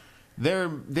 They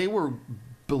are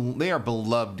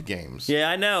beloved games. Yeah,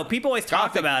 I know. People always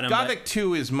talk about them. Gothic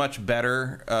 2 is much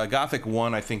better. Gothic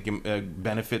 1, I think,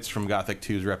 benefits from Gothic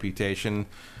 2's reputation.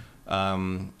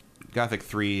 Gothic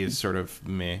 3 is sort of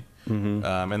meh.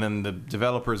 And then the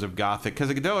developers of Gothic... Because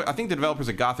I think the developers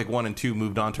of Gothic 1 and 2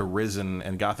 moved on to Risen,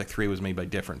 and Gothic 3 was made by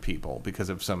different people because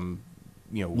of some...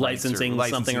 licensing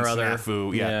something or other.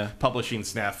 Snafu, publishing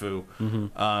snafu.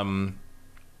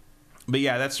 But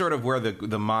yeah, that's sort of where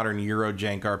the modern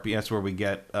Eurojank RPG. That's where we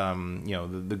get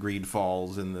the Greed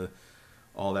Falls and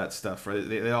all that stuff. Right?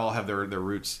 They all have their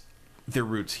roots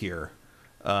here.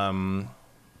 I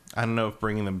don't know if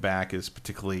bringing them back is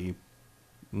particularly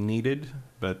needed,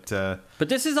 but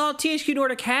this is all THQ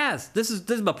Nordic has. This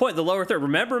is my point. The lower third.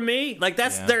 Remember me? Like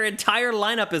that's their entire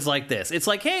lineup is like this. It's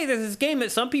like, hey, there's this game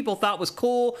that some people thought was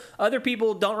cool, other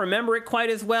people don't remember it quite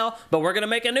as well, but we're gonna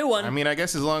make a new one. I mean, I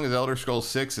guess as long as Elder Scrolls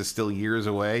 6 is still years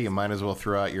away, you might as well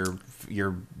throw out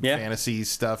your fantasy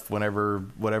stuff whatever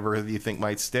you think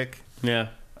might stick. Yeah.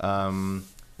 I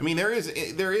mean, there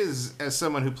is as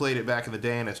someone who played it back in the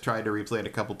day and has tried to replay it a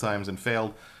couple times and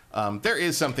failed. There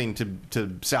is something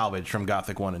to salvage from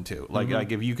Gothic 1 and 2.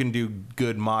 Like if you can do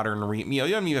good modern you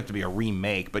don't even have to be a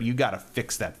remake, but you got to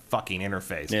fix that fucking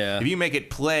interface. Yeah. If you make it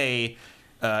play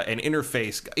an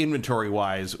interface inventory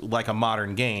wise like a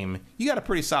modern game, you got a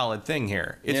pretty solid thing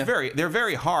here. They're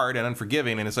very hard and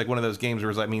unforgiving, and it's like one of those games where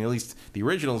it's like, I mean, at least the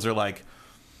originals are like,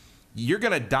 you're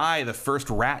gonna die the first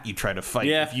rat you try to fight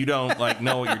if you don't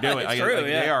know what you're doing.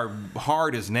 They are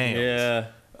hard as nails. Yeah.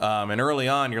 And early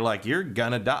on, you're like, you're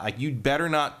gonna die. Like, you better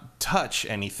not touch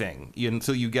anything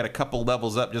until you get a couple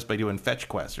levels up just by doing fetch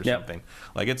quests or something.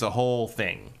 Like, it's a whole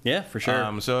thing. Yeah, for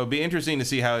sure. So it'd be interesting to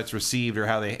see how it's received, or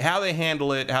how they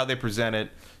handle it, how they present it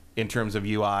in terms of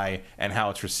UI, and how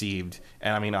it's received.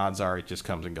 And I mean, odds are it just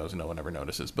comes and goes and no one ever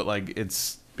notices. But like,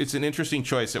 it's an interesting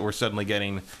choice that we're suddenly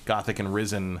getting Gothic and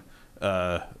Risen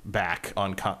back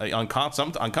on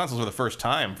consoles for the first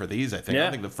time for these. I think. I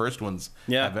don't think the first ones.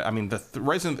 Yeah. I mean, the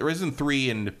Risen 3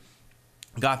 and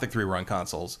Gothic 3 were on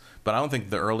consoles, but I don't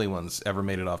think the early ones ever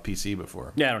made it off PC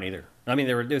before. Yeah, I don't either. I mean,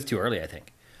 it was too early, I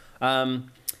think. And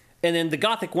then the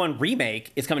Gothic 1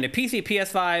 remake is coming to PC,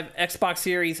 PS5, Xbox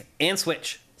Series, and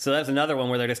Switch. So that's another one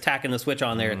where they're just tacking the Switch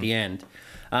on there at the end.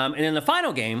 And then the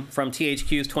final game from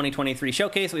THQ's 2023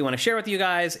 showcase that we want to share with you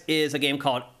guys is a game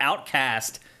called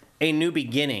Outcast: A New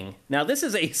Beginning. Now, this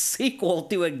is a sequel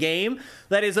to a game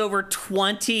that is over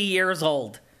 20 years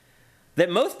old, that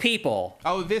most people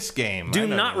this game do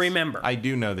not remember. I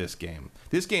do know this game.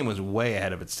 This game was way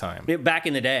ahead of its time. Back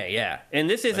in the day, yeah. And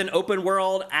this is an open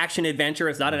world action adventure.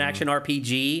 It's not an action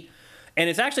RPG. And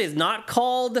it's not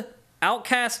called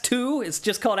Outcast 2. It's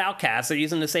just called Outcast. They're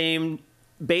using the same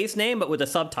base name, but with a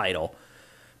subtitle.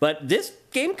 But this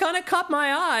game kind of caught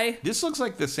my eye. This looks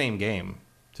like the same game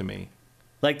to me.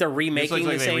 Like they're remaking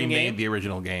the same game? They remade the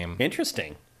original game.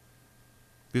 Interesting.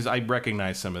 Because I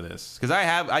recognize some of this. Because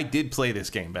I did play this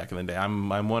game back in the day.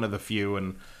 I'm one of the few,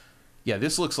 and yeah,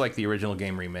 this looks like the original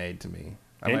game remade to me.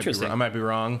 Interesting. I might be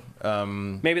wrong.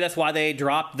 Maybe that's why they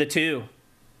dropped the 2.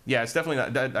 Yeah, it's definitely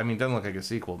not. I mean, it doesn't look like a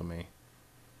sequel to me.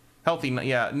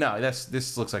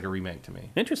 This looks like a remake to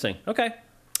me. Interesting. Okay.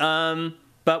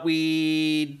 But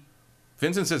we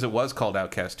Vincent says it was called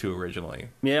Outcast 2 originally.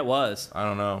 Yeah, it was. I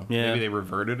don't know. Yeah. Maybe they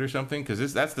reverted or something,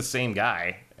 because that's the same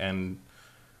guy, and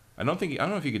I don't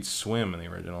know if you could swim in the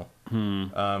original.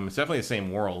 It's definitely the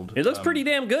same world. It looks pretty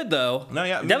damn good, though. No,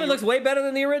 yeah, It definitely looks way better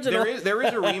than the original. There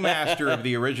is a remaster of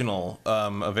the original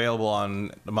available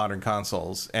on the modern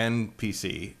consoles and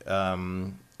PC.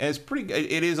 And it's pretty.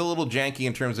 It is a little janky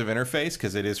in terms of interface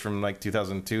because it is from like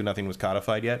 2002. Nothing was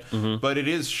codified yet, but it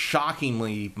is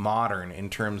shockingly modern in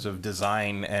terms of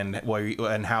design and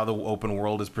how the open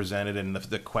world is presented and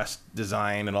the quest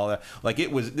design and all that. Like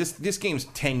it was this game's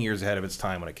 10 years ahead of its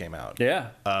time when it came out. Yeah,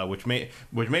 which may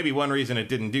be one reason it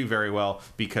didn't do very well,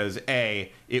 because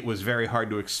A, it was very hard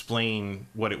to explain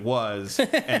what it was,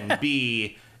 and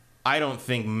B, I don't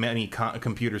think many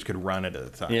computers could run it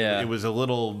at the time. Yeah. It was a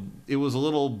little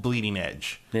bleeding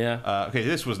edge. Yeah. Okay,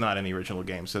 this was not in the original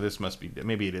game, so this must be,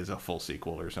 maybe it is a full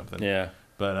sequel or something. Yeah.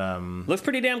 But looks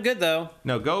pretty damn good though.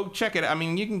 No, go check it. I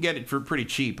mean, you can get it for pretty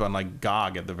cheap on like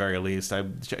GOG at the very least.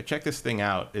 Check this thing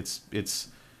out. It's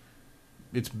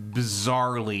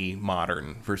bizarrely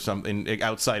modern for something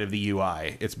outside of the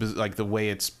UI. It's like the way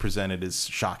it's presented is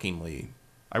shockingly.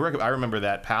 I remember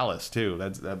that palace too.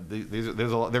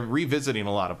 They're revisiting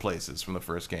a lot of places from the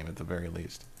first game at the very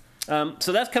least.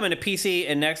 So that's coming to PC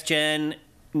and next gen,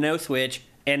 no Switch,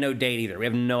 and no date either. We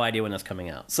have no idea when that's coming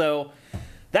out. So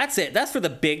that's it. That's the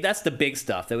big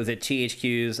stuff that was at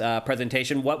THQ's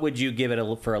presentation. What would you give it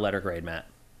for a letter grade, Matt?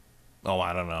 Oh,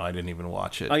 I don't know. I didn't even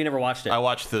watch it. Oh, you never watched it? I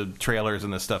watched the trailers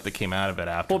and the stuff that came out of it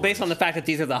afterwards. Well, based on the fact that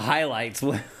these are the highlights.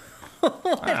 I don't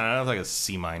know. It's like a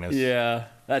C-. Yeah,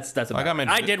 that's about right.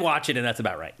 I did watch it, and that's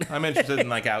about right. I'm interested in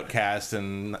like Outcast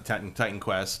and Titan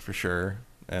Quest for sure.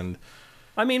 And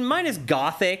I mean, mine is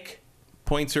Gothic.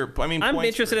 I'm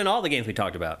interested in all the games we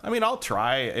talked about. I mean, I'll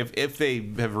try if they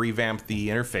have revamped the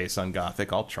interface on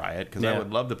Gothic. I'll try it because I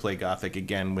would love to play Gothic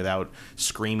again without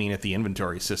screaming at the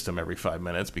inventory system every 5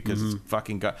 minutes because it's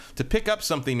fucking to pick up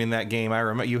something in that game. I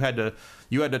remember you had to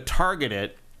target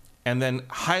it and then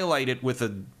highlight it with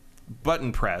a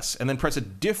button press and then press a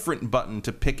different button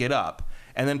to pick it up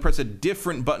and then press a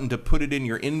different button to put it in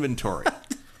your inventory.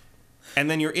 And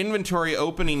then your inventory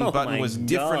opening button was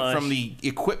different from the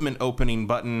equipment opening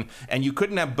button, and you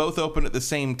couldn't have both open at the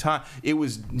same time. It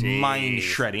was mind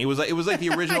shredding. It was like the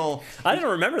original. I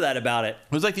don't remember that about it.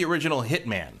 It was like the original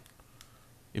Hitman.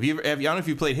 I don't know if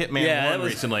you played Hitman 1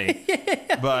 recently,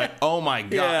 but oh my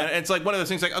god, Yeah. It's like one of those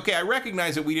things. Like, okay, I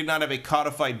recognize that we did not have a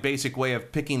codified basic way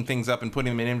of picking things up and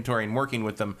putting them in inventory and working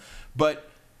with them, but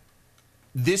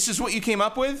this is what you came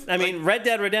up with? I mean, Red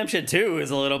Dead Redemption 2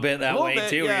 is a little bit that way,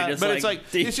 too. Yeah, You're just but it's like,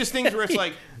 it's just things where it's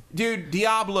like, dude,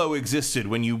 Diablo existed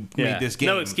when you made this game.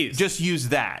 No excuse. Just use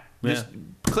that. Just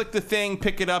click the thing,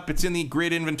 pick it up, it's in the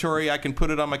grid inventory, I can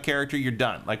put it on my character, you're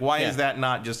done. Like, why is that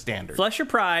not just standard? Flesh your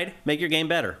pride, make your game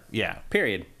better. Yeah.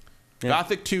 Period. Yeah.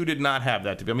 Gothic 2 did not have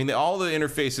that. I mean, all the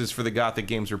interfaces for the Gothic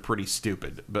games are pretty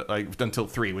stupid, but like until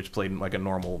 3, which played like a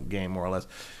normal game more or less.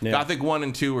 Yeah. Gothic 1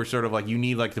 and 2 are sort of like you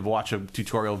need like to watch a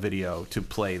tutorial video to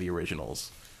play the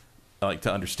originals, like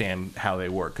to understand how they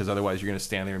work, because otherwise you're going to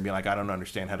stand there and be like, I don't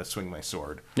understand how to swing my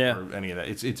sword or any of that.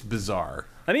 It's bizarre.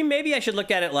 I mean, maybe I should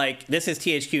look at it like this is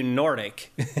THQ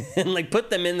Nordic and like put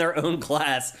them in their own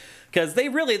class. Because they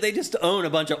just own a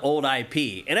bunch of old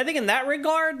IP. And I think in that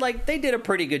regard, like, they did a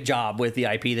pretty good job with the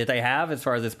IP that they have as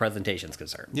far as this presentation's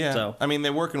concerned. Yeah. So, I mean,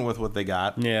 they're working with what they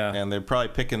got. Yeah. And they're probably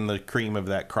picking the cream of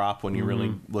that crop when you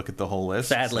really look at the whole list.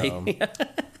 Sadly. So.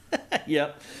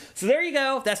 Yep. So there you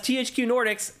go. That's THQ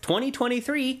Nordic's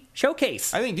 2023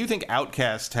 showcase. Do you think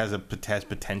Outcast has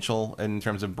potential in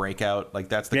terms of breakout? Like,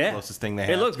 that's the closest thing they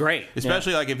have. It looks great.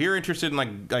 Especially, like, if you're interested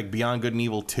in, like Beyond Good and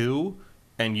Evil 2...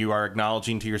 and you are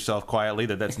acknowledging to yourself quietly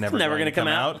that that's never going to come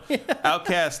out.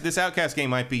 This Outcast game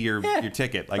might be your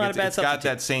ticket. Like it's got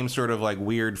that same sort of like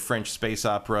weird French space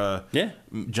opera,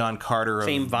 John Carter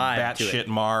same of vibe batshit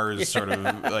Mars sort of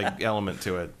like element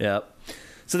to it. Yep.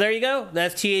 So there you go.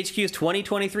 That's THQ's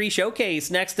 2023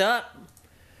 showcase. Next up,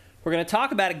 we're going to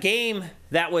talk about a game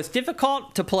that was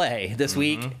difficult to play this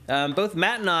week. Both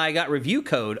Matt and I got review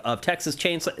code of the Texas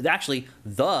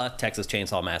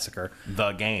Chainsaw Massacre.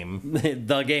 The game.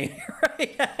 The game,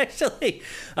 right, actually.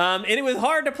 And it was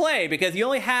hard to play because you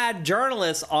only had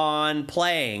journalists on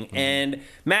playing. And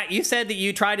Matt, you said that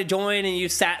you tried to join and you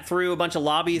sat through a bunch of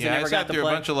lobbies and never got to play. I sat through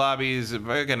a bunch of lobbies,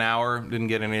 like an hour, didn't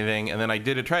get anything. And then I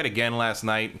tried again last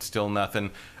night, still nothing.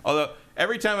 Although...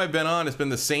 every time I've been on, it's been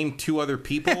the same 2 other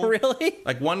people. Really?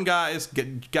 Like one guy,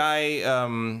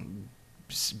 CBF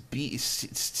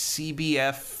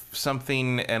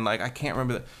something, and like I can't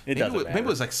remember. Maybe it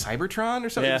was like Cybertron or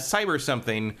something. Yeah. Cyber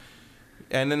something.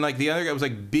 And then like the other guy was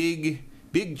like Big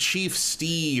Big Chief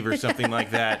Steve or something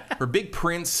like that, or Big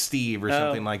Prince Steve or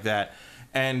something like that,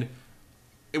 and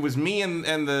it was me and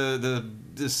the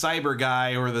cyber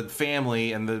guy or the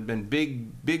family, and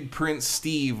Big Prince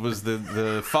Steve was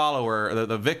the follower,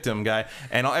 the victim guy,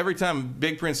 and every time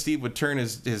Big Prince Steve would turn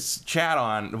his voice chat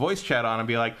on, and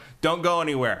be like, "Don't go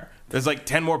anywhere. There's like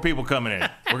 10 more people coming in.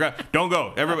 Don't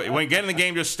go. Everybody, when you get in the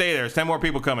game, just stay there. There's 10 more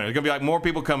people coming in. There's gonna be like more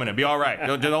people coming in. Be all right.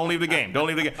 Don't leave the game. Don't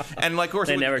leave the game." And like, of course,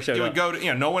 They it would, never showed it would up. go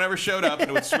to, no one ever showed up, and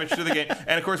it would switch to the game.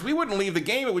 And of course, we wouldn't leave the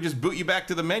game. It would just boot you back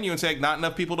to the menu and say, "Not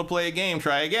enough people to play a game.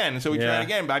 Try again." And so we tried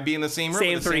again by being in the same room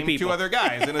with the three same people. 2 other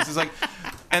guys. And it's just like,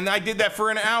 and I did that for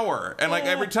an hour. And like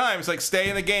every time, it's like, stay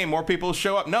in the game. More people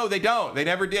show up. No, they don't. They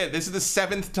never did. This is the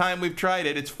 7th time we've tried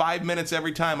it. It's 5 minutes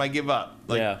every time. I give up.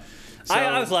 Like, Yeah. So,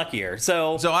 I was luckier.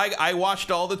 So I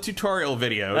watched all the tutorial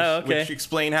videos, which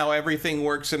explain how everything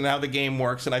works and how the game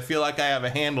works, and I feel like I have a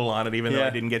handle on it, even though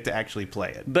I didn't get to actually play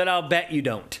it. But I'll bet you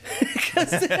don't,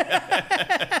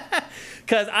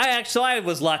 because I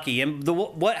was lucky, and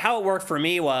how it worked for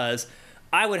me was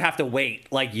I would have to wait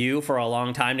like you for a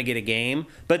long time to get a game,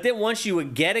 but then once you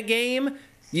would get a game,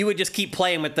 you would just keep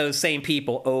playing with those same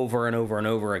people over and over and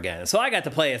over again. So I got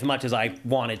to play as much as I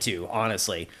wanted to,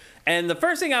 honestly. And the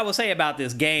first thing I will say about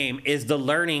this game is the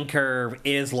learning curve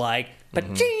is like,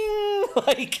 pa-ching!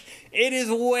 Like, it is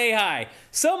way high.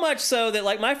 So much so that,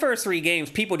 like, my first 3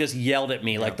 games, people just yelled at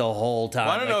me, like, the whole time.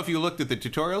 Well, I don't know if you looked at the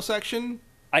tutorial section.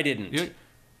 I didn't.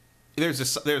 There's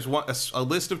a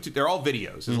list of, they're all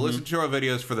videos. There's a list of tutorial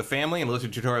videos for the family and a list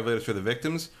of tutorial videos for the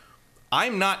victims.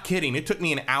 I'm not kidding. It took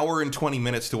me an hour and 20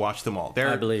 minutes to watch them all.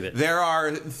 I believe it. There are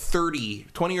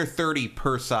 20 or 30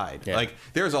 per side. Yeah. Like,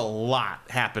 there's a lot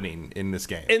happening in this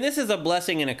game. And this is a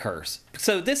blessing and a curse.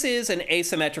 So this is an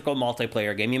asymmetrical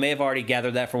multiplayer game. You may have already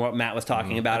gathered that from what Matt was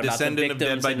talking about the Descendant of Dead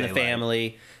victims by and the Daylight.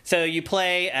 family. So you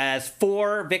play as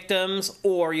 4 victims,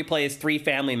 or you play as 3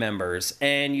 family members.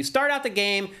 And you start out the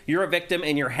game, you're a victim,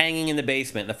 and you're hanging in the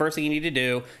basement. The first thing you need to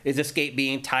do is escape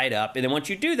being tied up. And then once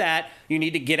you do that, you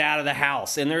need to get out of the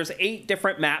house. And there's 8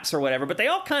 different maps or whatever, but they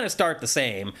all kind of start the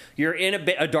same. You're in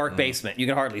a dark basement. You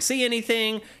can hardly see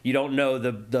anything. You don't know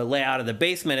the layout of the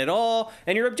basement at all.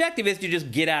 And your objective is to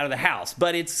just get out of the house.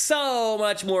 But it's so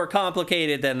much more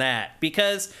complicated than that,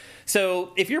 because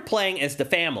so if you're playing as the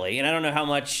family, and I don't know how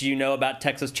much you know about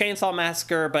Texas Chainsaw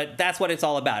Massacre, but that's what it's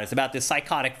all about. It's about this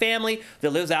psychotic family that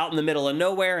lives out in the middle of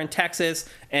nowhere in Texas,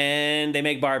 and they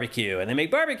make barbecue, and they make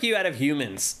barbecue out of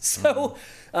humans. So,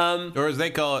 or as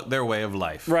they call it, their way of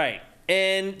life. right.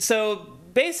 And so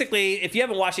basically, if you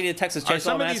haven't watched any of the Texas Chainsaw Massacre, Are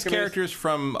some of these characters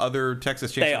from other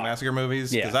Texas Chainsaw Massacre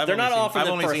movies? Yeah. 'Cause I've They're only not all from I've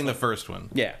the only first seen the one. first one.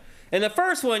 Yeah. In the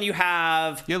first one, you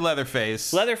have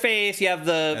Leatherface. Leatherface. You have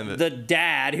the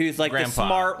dad, who's like Grandpa. the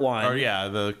smart one. Or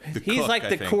the He's cook, like I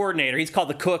the think. coordinator. He's called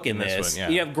the cook in this this. one, yeah.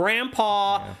 You have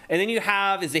Grandpa, and then you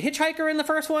have, is the hitchhiker in the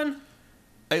first one?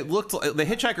 It looked the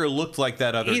hitchhiker looked like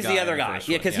that other He's guy. the other in the guy. first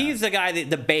Yeah, one, because he's the guy,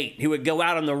 the bait, who would go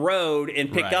out on the road and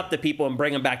pick Right. up the people and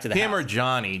bring them back to the him house. or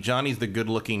Johnny. Johnny's the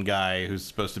good-looking guy who's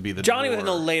supposed to be the Johnny was in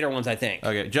the lure. later ones, I think.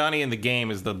 Okay, Johnny in the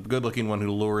game is the good-looking one who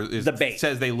lures The bait.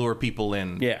 says they lure people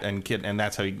in. Yeah. and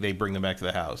that's how they bring them back to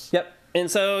the house. Yep.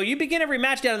 And so you begin every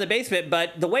match down in the basement,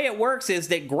 but the way it works is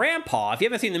that Grandpa, if you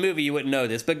haven't seen the movie, you wouldn't know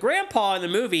this, but Grandpa in the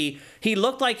movie, he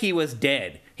looked like he was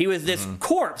dead. He was this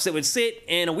corpse that would sit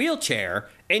in a wheelchair,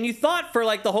 and you thought for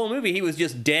like the whole movie he was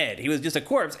just dead. He was just a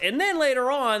corpse. And then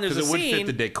later on, there's a Because it would scene...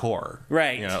 fit the decor.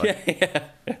 Right. You know, like- Yeah,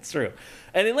 that's true.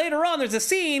 And then later on, there's a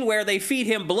scene where they feed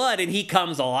him blood and he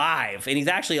comes alive. And he's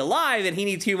actually alive and he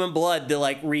needs human blood to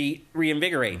like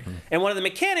reinvigorate. And one of the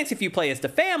mechanics, if you play as the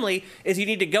family, is you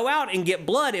need to go out and get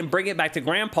blood and bring it back to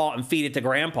Grandpa and feed it to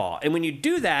Grandpa. And when you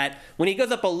do that, when he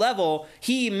goes up a level,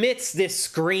 he emits this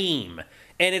scream.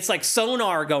 And it's like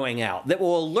sonar going out that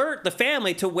will alert the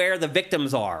family to where the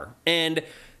victims are. And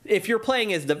if you're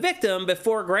playing as the victim,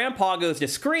 before Grandpa goes to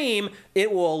scream,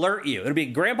 it will alert you. It'll be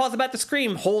Grandpa's about to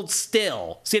scream, hold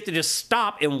still. So you have to just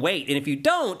stop and wait. And if you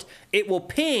don't, it will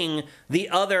ping the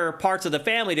other parts of the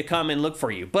family to come and look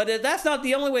for you. But that's not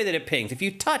the only way that it pings. If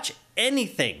you touch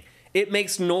anything, it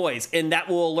makes noise, and that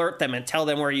will alert them and tell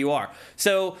them where you are.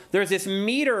 So there's this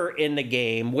meter in the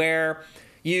game where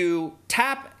you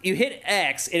hit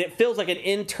X, and it feels like an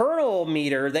internal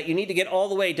meter that you need to get all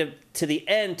the way to the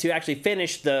end to actually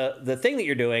finish the thing that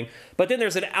you're doing. But then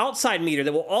there's an outside meter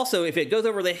that will also, if it goes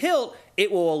over the hilt,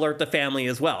 it will alert the family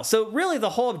as well. So really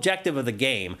the whole objective of the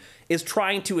game is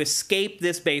trying to escape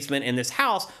this basement and this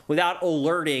house without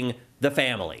alerting the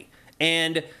family.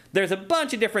 And there's a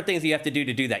bunch of different things you have to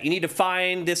do that. You need to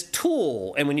find this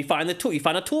tool, and when you find the tool, you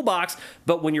find a toolbox,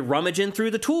 but when you're rummaging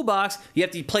through the toolbox, you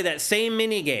have to play that same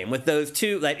mini game with those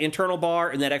two, that internal bar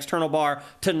and that external bar,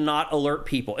 to not alert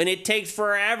people. And it takes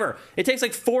forever. It takes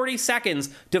like 40 seconds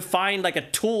to find like a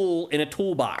tool in a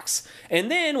toolbox. And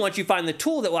then once you find the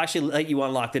tool that will actually let you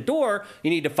unlock the door, you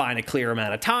need to find a clear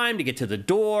amount of time to get to the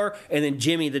door, and then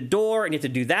jimmy the door, and you have to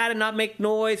do that and not make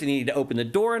noise, and you need to open the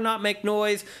door and not make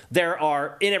noise. There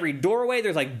are, in every doorway,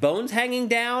 there's like bones hanging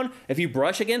down. If you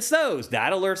brush against those,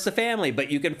 that alerts the family.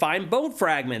 But you can find bone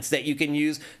fragments that you can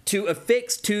use to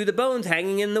affix to the bones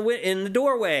hanging in the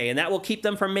doorway, and that will keep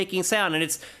them from making sound.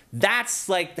 And that's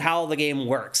like how the game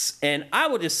works. And I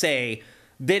will just say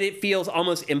that it feels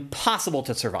almost impossible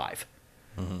to survive.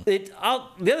 The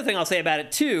other thing I'll say about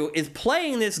it too is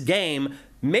playing this game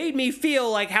made me feel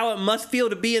like how it must feel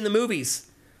to be in the movies.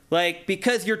 Like,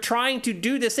 because you're trying to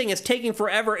do this thing, it's taking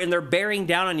forever, and they're bearing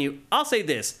down on you. I'll say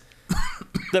this.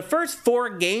 The first 4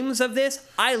 games of this,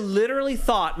 I literally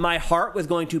thought my heart was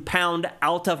going to pound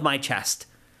out of my chest.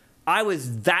 I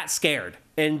was that scared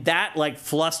and that, like,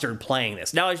 flustered playing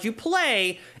this. Now, as you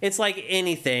play, it's like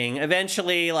anything.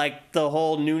 Eventually, like, the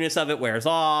whole newness of it wears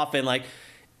off, and, like,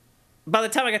 by the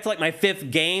time I got to like my 5th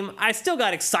game, I still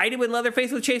got excited when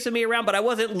Leatherface was chasing me around, but I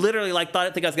wasn't literally like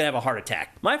think I was gonna have a heart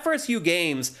attack. My first few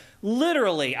games,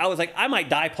 literally, I was like, I might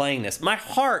die playing this. My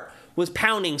heart was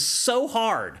pounding so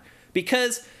hard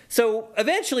because. So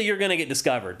eventually you're going to get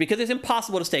discovered because it's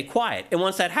impossible to stay quiet. And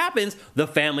once that happens, the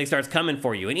family starts coming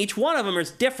for you. And each one of them is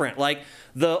different. Like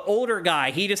the older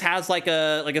guy, he just has like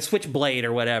a switchblade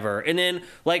or whatever. And then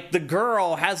like the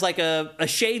girl has like a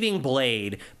shaving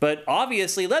blade. But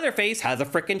obviously Leatherface has a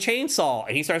freaking chainsaw.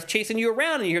 And he starts chasing you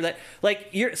around and you hear that. Like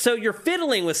you're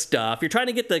fiddling with stuff. You're trying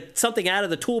to get something out of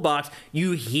the toolbox.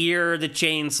 You hear the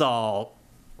chainsaw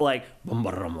like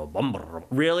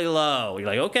really low. You're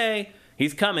like, okay.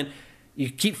 He's coming.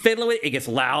 You keep fiddling with it. It gets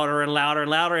louder and louder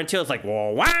and louder until it's like,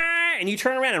 whoa, wah! And you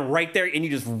turn around and right there, and you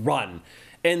just run.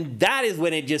 And that is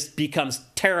when it just becomes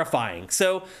terrifying.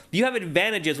 So you have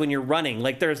advantages when you're running.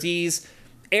 Like there's these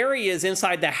areas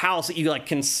inside the house that you like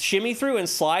can shimmy through and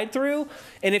slide through.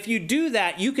 And if you do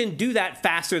that, you can do that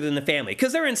faster than the family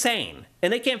because they're insane.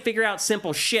 And they can't figure out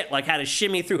simple shit like how to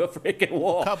shimmy through a freaking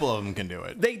wall. A couple of them can do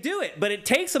it. They do it, but it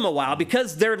takes them a while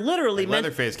because they're literally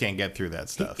Leatherface can't get through that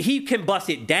stuff. He can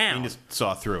bust it down. He just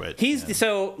saw through it.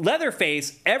 So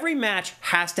Leatherface, every match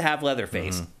has to have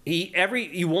Leatherface.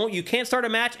 You can't start a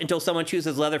match until someone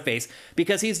chooses Leatherface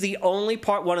because he's the only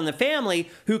one in the family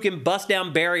who can bust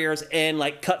down barriers and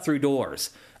like cut through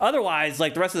doors. Otherwise,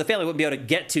 like the rest of the family wouldn't be able to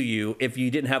get to you if you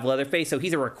didn't have Leatherface. So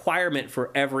he's a requirement for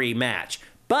every match.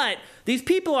 But these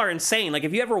people are insane. Like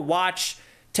if you ever watch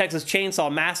Texas Chainsaw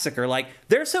Massacre, like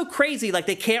they're so crazy, like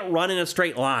they can't run in a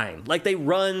straight line. Like they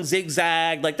run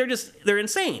zigzag, like they're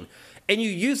insane. And you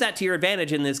use that to your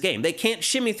advantage in this game. They can't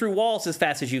shimmy through walls as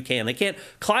fast as you can. They can't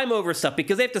climb over stuff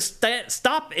because they have to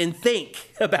stop and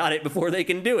think about it before they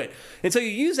can do it. And so you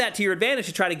use that to your advantage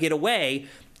to try to get away.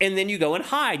 And then you go and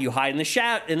hide. You hide in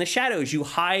the shadows. You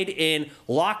hide in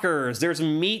lockers. There's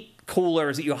meat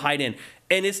coolers that you hide in.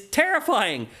 And it's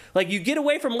terrifying. Like, you get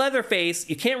away from Leatherface,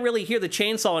 you can't really hear the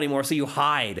chainsaw anymore, so you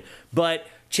hide. But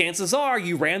chances are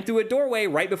you ran through a doorway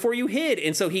right before you hid,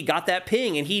 and so he got that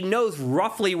ping, and he knows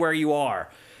roughly where you are.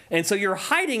 And so you're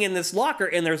hiding in this locker,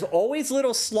 and there's always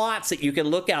little slots that you can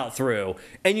look out through,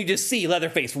 and you just see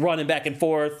Leatherface running back and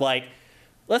forth. Like,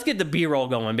 let's get the B-roll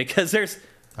going, because there's...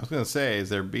 I was going to say, is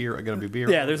there going to be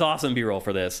B-roll? Yeah, there's awesome B-roll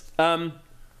for this.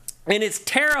 And it's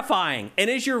terrifying. And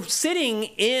as you're sitting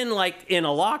in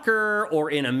a locker or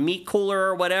in a meat cooler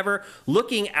or whatever,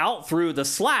 looking out through the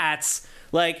slats,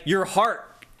 like your heart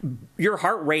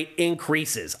rate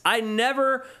increases. I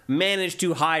never managed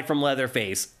to hide from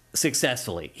Leatherface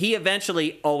successfully. He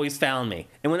eventually always found me.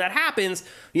 And when that happens,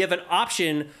 you have an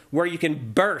option where you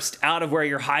can burst out of where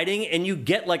you're hiding and you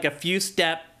get like a few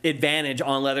step advantage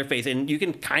on Leatherface and you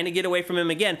can kind of get away from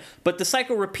him again, but the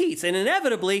cycle repeats and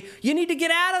inevitably you need to get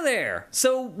out of there.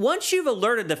 So once you've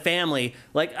alerted the family,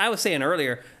 like I was saying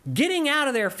earlier, getting out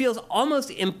of there feels almost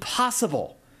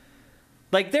impossible.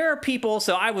 Like there are people,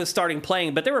 so I was starting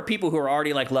playing, but there were people who are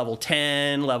already like level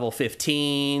 10, level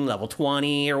 15, level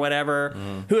 20 or whatever,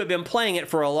 who have been playing it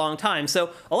for a long time.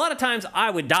 So a lot of times I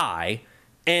would die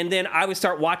and then I would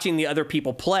start watching the other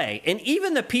people play. And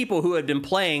even the people who had been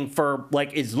playing for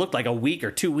like, it looked like a week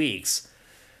or 2 weeks,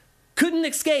 couldn't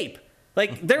escape.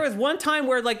 Like there was one time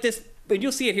where like this, and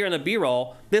you'll see it here in the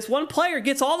B-roll, this one player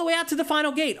gets all the way out to the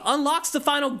final gate, unlocks the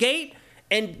final gate,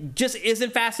 and just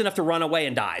isn't fast enough to run away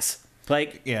and dies.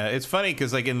 Like, yeah, it's funny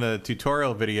because like in the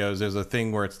tutorial videos, there's a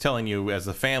thing where it's telling you as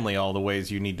a family all the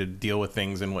ways you need to deal with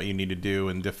things and what you need to do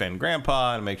and defend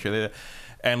grandpa and make sure that,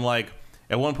 and like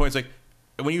at one point it's like,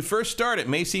 when you first start, it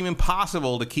may seem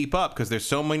impossible to keep up because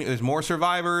there's more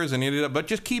survivors, and but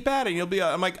just keep at it. And you'll be.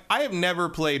 I'm like, I have never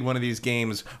played one of these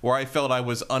games where I felt I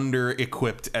was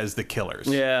under-equipped as the killers.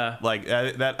 Yeah, like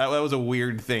that was a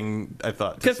weird thing. I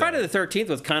thought because Friday the 13th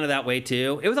was kind of that way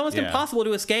too. It was almost impossible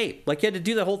to escape. Like you had to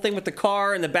do the whole thing with the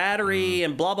car and the battery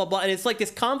and blah blah blah, and it's like this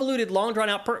convoluted, long drawn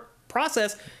out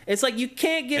process. It's like you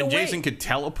can't get away. And Jason could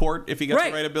teleport if he got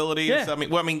the right ability. Yeah.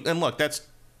 I mean, and look, that's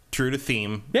true to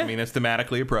theme. Yeah. I mean, it's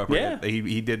thematically appropriate. Yeah.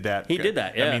 He did that. He did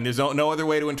that, yeah. I mean, there's no other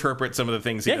way to interpret some of the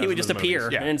things he does he would in just the appear,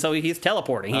 movies. Yeah. and so he's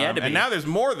teleporting. He had to be. And now there's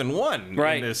more than one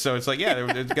right. in this, so it's like,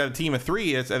 it's got a team of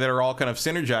 3 that are all kind of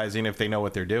synergizing if they know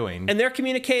what they're doing. And they're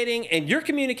communicating, and you're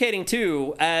communicating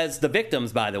too as the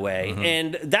victims, by the way. Mm-hmm.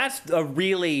 And that's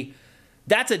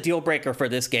a deal breaker for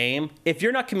this game. If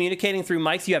you're not communicating through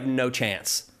mics, you have no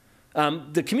chance.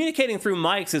 The communicating through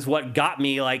mics is what got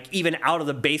me like even out of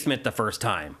the basement the first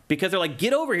time, because they're like,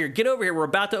 get over here, we're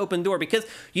about to open the door, because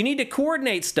you need to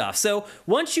coordinate stuff. So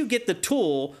once you get the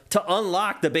tool to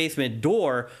unlock the basement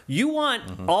door, you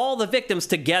want all the victims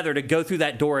together to go through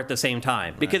that door at the same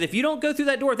time, because if you don't go through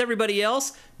that door with everybody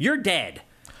else, you're dead.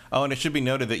 Oh, and it should be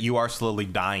noted that you are slowly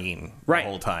dying the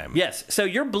whole time. Yes, so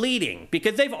you're bleeding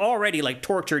because they've already like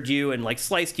tortured you and like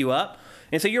sliced you up.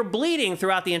 And so you're bleeding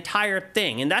throughout the entire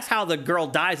thing. And that's how the girl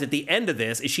dies at the end of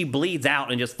this, is she bleeds out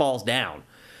and just falls down.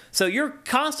 So you're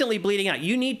constantly bleeding out.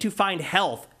 You need to find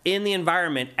health in the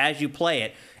environment as you play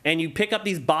it. And you pick up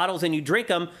these bottles and you drink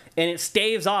them, and it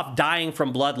staves off dying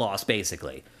from blood loss,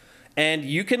 basically. And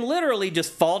you can literally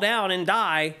just fall down and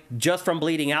die just from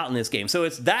bleeding out in this game. So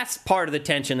that's part of the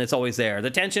tension that's always there.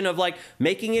 The tension of like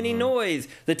making any noise.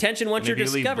 The tension once you're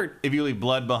discovered. If you leave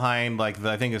blood behind, like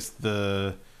I think it's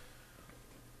the...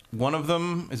 One of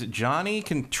them, is it Johnny,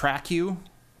 can track you,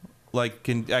 like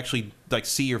can actually like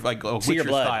see your like a Witcher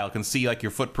style, can see like your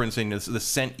footprints and the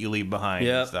scent you leave behind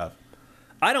and stuff.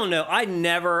 I don't know. I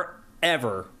never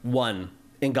ever won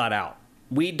and got out.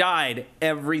 We died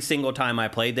every single time I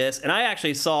played this, and I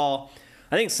actually saw,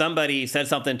 I think somebody said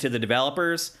something to the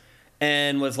developers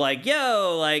and was like,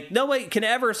 yo, like, nobody can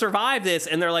ever survive this.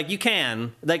 And they're like, you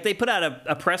can. Like, they put out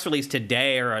a press release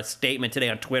today or a statement today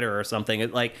on Twitter or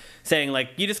something, like, saying, like,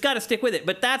 you just got to stick with it.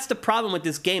 But that's the problem with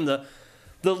this game. The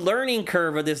learning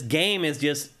curve of this game is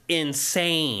just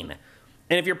insane.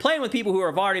 And if you're playing with people who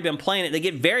have already been playing it, they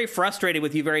get very frustrated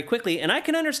with you very quickly. And I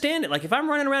can understand it. Like, if I'm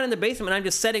running around in the basement and I'm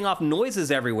just setting off noises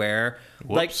everywhere.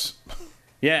 Whoops. Like,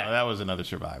 yeah. No, that was another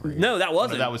survivor. No, that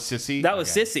wasn't. No, that was Sissy? That was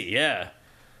Sissy, yeah.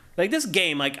 Like, this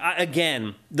game, like,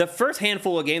 again, the first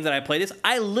handful of games that I played this,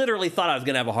 I literally thought I was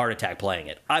going to have a heart attack playing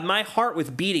it. My heart was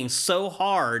beating so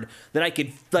hard that I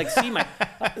could, like, see my...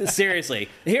 Seriously.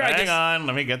 Hang on,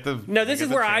 let me get the... No, this is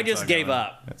where I just gave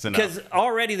up. That's enough. Because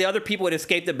already the other people had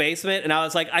escaped the basement, and I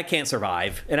was like, I can't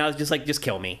survive. And I was just like, just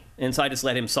kill me. And so I just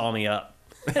let him saw me up.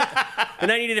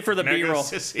 And I needed it for the B-roll.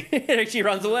 And she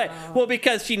runs away. Well,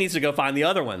 because she needs to go find the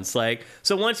other ones. Like,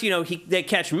 so once they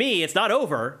catch me, it's not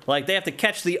over. Like, they have to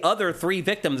catch the other 3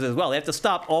 victims as well. They have to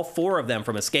stop all 4 of them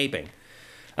from escaping.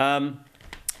 So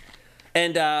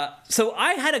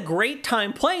I had a great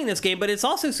time playing this game, but it's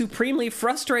also supremely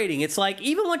frustrating. It's like,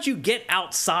 even once you get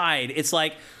outside, it's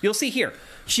like, you'll see here,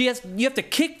 you have to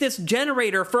kick this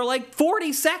generator for like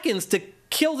 40 seconds to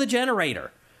kill the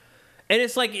generator. And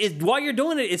it's like, while you're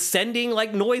doing it, it's sending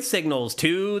like noise signals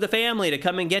to the family to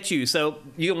come and get you. So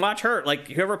you can watch her, like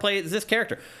whoever plays this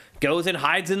character, goes and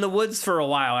hides in the woods for a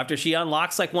while after she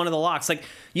unlocks like one of the locks. Like,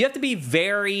 you have to be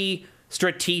very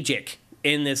strategic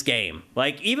in this game.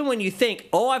 Like, even when you think,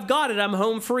 oh, I've got it, I'm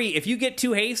home free, if you get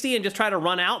too hasty and just try to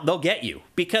run out, they'll get you.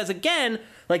 Because again,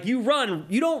 like, you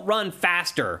don't run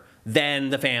faster than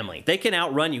the family. They can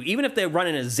outrun you. Even if they run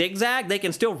in a zigzag, they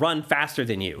can still run faster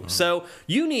than you. So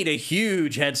you need a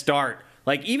huge head start.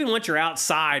 Like, even once you're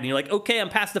outside and you're like, okay, I'm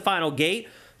past the final gate,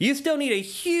 you still need a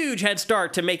huge head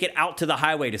start to make it out to the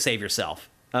highway to save yourself.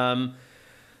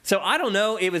 So I don't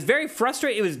know. It was very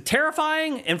frustrating. It was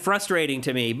terrifying and frustrating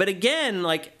to me. But again,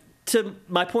 like, to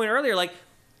my point earlier, like,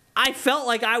 I felt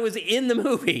like I was in the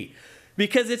movie.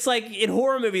 Because it's like, in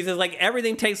horror movies, it's like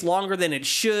everything takes longer than it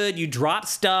should. You drop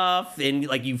stuff and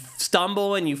like you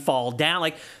stumble and you fall down.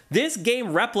 Like, this game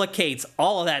replicates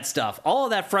all of that stuff. All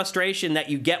of that frustration that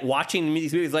you get watching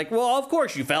these movies. Like, well, of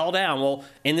course you fell down. Well,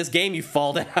 in this game you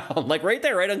fall down. Like, right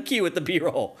there, right on cue with the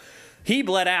B-roll. He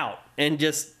bled out and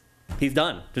just, he's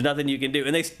done. There's nothing you can do.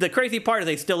 And the crazy part is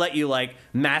they still let you like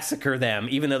massacre them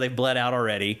even though they've bled out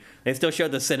already. They still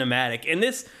showed the cinematic. And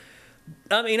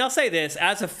I mean, I'll say this,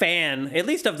 as a fan, at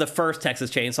least of the first Texas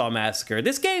Chainsaw Massacre,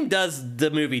 this game does the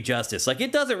movie justice. Like,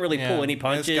 it doesn't really pull any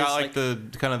punches. It's got like the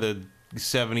kind of the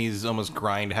 70s almost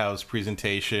grindhouse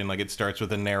presentation. Like, it starts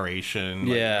with a narration.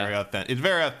 Like, very authentic. It's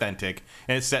very authentic,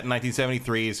 and it's set in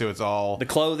 1973, so it's all the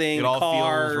clothing, it all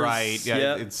cars, feels right.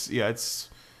 Yeah,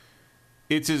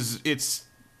 it's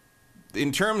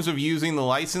in terms of using the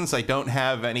license, I don't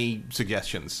have any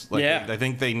suggestions. Like, I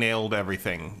think they nailed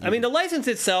everything. I mean, the license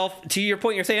itself, to your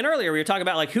point you're saying earlier, we were talking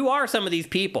about, like, who are some of these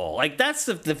people? Like, that's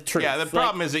the truth. Yeah, the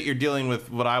problem is that you're dealing with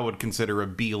what I would consider a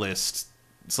B-list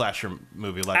slasher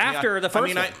movie. Like, after the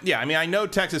first one. I know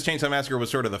Texas Chainsaw Massacre was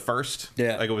sort of the first.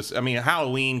 Yeah. Like, it was, I mean,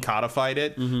 Halloween codified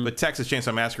it, but Texas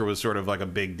Chainsaw Massacre was sort of like a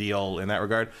big deal in that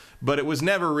regard. But it was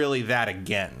never really that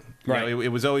again. Right. You know, it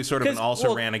was always sort of an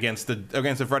also-ran against the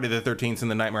Friday the 13th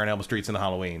and the Nightmare on Elm Streets and the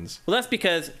Halloweens. Well, that's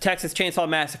because Texas Chainsaw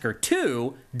Massacre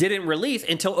 2 didn't release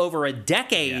until over a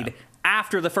decade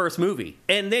after the first movie.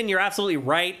 And then you're absolutely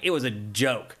right, it was a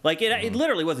joke. Like, it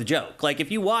literally was a joke. Like,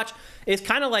 if you watch, it's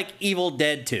kind of like Evil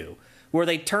Dead 2, where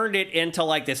they turned it into,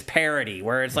 like, this parody,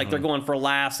 where it's like they're going for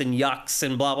laughs and yucks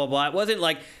and blah, blah, blah. It wasn't,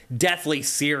 like, deathly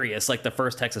serious like the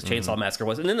first Texas Chainsaw Massacre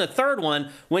was. And then the third one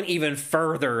went even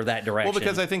further that direction. Well,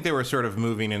 because I think they were sort of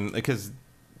moving in, because,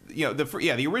 you know,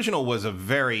 the original was a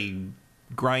very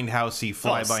grindhousey,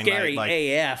 fly-by-night. Scary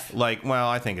AF. Like, well,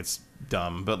 I think it's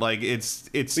dumb, but like it's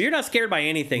but you're not scared by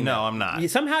anything. No, though. I'm not.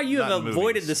 Somehow you have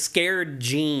avoided the scared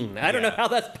gene. I don't know how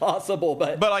that's possible,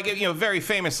 but like, you know, very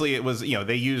famously it was, you know,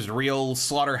 they used real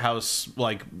slaughterhouse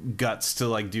like guts to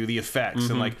like do the effects,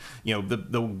 and like, you know,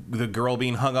 the girl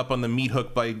being hung up on the meat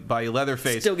hook by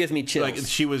Leatherface still gives me chills. Like,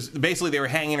 she was basically, they were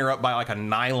hanging her up by like a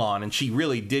nylon, and she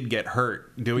really did get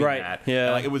hurt doing that. Yeah,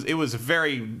 and, like, it was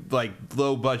very like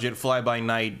low budget, fly by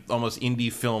night, almost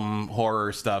indie film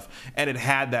horror stuff, and it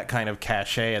had that kind of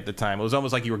cachet at the time. It was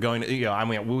almost like you were going to, you know, I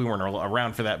mean, we weren't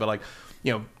around for that, but like,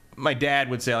 you know, my dad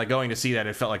would say, like, going to see that,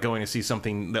 it felt like going to see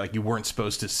something that, like, you weren't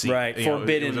supposed to see. Right,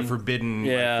 forbidden. It was a forbidden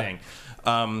thing.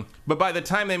 But by the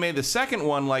time they made the second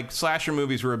one, like, slasher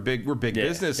movies were big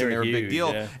business, and they were a big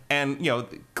deal. Yeah. And, you know,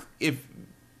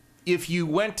 if you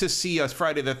went to see a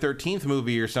Friday the 13th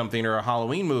movie or something, or a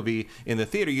Halloween movie in the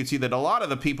theater, you'd see that a lot of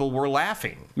the people were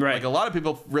laughing. Right. Like, a lot of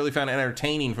people really found it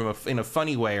entertaining in a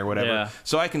funny way or whatever. Yeah.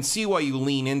 So I can see why you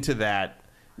lean into that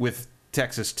with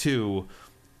Texas 2,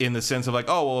 in the sense of like,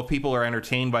 oh, well, if people are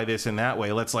entertained by this in that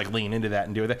way, let's like lean into that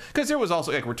and do that. Because there was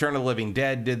also like Return of the Living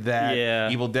Dead did that.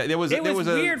 Yeah. Evil Dead. It was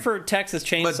weird for Texas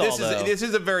Chainsaw. But this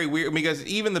is a very weird, because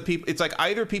even the people, it's like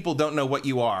either people don't know what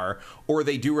you are, or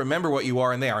they do remember what you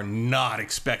are, and they are not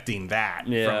expecting that.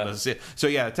 Yeah. From the, so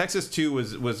yeah, Texas 2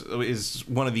 is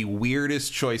one of the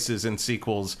weirdest choices in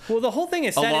sequels. Well, the whole thing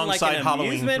is set in like an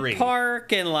amusement 3.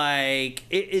 park, and like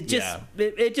it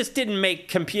just didn't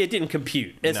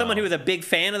compute. As someone who was a big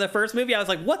fan of the first movie, I was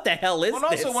like, what the hell is this? And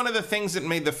also, one of the things that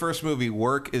made the first movie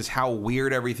work is how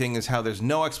weird everything is, how there's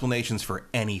no explanations for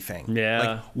anything. Yeah.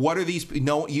 Like, what are these,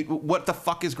 what the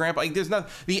fuck is Grandpa? Like, there's not,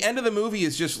 the end of the movie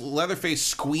is just Leatherface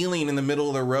squealing in the middle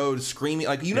of the road, screaming.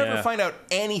 Like, you never find out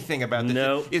anything about this.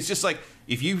 Nope. It's just like,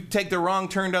 if you take the wrong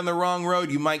turn down the wrong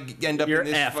road, you might end up in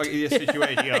this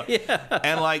situation. You know? Yeah.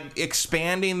 And like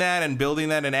expanding that and building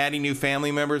that and adding new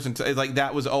family members, and like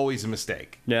that was always a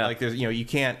mistake. Yeah. Like, there's, you know, you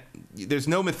can't. There's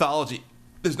no mythology.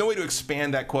 There's no way to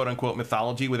expand that quote unquote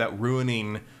mythology without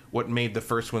ruining what made the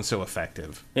first one so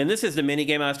effective. And this is the mini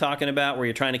game I was talking about, where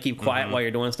you're trying to keep quiet while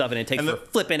you're doing stuff, and it takes for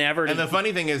flipping ever. And the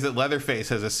funny thing is that Leatherface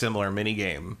has a similar mini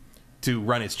game to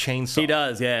run his chainsaw. He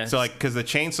does, yeah. So like, because the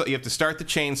chainsaw, you have to start the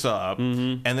chainsaw up,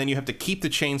 and then you have to keep the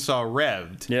chainsaw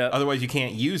revved. Yeah. Otherwise, you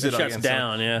can't use it. It shuts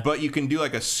down. Yeah. But you can do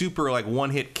like a super like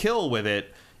one-hit kill with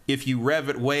it if you rev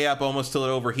it way up almost till it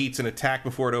overheats and attack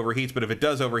before it overheats. But if it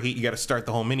does overheat, you got to start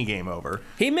the whole mini game over.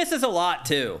 He misses a lot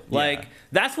too. Like,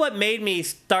 that's what made me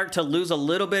start to lose a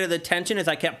little bit of the tension as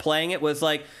I kept playing it, was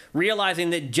like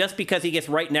realizing that just because he gets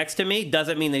right next to me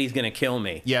doesn't mean that he's going to kill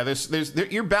me. Yeah,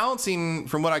 you're balancing,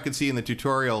 from what I could see in the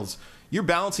tutorials, you're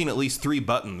balancing at least 3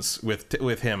 buttons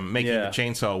with him making the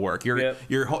chainsaw work.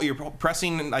 You're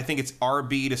pressing, I think it's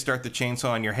RB to start the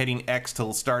chainsaw, and you're hitting X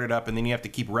to start it up, and then you have to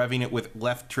keep revving it with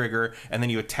left trigger, and then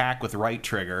you attack with right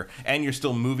trigger, and you're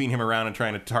still moving him around and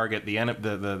trying to target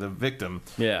the victim.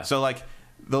 Yeah. So like,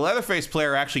 the Leatherface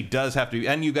player actually does have to,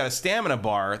 and you've got a stamina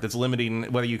bar that's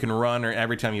limiting whether you can run or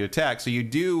every time you attack. So you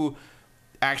do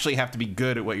actually have to be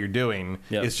good at what you're doing.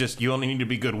 Yep. It's just you only need to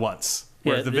be good once.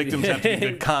 Whereas the victims have to be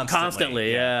good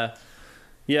constantly. Yeah.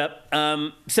 Yep.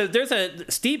 So there's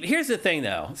here's the thing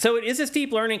though. So it is a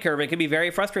steep learning curve. It can be very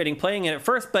frustrating playing it at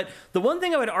first, but the one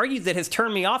thing I would argue that has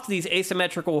turned me off to these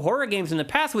asymmetrical horror games in the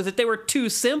past was that they were too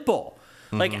simple.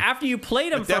 Like after you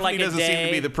played them It for like a day, definitely doesn't seem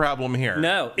to be the problem here.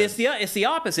 No, it's the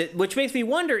opposite, which makes me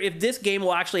wonder if this game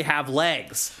will actually have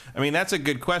legs. I mean, that's a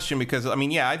good question because I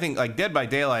mean, yeah, I think like Dead by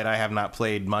Daylight I have not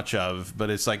played much of, but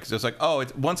it's like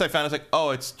once I found it's like,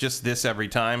 oh, it's just this every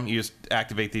time. You just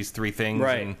activate these 3 things,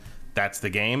 right? And that's the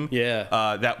game.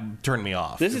 Yeah, that turned me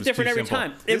off. This is different every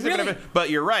time. But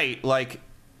you're right. Like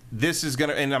this is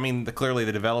gonna, and I mean, clearly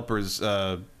the developers'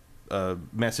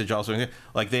 message also,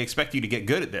 like they expect you to get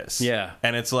good at this. Yeah,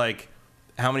 and it's like,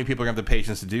 how many people are gonna have the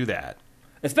patience to do that?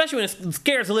 Especially when it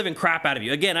scares the living crap out of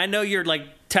you. Again, I know you're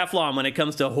like Teflon when it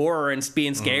comes to horror and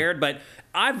being scared, but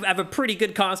I have a pretty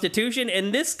good constitution,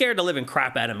 and this scared the living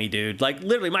crap out of me, dude. Like,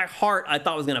 literally, my heart, I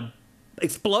thought was going to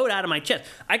explode out of my chest.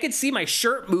 I could see my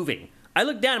shirt moving. I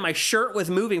looked down, and my shirt was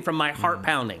moving from my heart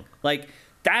pounding. Like,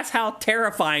 that's how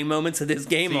terrifying moments of this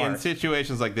game are. In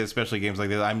situations like this, especially games like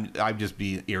this, I'd just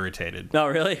be irritated. No,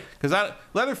 really? Because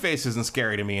Leatherface isn't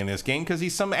scary to me in this game because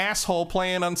he's some asshole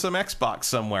playing on some Xbox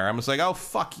somewhere. I'm just like, oh,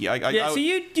 fuck you. So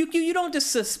you don't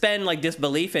just suspend like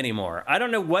disbelief anymore. I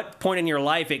don't know what point in your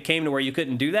life it came to where you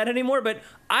couldn't do that anymore, but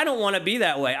I don't want to be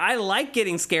that way. I like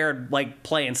getting scared, like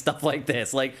playing stuff like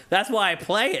this. Like that's why I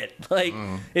play it. Like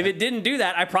if it didn't do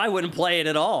that, I probably wouldn't play it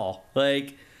at all.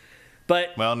 Like.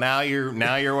 But, well, now you're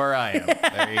where I am.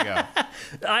 There you go.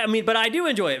 I mean, but I do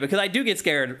enjoy it because I do get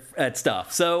scared at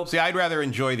stuff. So see, I'd rather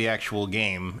enjoy the actual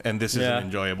game, and this isn't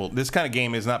enjoyable. This kind of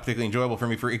game is not particularly enjoyable for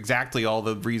me for exactly all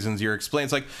the reasons you're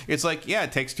explaining. It's like yeah,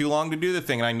 it takes too long to do the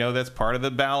thing, and I know that's part of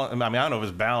the balance. I mean, I don't know if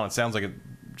it's balanced. Sounds like it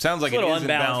is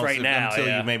unbalanced right now until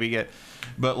you maybe get.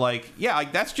 But like, yeah,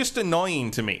 like that's just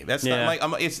annoying to me. That's not like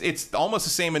it's almost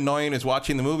the same annoying as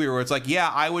watching the movie where it's like, yeah,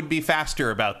 I would be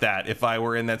faster about that if I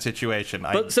were in that situation.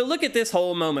 So look at this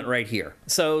whole moment right here.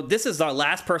 So this is our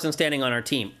last person standing on our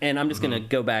team, and I'm just going to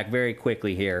go back very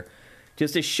quickly here,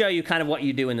 just to show you kind of what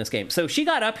you do in this game. So she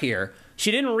got up here.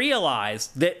 She didn't realize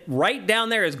that right down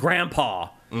there is Grandpa,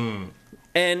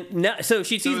 and now, so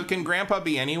she sees. So can Grandpa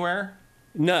be anywhere?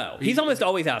 No, he's almost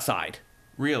always outside.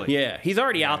 Really? Yeah, he's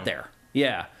already out there.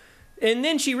 Yeah. And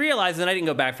then she realizes, and I didn't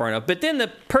go back far enough, but then the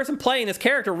person playing this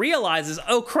character realizes,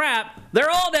 oh crap, they're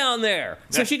all down there.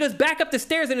 So she goes back up the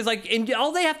stairs and is like, and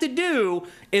all they have to do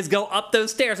is go up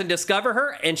those stairs and discover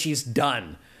her, and she's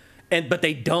done. But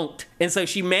they don't. And so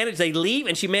they leave,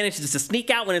 and she manages to sneak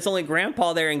out when it's only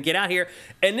Grandpa there and get out here.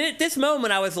 And then at this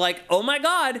moment, I was like, oh my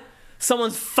God,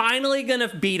 someone's finally going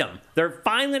to beat them. They're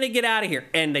finally going to get out of here.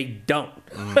 And they don't.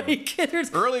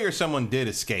 Earlier, someone did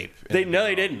escape. They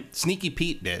didn't. Sneaky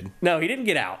Pete did. No, he didn't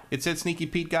get out. It said Sneaky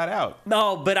Pete got out.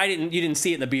 No, but you didn't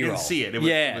see it in the B-roll. You didn't see it. It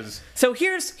was. So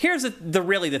here's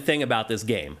really the thing about this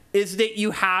game is that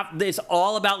it's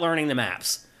all about learning the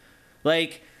maps.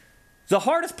 Like, the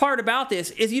hardest part about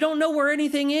this is you don't know where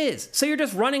anything is. So you're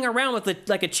just running around with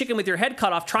like a chicken with your head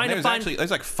cut off trying to find...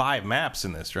 There's like 5 maps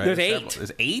in this, right? There's 8.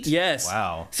 There's 8? Yes.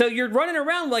 Wow. So you're running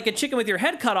around like a chicken with your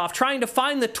head cut off trying to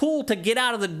find the tool to get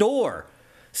out of the door.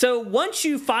 So once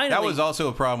you finally... That was also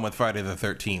a problem with Friday the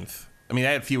 13th. I mean,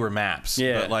 I had fewer maps.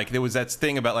 Yeah. But like there was that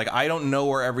thing about like, I don't know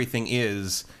where everything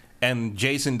is, and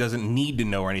Jason doesn't need to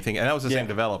know where anything... And that was the same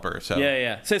developer, so...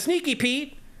 Yeah. So Sneaky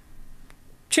Pete...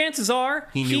 Chances are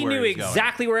he knew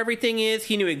exactly where everything is.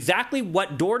 He knew exactly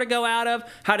what door to go out of,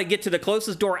 how to get to the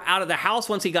closest door out of the house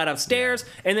once he got upstairs,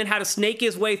 and then how to snake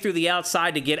his way through the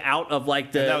outside to get out of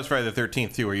like the... And that was Friday the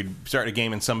 13th too, where you'd start a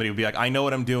game and somebody would be like, I know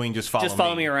what I'm doing, just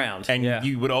follow me around. And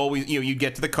you would always, you'd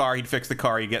get to the car, he'd fix the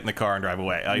car, you'd get in the car and drive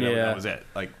away. That was it.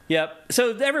 Yep.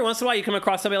 So every once in a while you come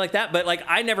across somebody like that, but like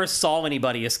I never saw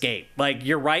anybody escape. Like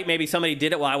you're right, maybe somebody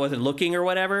did it while I wasn't looking or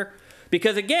whatever.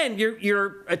 Because again, you're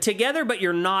together, but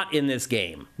you're not in this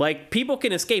game. Like people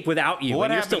can escape without you,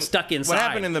 and you're still stuck inside. What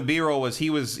happened in the B-roll was he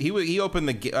opened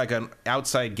like an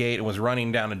outside gate and was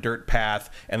running down a dirt path,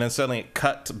 and then suddenly it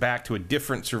cut back to a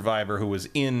different survivor who was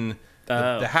in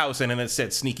the house, and then it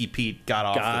said Sneaky Pete got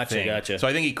off the thing. Gotcha. So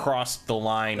I think he crossed the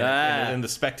line, and the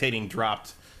spectating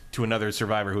dropped to another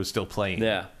survivor who was still playing.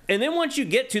 Yeah. And then once you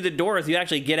get to the doors, you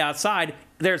actually get outside,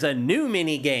 there's a new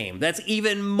mini game that's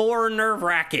even more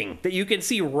nerve-wracking that you can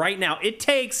see right now. It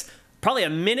takes probably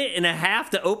 1.5 minutes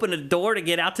to open a door to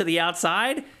get out to the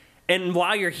outside. And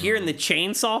while you're hearing the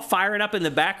chainsaw firing up in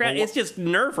the background, it's just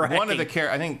nerve-wracking. One of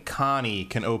the I think Connie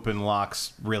can open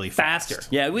locks really faster.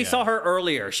 Yeah, we saw her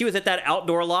earlier. She was at that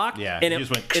outdoor lock, and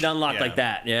it unlocked like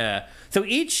that. Yeah. So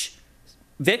each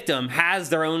victim has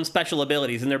their own special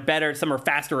abilities, and they're better. Some are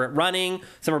faster at running,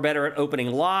 some are better at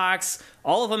opening locks.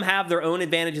 All of them have their own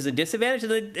advantages and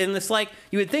disadvantages, and it's like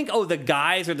you would think, oh, the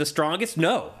guys are the strongest.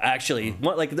 No, actually,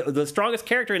 the strongest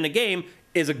character in the game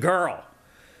is a girl.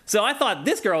 So I thought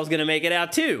this girl was going to make it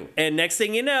out too. And next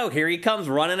thing you know, here he comes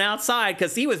running outside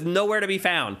because he was nowhere to be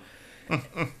found.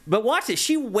 But watch it.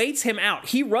 She waits him out.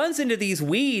 He runs into these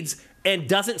weeds and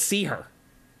doesn't see her.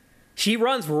 She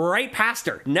runs right past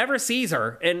her, never sees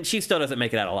her, and she still doesn't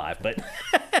make it out alive. But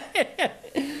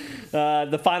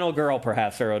the final girl,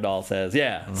 perhaps, Doll says.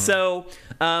 Yeah. Mm-hmm. So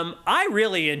I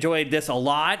really enjoyed this a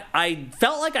lot. I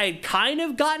felt like I'd kind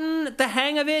of gotten the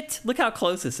hang of it. Look how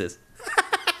close this is.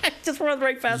 Just runs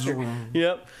right faster.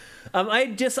 Yep.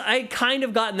 I kind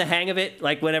of gotten the hang of it,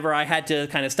 like whenever I had to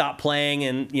kind of stop playing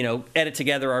and, edit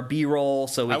together our B-roll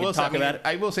so we can talk about it.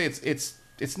 I will say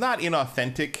it's not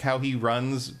inauthentic how he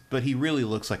runs, but he really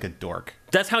looks like a dork.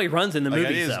 That's how he runs in the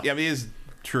movies, though. Yeah, it is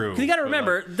true. You got to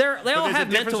remember, they all have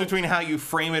a difference between how you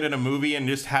frame it in a movie and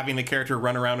just having the character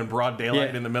run around in broad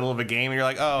daylight in the middle of a game. And you're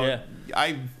like,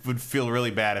 I would feel really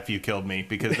bad if you killed me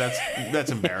because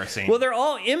that's embarrassing. Well, they're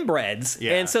all inbreds,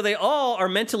 and so they all are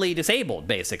mentally disabled,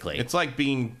 basically. It's like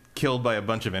being killed by a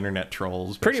bunch of internet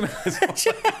trolls. Pretty much.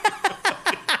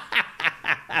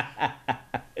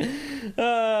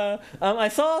 I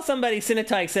saw somebody,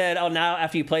 Cinetyke said, oh, now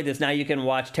after you played this, now you can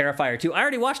watch Terrifier 2. I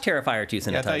already watched Terrifier 2,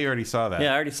 Cinetyke. Yeah, I thought you already saw that.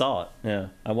 Yeah, I already saw it. Yeah,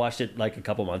 I watched it like a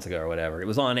couple months ago or whatever. It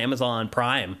was on Amazon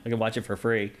Prime. I can watch it for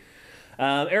free.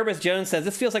 Erebus Jones says,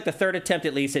 this feels like the third attempt,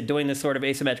 at least, at doing this sort of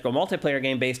asymmetrical multiplayer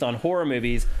game based on horror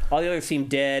movies. All the others seem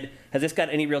dead. Has this got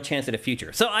any real chance at a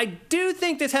future? So I do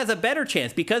think this has a better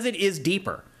chance because it is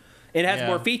deeper. It has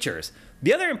more features.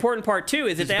 The other important part, too,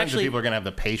 is it's actually... people are going to have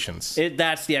the patience.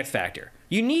 That's the X factor.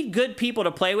 You need good people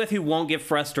to play with who won't get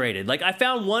frustrated. Like, I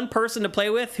found one person to play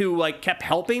with who, like, kept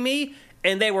helping me,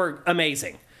 and they were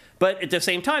amazing. But at the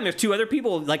same time, there's two other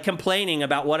people, like, complaining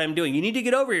about what I'm doing. You need to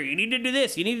get over here. You need to do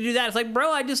this. You need to do that. It's like,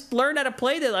 bro, I just learned how to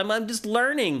play this. I'm just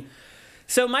learning.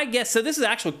 So my guess... So this is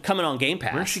actually coming on Game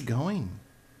Pass. Where's she going?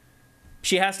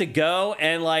 She has to go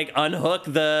and, like, unhook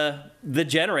the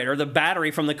generator, the battery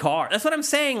from the car. That's what I'm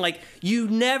saying. Like,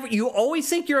 you always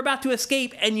think you're about to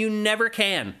escape, and you never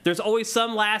can. There's always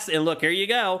some last, and look, here you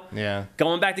go. Yeah.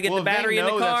 Going back to get the battery in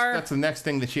the car. That's the next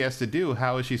thing that she has to do.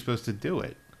 How is she supposed to do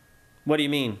it? What do you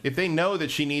mean? If they know that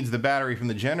she needs the battery from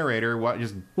the generator, what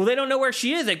just... Well, they don't know where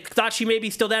she is. They thought she may be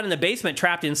still down in the basement,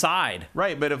 trapped inside.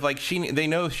 Right, but if, like, they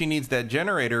know she needs that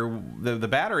generator, the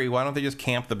battery, why don't they just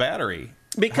camp the battery?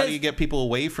 Because, how do you get people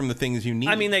away from the things you need?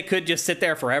 I mean, they could just sit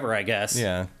there forever, I guess.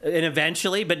 Yeah. And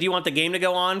eventually, but do you want the game to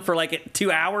go on for like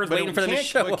 2 hours waiting for them to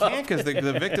show up? It can't because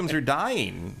the victims are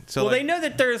dying. So well, they know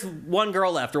that there's one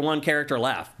girl left or one character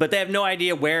left, but they have no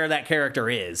idea where that character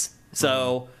is.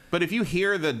 So... But if you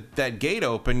hear that gate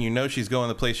open, you know she's going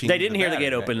the place she needs. They didn't hear the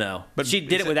gate open, though. But she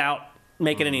did it without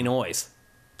making any noise.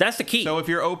 That's the key. So if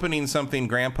you're opening something,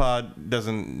 Grandpa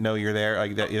doesn't know you're there.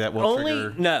 Like that won't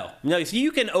trigger. No. So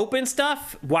you can open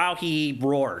stuff while he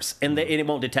roars, and it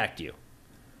won't detect you.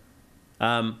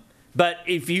 But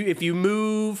if you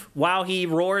move while he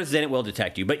roars, then it will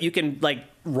detect you. But you can like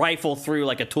rifle through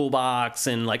like a toolbox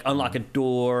and like unlock a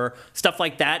door, stuff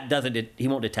like that. He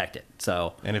won't detect it.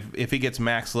 So and if he gets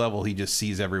max level, he just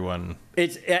sees everyone. When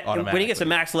he gets to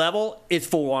max level, it's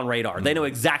full on radar. They know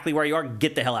exactly where you are.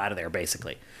 Get the hell out of there,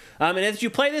 basically. And as you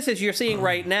play this, as you're seeing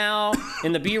right now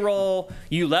in the B-roll,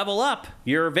 you level up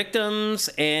your victims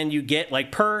and you get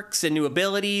like perks and new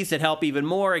abilities that help even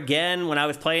more. Again, when I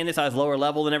was playing this, I was lower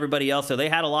level than everybody else, so they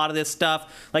had a lot of this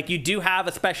stuff. Like you do have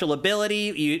a special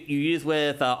ability you use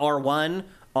with R1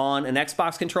 on an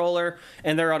Xbox controller,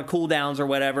 and they're on cooldowns or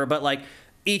whatever, but like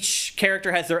each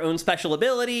character has their own special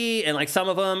ability, and like some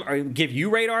of them give you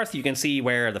radar so you can see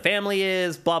where the family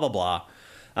is, blah, blah, blah.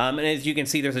 And as you can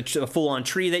see, there's a full-on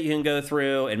tree that you can go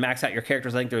through and max out your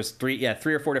characters. I think there's three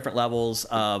or four different levels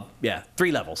of,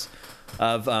 3 levels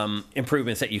of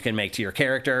improvements that you can make to your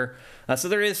character. So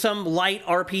there is some light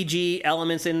RPG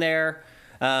elements in there.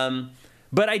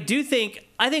 But I think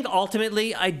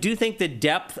ultimately, the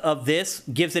depth of this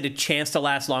gives it a chance to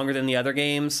last longer than the other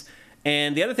games.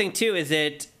 And the other thing, too, is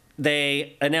that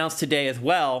they announced today as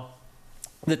well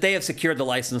that they have secured the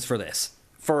license for this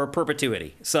for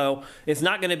perpetuity. So it's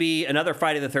not going to be another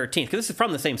Friday the 13th, because this is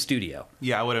from the same studio.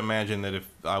 Yeah, I would imagine that if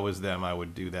I was them, I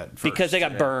would do that first. Because they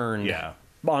got burned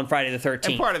on Friday the 13th.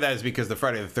 And part of that is because the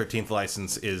Friday the 13th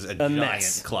license is a giant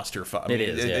mess. clusterfuck. It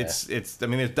is. It's. I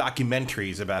mean, there's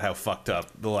documentaries about how fucked up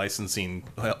the license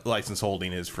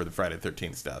holding is for the Friday the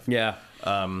 13th stuff. Yeah.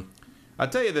 I'll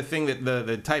tell you the thing that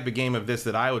the type of game of this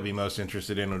that I would be most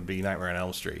interested in would be Nightmare on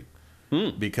Elm Street.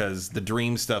 because the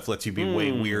dream stuff lets you be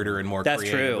way weirder and more That's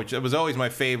creative, true. which was always my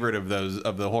favorite of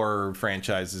the horror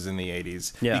franchises in the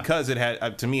 80s. Yeah. Because it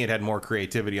had, to me, it had more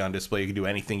creativity on display. You could do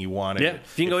anything you wanted. Yeah,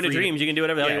 if you can go into dreams, you can do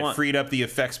whatever the hell you want. It freed up the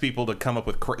effects people to come up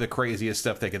with the craziest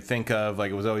stuff they could think of.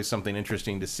 Like, it was always something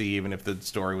interesting to see, even if the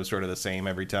story was sort of the same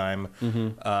every time.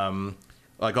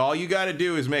 Like, all you got to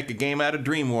do is make a game out of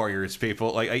Dream Warriors,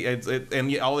 people. Like,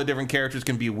 and all the different characters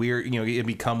can be weird. You know, it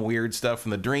become weird stuff from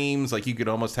the dreams. Like, you could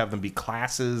almost have them be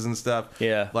classes and stuff.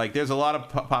 Yeah. Like, there's a lot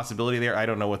of possibility there. I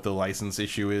don't know what the license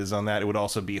issue is on that. It would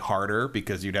also be harder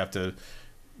because you'd have to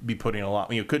be putting a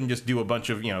lot. You couldn't just do a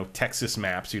bunch of, Texas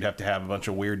maps. You'd have to have a bunch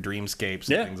of weird dreamscapes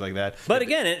and things like that. But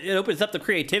again, it opens up the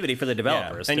creativity for the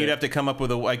developers. And you'd have to come up with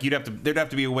there'd have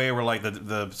to be a way where like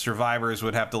the survivors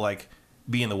would have to like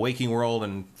be in the waking world,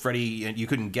 and Freddy, and you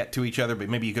couldn't get to each other, but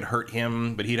maybe you could hurt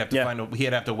him, but he'd have to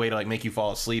he'd have to wait to like make you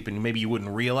fall asleep, and maybe you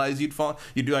wouldn't realize you'd fall.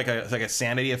 You'd do like a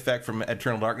sanity effect from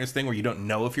Eternal Darkness thing where you don't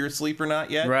know if you're asleep or not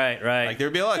yet. Right. Like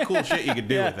there'd be a lot of cool shit you could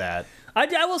do with that. I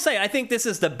will say, I think this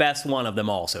is the best one of them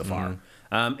all so far.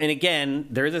 And again,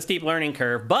 there is a steep learning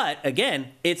curve, but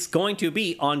again, it's going to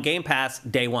be on Game Pass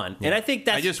day one. And I think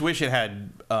that's... I just wish it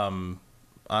had...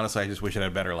 honestly, I just wish it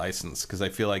had a better license, because I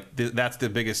feel like that's the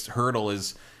biggest hurdle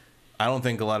is I don't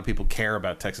think a lot of people care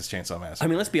about Texas Chainsaw Massacre. I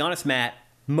mean, let's be honest, Matt.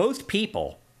 Most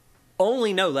people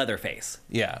only know Leatherface.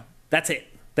 Yeah. That's it.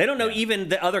 They don't know even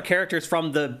the other characters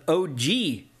from the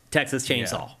OG Texas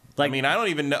Chainsaw. Yeah. Like, I mean, I don't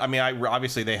even know. I mean,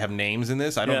 obviously they have names in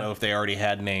this. I don't know if they already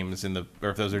had names or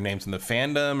if those are names in the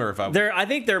fandom, or if I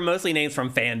think they're mostly names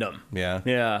from fandom. Yeah.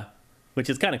 Yeah. Which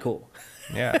is kind of cool.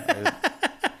 Yeah.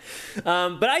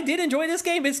 But I did enjoy this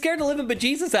game. It scared the living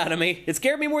bejesus out of me. It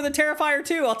scared me more than Terrifier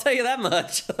 2, I'll tell you that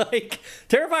much. Like,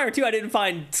 Terrifier 2 I didn't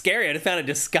find scary. I just found it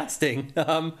disgusting.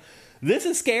 This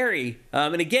is scary.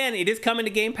 And again, it is coming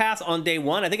to Game Pass on day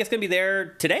one. I think it's going to be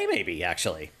there today, maybe,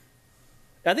 actually.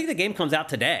 I think the game comes out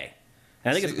today.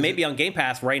 And I think it's maybe on Game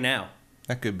Pass right now.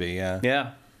 That could be, yeah.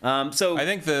 Yeah. So I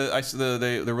think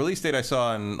the release date I saw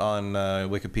on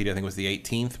Wikipedia, I think was the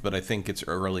 18th, but I think it's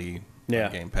early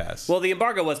on Game Pass. Well, the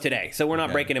embargo was today, so we're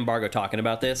not breaking embargo talking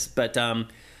about this. But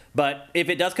if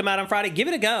it does come out on Friday, give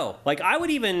it a go. Like, I would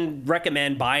even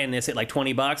recommend buying this at like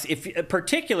 $20,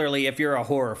 particularly if you're a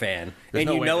horror fan and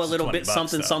you know a little bit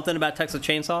something about Texas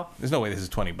Chainsaw. There's no way this is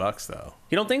 $20 though.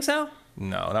 You don't think so?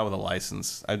 No, not with a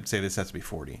license. I'd say this has to be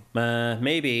 40.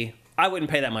 Maybe. I wouldn't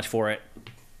pay that much for it.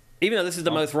 Even though this is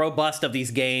the most robust of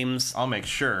these games. I'll make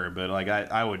sure, but like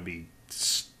I would be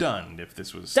stunned if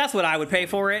this was... That's what I would pay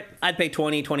for it. I'd pay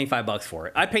 $20-25 for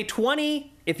it. I'd pay $20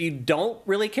 if you don't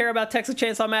really care about Texas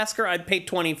Chainsaw Massacre. I'd pay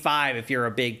 $25 if you're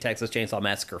a big Texas Chainsaw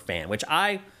Massacre fan, which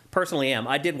I personally am.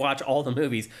 I did watch all the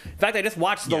movies. In fact, I just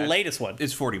watched the latest one.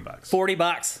 It's $40.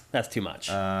 $40. That's too much.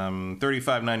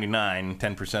 $35.99,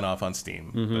 10% off on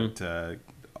Steam. But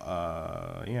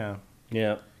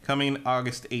yeah. Coming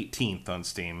August 18th on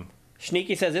Steam.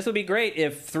 Sneaky says this would be great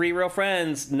if three real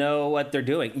friends know what they're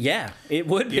doing. Yeah, it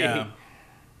would be. Yeah.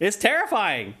 It's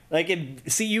terrifying. Like,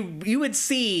 you would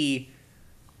see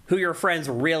who your friends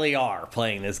really are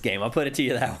playing this game. I'll put it to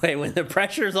you that way. When the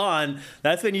pressure's on,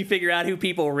 that's when you figure out who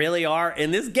people really are.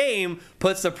 And this game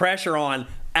puts the pressure on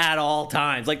at all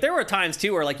times. Like, there were times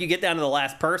too where like you get down to the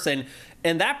last person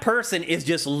and that person is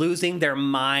just losing their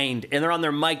mind and they're on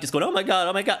their mic just going, oh my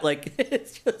God. Like,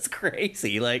 it's just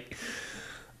crazy. Like,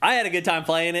 I had a good time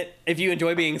playing it. If you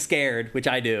enjoy being scared, which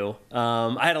I do,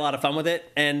 I had a lot of fun with it.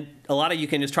 And a lot of you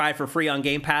can just try it for free on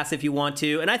Game Pass if you want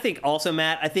to. And I think also,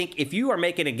 Matt, if you are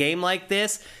making a game like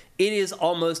this, it is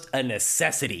almost a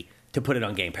necessity to put it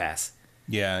on Game Pass.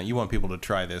 Yeah, you want people to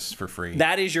try this for free.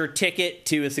 That is your ticket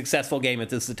to a successful game if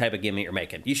this is the type of game that you're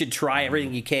making. You should try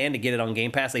everything you can to get it on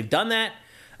Game Pass. They've done that.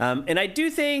 And I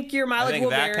do think your mileage will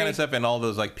vary. That kind of stuff and all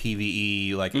those like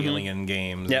PvE, like alien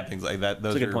games and things like that,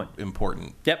 those are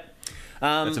important. Yep.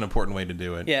 That's an important way to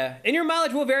do it. Yeah, and your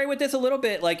mileage will vary with this a little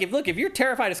bit. Like, if you're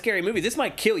terrified of scary movies, this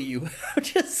might kill you. I'm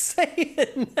just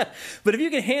saying. But if you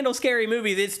can handle scary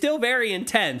movies, it's still very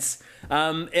intense.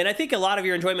 And I think a lot of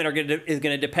your enjoyment is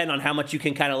going to depend on how much you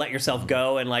can kind of let yourself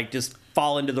go and like just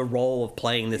fall into the role of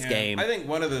playing this game. I think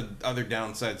one of the other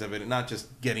downsides of it, not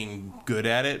just getting good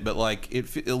at it, but like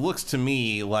it looks to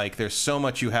me like there's so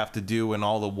much you have to do and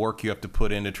all the work you have to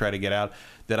put in to try to get out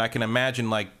that I can imagine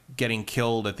like getting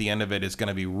killed at the end of it is going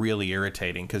to be really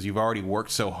irritating because you've already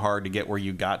worked so hard to get where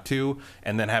you got to,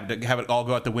 and then have it all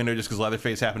go out the window just because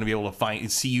Leatherface happened to be able to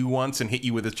see you once and hit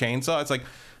you with his chainsaw. It's like,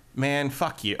 man,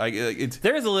 fuck you.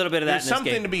 There is a little bit of that. There's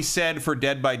something to be said for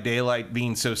Dead by Daylight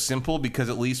being so simple because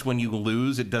at least when you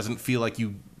lose, it doesn't feel like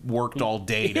you worked all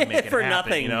day to make it for happen.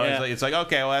 nothing. You know, Yeah. it's like,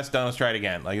 okay, well, that's done. Let's try it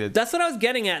again. Like That's what I was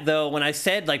getting at, though, when I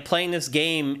said, like, playing this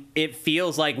game, it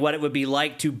feels like what it would be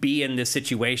like to be in this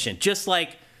situation. Just,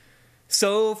 like,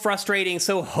 so frustrating,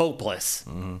 so hopeless.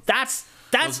 That's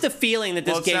the feeling that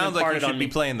this well, it game sounds like you imparted on should me.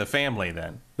 be playing the family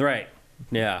then. Right.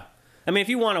 Yeah. I mean, if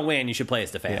you want to win, you should play as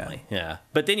the family. Yeah.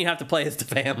 But then you have to play as the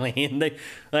family, and they,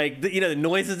 like, you know, the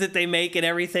noises that they make and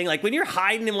everything. Like when you're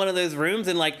hiding in one of those rooms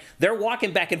and like they're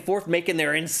walking back and forth, making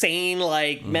their insane,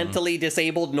 like mentally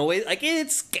disabled noise. Like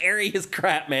it's scary as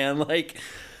crap, man. Like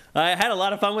I had a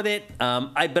lot of fun with it.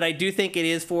 But I do think it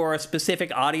is for a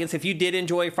specific audience. If you did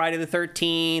enjoy Friday the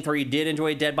 13th, or you did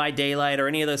enjoy Dead by Daylight, or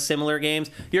any of those similar games,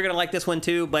 you're going to like this one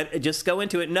too. But just go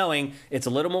into it knowing it's a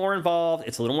little more involved,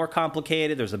 it's a little more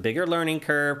complicated, there's a bigger learning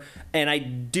curve, and I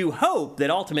do hope that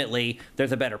ultimately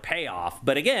there's a better payoff.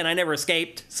 But again, I never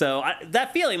escaped, so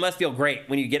that feeling must feel great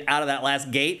when you get out of that last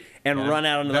gate and run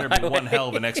out onto the highway. Better be one hell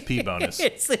of an XP bonus.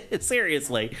 It's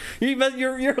seriously.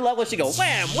 Your level should go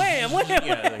wham, wham,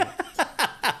 wham.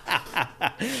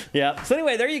 Yeah. So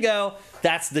anyway, there you go.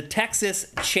 That's the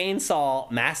Texas Chainsaw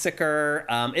Massacre.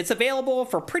 It's available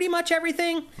for pretty much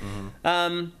everything,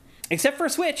 except for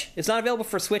Switch. It's not available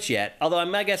for Switch yet, although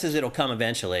my guess is it'll come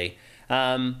eventually.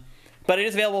 But it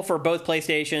is available for both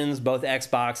PlayStations, both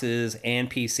Xboxes, and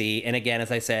PC. And again,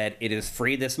 as I said, it is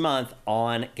free this month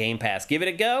on Game Pass. Give it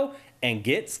a go and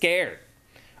get scared.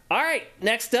 All right,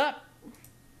 next up,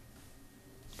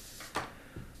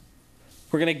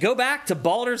 we're going to go back to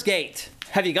Baldur's Gate.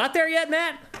 Have you got there yet,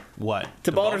 Matt? What?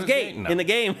 To Baldur's Gate No. in the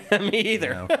game? Me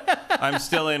either. No. I'm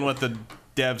still in what the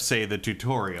devs say, the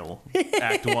tutorial.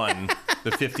 Act 1,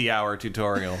 the 50-hour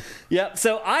tutorial. Yep.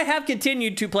 So I have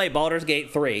continued to play Baldur's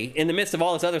Gate 3 in the midst of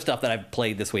all this other stuff that I've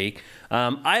played this week.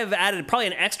 I have added probably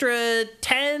an extra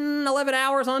 10, 11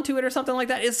 hours onto it or something like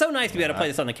that. It's so nice to be able to play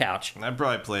this on the couch. I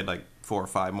probably played like 4 or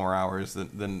 5 more hours than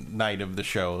the night of the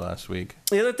show last week.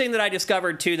 The other thing that I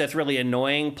discovered, too, that's really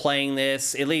annoying playing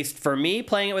this, at least for me,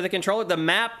 playing it with a controller, the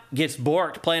map gets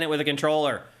borked playing it with a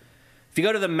controller. If you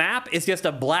go to the map, it's just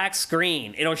a black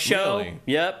screen. It'll show, Really?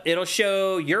 Yep, it'll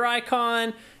show your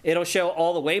icon, it'll show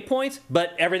all the waypoints,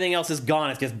 but everything else is gone.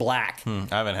 It's just black. I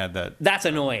haven't had that. That's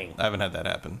annoying. I haven't had that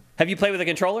happen. Have you played with a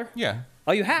controller? Yeah.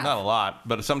 Oh, you have? Not a lot,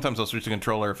 but sometimes I'll switch the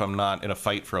controller if I'm not in a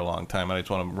fight for a long time. I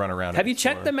just want to run around. Have you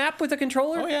checked the map with a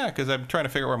controller? Oh yeah, because I'm trying to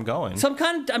figure out where I'm going. So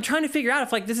I'm trying to figure out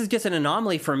if like this is just an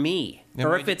anomaly for me,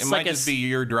 or if it's it like might just be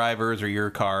your drivers or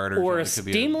your card or a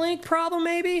something. Steam Link problem,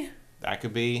 maybe. That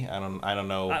could be. I don't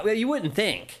know. You wouldn't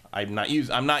think. I'm not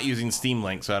using Steam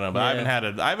Link, so I don't know.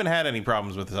 But I haven't had any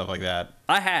problems with stuff like that.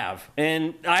 I have,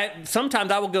 and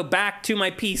sometimes I will go back to my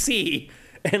PC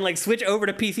and like switch over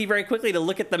to PC very quickly to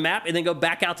look at the map, and then go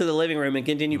back out to the living room and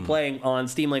continue playing on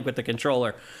Steam Link with the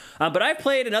controller. But I've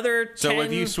played another 10... So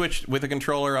if you switch with a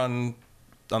controller on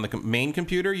the main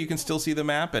computer, you can still see the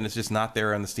map, and it's just not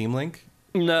there on the Steam Link.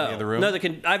 No, in the room? no.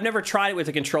 I've never tried it with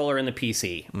a controller in the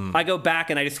PC. I go back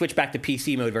and I just switch back to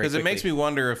PC mode very quickly. Because it makes me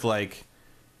wonder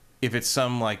if it's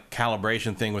some like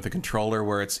calibration thing with a controller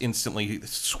where it's instantly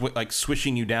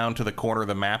swishing you down to the corner of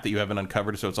the map that you haven't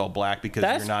uncovered, so it's all black because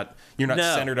you're not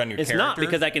centered on your character. It's not,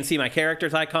 because I can see my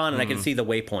character's icon and I can see the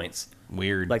waypoints.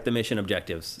 Weird. Like the mission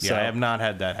objectives. Yeah, So I have not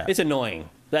had that happen. it's annoying.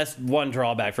 That's one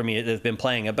drawback for me that's been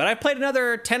playing it. But I've played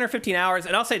another 10 or 15 hours,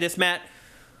 and I'll say this, Matt,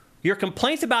 your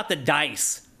complaints about the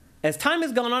dice, as time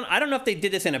has gone on, I don't know if they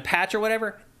did this in a patch or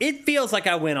whatever, it feels like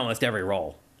I win almost every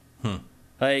roll.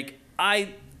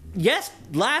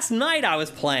 Last night I was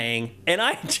playing, and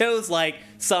I chose like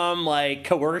some like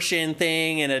coercion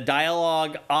thing and a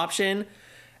dialogue option,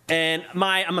 and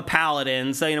I'm a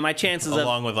paladin, so my chances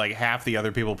along with like half the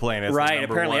other people playing it. Right,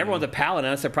 apparently everyone's a paladin.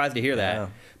 I was surprised to hear that. Yeah.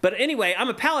 But anyway, I'm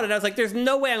a paladin. I was like, there's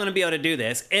no way I'm going to be able to do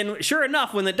this. And sure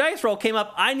enough, when the dice roll came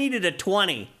up, I needed a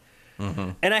 20.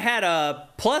 And I had a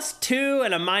 +2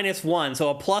 and a -1, so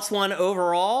a +1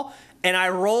 overall, and I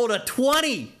rolled a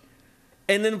 20.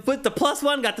 And then with the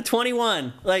 +1, got the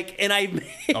 21. That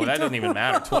doesn't even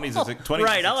matter. 20's a 20's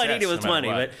right, all I needed was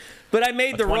 20. But I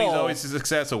made the roll. 20 is always a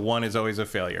success. A 1 is always a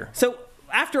failure. So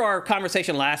after our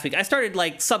conversation last week, I started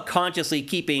like subconsciously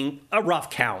keeping a rough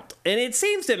count. And it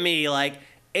seems to me like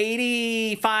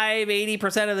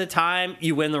 80% of the time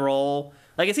you win the roll.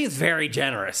 Like it seems very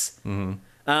generous.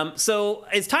 So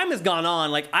as time has gone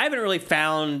on, like I haven't really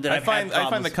found that I find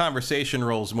the conversation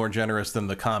rolls more generous than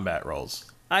the combat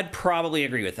rolls. I'd probably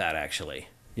agree with that, actually.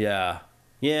 Yeah,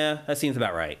 that seems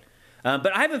about right.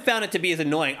 But I haven't found it to be as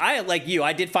annoying. Like you,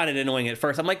 I did find it annoying at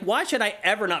first. I'm like, why should I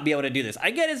ever not be able to do this?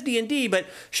 I get it's D&D, but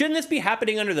shouldn't this be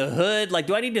happening under the hood? Like,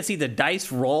 do I need to see the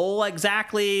dice roll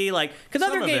exactly? Like, because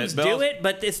other games do it,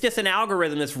 but it's just an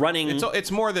algorithm that's running.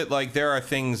 It's more that, like, there are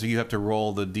things you have to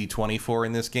roll the D20 for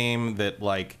in this game that,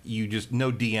 like,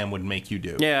 no DM would make you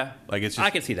do. Yeah. Like, it's just, I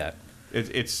can see that.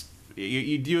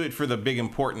 You do it for the big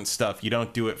important stuff. You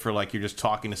don't do it for, like, you're just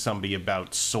talking to somebody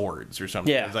about swords or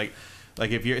something. Yeah. It's like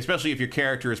especially if your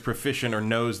character is proficient or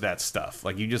knows that stuff,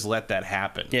 like, you just let that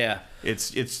happen. Yeah.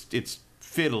 It's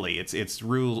fiddly. It's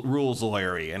rules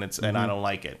lawyery, and I don't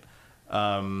like it.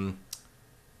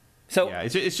 So yeah,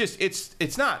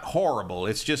 it's not horrible.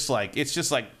 It's just like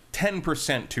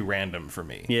 10% too random for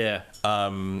me. Yeah.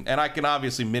 And I can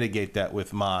obviously mitigate that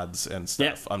with mods and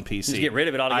stuff on PC. Just get rid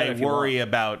of it altogether. I worry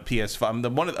about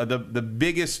PS5. One of the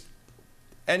biggest,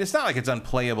 and it's not like it's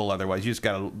unplayable otherwise. You just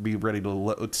got to be ready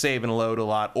to save and load a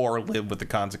lot, or live with the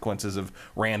consequences of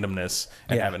randomness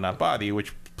and have it not bother you,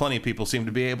 which plenty of people seem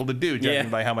to be able to do, judging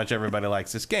by how much everybody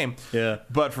likes this game. Yeah.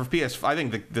 But for PS5, I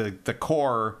think the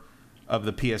core of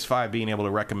the PS5 being able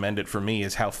to recommend it for me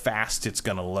is how fast it's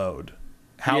going to load.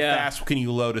 How fast can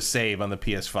you load a save on the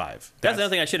PS5? That's another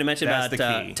thing I should have mentioned about the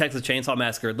key. Texas Chainsaw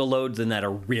Massacre. The loads in that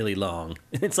are really long.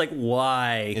 It's like,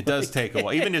 why? It does take a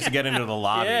while, even just to get into the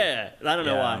lobby. Yeah, I don't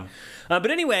know why.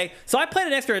 But anyway, so I played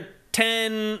an extra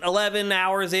 10, 11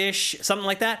 hours-ish, something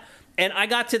like that. And I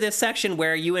got to this section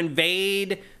where you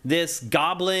invade this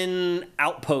goblin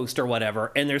outpost or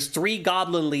whatever, and there's 3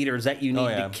 goblin leaders that you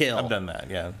need to kill. I've done that,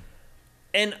 yeah.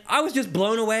 And I was just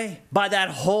blown away by that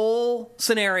whole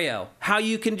scenario. How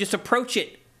you can just approach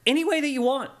it any way that you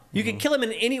want. You can kill them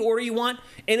in any order you want,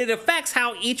 and it affects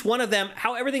how each one of them,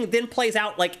 how everything then plays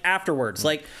out, like, afterwards.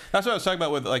 Like, that's what I was talking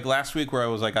about with, like, last week, where I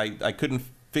was like, I couldn't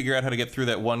figure out how to get through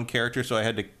that one character, so I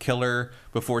had to kill her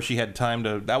before she had time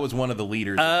to. That was one of the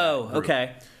leaders. Oh,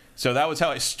 okay. So that was how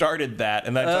I started that,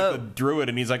 and then I took the druid,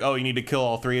 and he's like, "Oh, you need to kill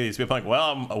all 3 of these people." I'm like,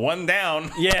 "Well, I'm 1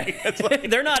 down." Yeah,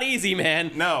 they're not easy,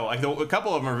 man. No, like a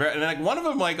couple of them are very, and like one of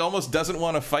them like almost doesn't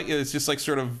want to fight you. It's just like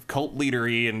sort of cult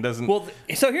leadery and doesn't. Well,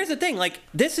 so here's the thing. Like,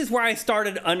 this is where I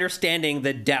started understanding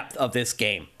the depth of this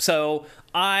game. So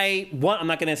I'm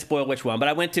not going to spoil which one, but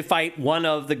I went to fight one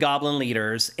of the goblin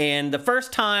leaders, and the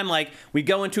first time, like, we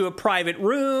go into a private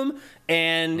room,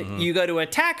 and you go to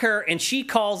attack her, and she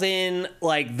calls in,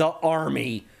 like, the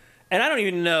army, and I don't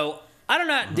even know. I don't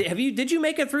know. Did you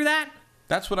make it through that?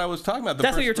 That's what I was talking about.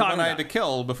 That's what you're talking about. I had to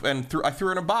kill, and I threw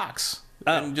her in a box.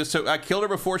 And just so I killed her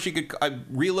before she could. I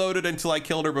reloaded until I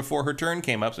killed her before her turn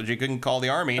came up, so she couldn't call the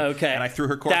army. Okay, and I threw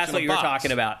her corpse That's in what a you were box.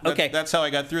 talking about. Okay, that's how I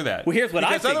got through that. Well, here's what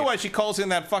because I figured. otherwise she calls in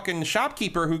that fucking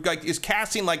shopkeeper who like is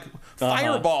casting like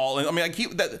fireball. And I mean,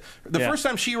 the first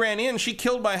time she ran in, she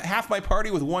killed half my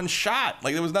party with 1 shot.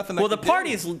 Like there was nothing. Well, the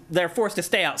party's they're forced to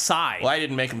stay outside. Well, I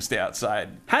didn't make them stay outside.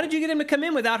 How did you get him to come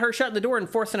in without her shutting the door and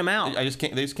forcing him out? They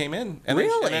just came in. And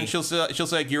really? Then she'll say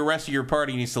like, your rest of your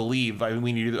party needs to leave.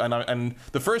 We need to. And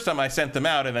the first time I sent them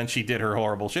out, and then she did her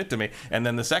horrible shit to me. And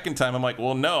then the second time, I'm like,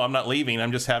 well, no, I'm not leaving.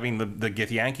 I'm just having the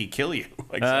Githyanki kill you.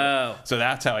 Like, so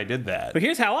that's how I did that. But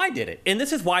here's how I did it, and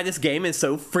this is why this game is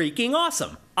so freaking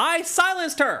awesome. I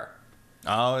silenced her.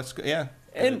 Oh, it's yeah.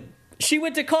 And she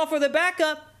went to call for the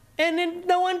backup, and then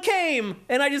no one came,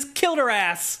 and I just killed her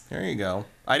ass. There you go.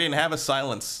 I didn't have a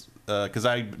silence because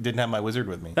I didn't have my wizard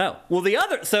with me. Oh, well,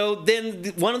 so then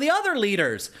one of the other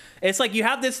leaders, it's like you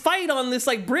have this fight on this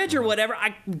like bridge or whatever.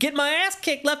 I get my ass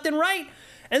kicked left and right,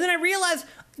 and then I realize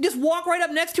just walk right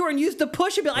up next to her and use the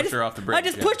push ability. Push her off the bridge. I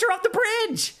just pushed her off the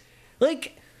bridge.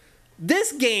 Like,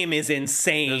 this game is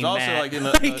insane. There's also Matt. like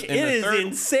it is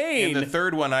insane. In the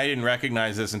third one, I didn't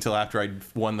recognize this until after I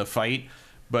won the fight.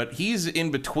 But he's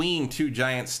in between 2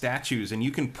 giant statues, and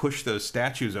you can push those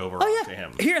statues over onto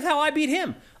him. Here's how I beat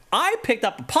him. I picked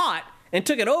up a pot and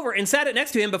took it over and sat it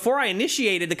next to him before I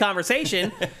initiated the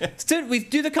conversation. We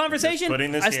do the conversation. Just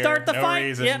putting this I start the no fight.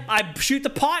 reason. Yep, I shoot the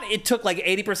pot. It took like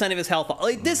 80% of his health.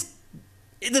 Like, this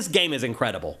game is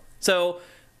incredible. So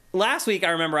last week, I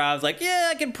remember I was like, yeah,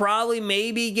 I could probably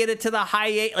maybe get it to the high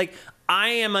 8. Like,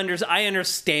 I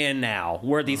understand now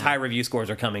where these high review scores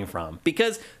are coming from,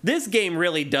 because this game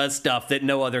really does stuff that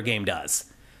no other game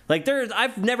does. Like,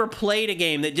 I've never played a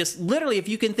game that just literally, if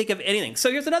you can think of anything.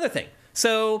 So here's another thing.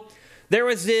 So there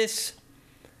was this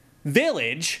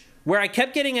village where I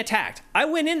kept getting attacked. I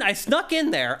went in, I snuck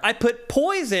in there, I put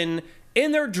poison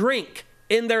in their drink.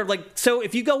 In their, like, so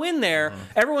if you go in there,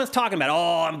 everyone's talking about,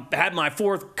 I had my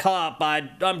 4th cup,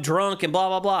 I'm drunk and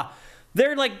blah, blah, blah.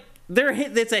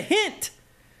 It's a hint.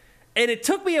 And it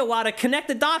took me a while to connect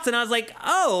the dots, and I was like,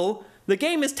 the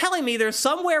game is telling me there's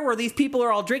somewhere where these people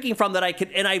are all drinking from that I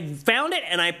could, and I found it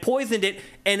and I poisoned it,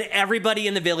 and everybody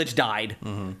in the village died.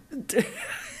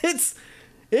 It's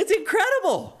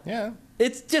incredible. Yeah.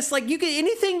 It's just like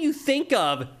anything you think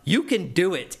of, you can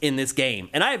do it in this game.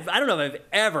 And I don't know if I've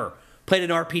ever played an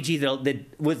RPG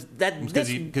that was that Because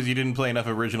you didn't play enough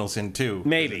Original Sin 2.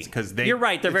 Maybe because you're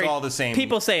right. They're it's very all the same.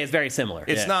 People say it's very similar.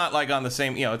 It's not like on the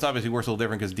same. It's obviously works a little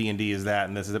different because D&D is that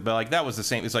and this is it. But like that was the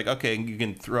same. It's like okay, you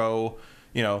can throw.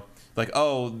 Like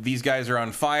oh, these guys are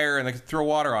on fire and they throw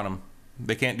water on them.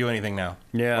 They can't do anything now.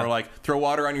 Yeah. Or like throw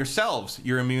water on yourselves.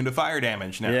 You're immune to fire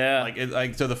damage now.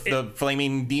 Yeah. So the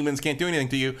flaming demons can't do anything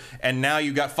to you, and now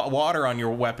you got water on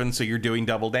your weapon, so you're doing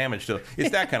double damage to it.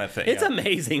 It's that kind of thing. It's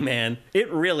amazing, man.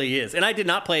 It really is. And I did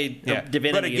not play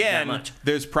Divinity but again, that much.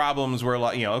 There's problems where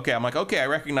like I'm like okay, I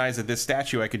recognize that this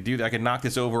statue I could do that. I could knock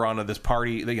this over onto this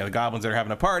party. The goblins that are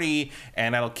having a party,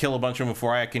 and that'll kill a bunch of them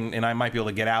before I can, and I might be able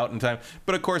to get out in time.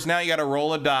 But of course now you got to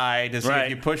roll a die to see if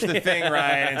you push the thing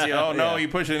right, and see oh no. You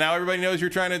push it. Now everybody knows you're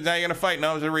trying to. Now you're gonna fight.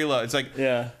 Now it's a reload. It's like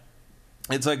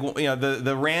It's like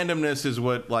the randomness is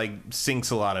what like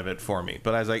sinks a lot of it for me.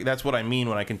 But that's what I mean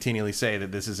when I continually say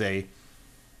that this is a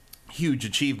huge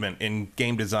achievement in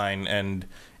game design and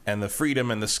the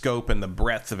freedom and the scope and the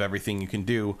breadth of everything you can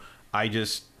do. I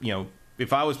just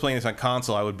if I was playing this on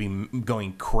console, I would be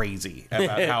going crazy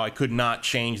about how I could not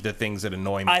change the things that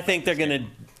annoy me. I think they're gonna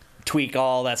tweak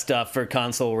all that stuff for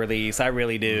console release. I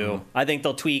really do. I think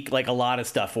they'll tweak like a lot of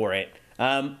stuff for it.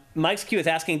 Mike's Q is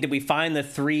asking, did we find the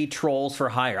 3 trolls for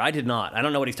hire? I did not. I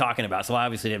don't know what he's talking about, so I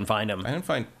obviously didn't find them. I didn't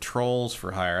find trolls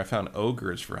for hire. I found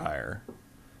ogres for hire.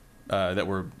 That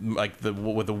were like the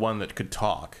one that could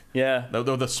talk. Yeah.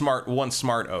 The smart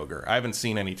ogre. I haven't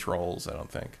seen any trolls, I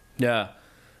don't think. Yeah.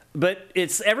 But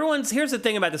here's the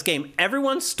thing about this game.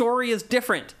 Everyone's story is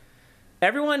different.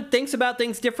 Everyone thinks about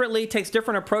things differently, takes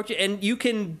different approaches, and you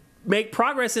can make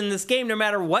progress in this game no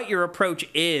matter what your approach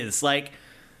is. Like,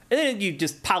 and then you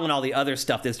just pile in all the other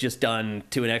stuff that's just done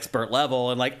to an expert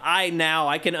level. And like,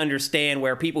 I can understand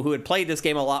where people who had played this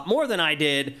game a lot more than I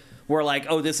did were like,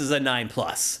 oh, this is a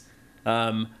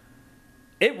 9+.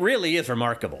 It really is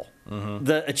remarkable,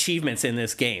 the achievements in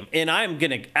this game. And I'm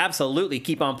going to absolutely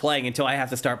keep on playing until I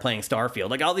have to start playing Starfield.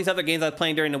 Like all these other games I was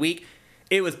playing during the week,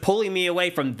 it was pulling me away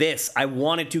from this. I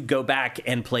wanted to go back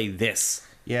and play this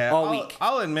all week.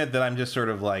 I'll admit that I'm just sort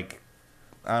of like,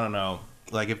 I don't know.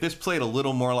 Like if this played a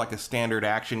little more like a standard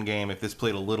action game, if this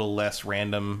played a little less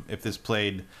random, if this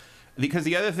played... Because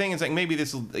the other thing is like maybe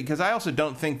this... Because I also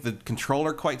don't think the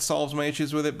controller quite solves my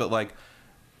issues with it, but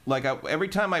every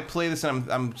time I play this and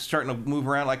I'm starting to move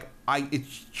around,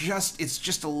 it's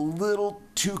just a little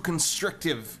too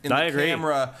constrictive in the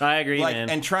camera. I agree, man.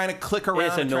 And trying to click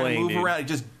around and trying to move around, it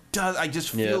just does. I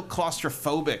just feel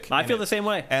claustrophobic. I feel the same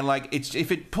way. And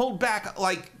if it pulled back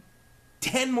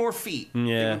 10 more feet,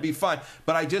 it would be fine.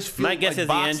 But I just feel my guess is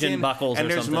the engine buckles and or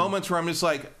there's something. moments where I'm just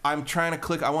like, I'm trying to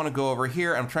click, I want to go over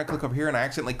here, I'm trying to click over here, and I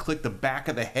accidentally click the back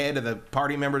of the head of the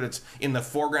party member that's in the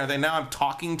foreground. And now I'm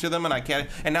talking to them, and I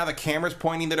can't, and now the camera's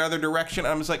pointing the other direction,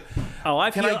 and I'm just like,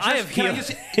 can I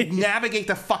just navigate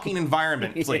the fucking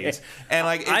environment, please? And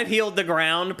I've healed the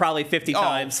ground probably 50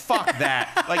 times. Fuck that.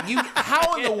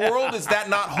 How in the world does that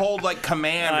not hold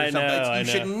command or something? You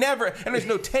should never, and there's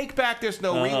no take back, there's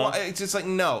no rewind. It's just like,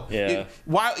 no. Yeah.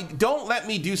 Why don't let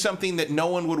me do something that no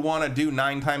one would want to do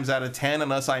 9 times out of 10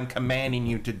 unless I'm commanding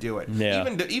you to do it.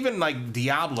 Yeah. Even like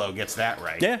Diablo gets that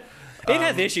right. Yeah. It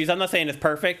has issues. I'm not saying it's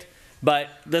perfect, but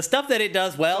the stuff that it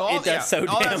does well, it does so damn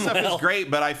well. All that stuff is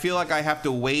great, but I feel like I have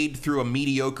to wade through a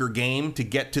mediocre game to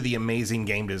get to the amazing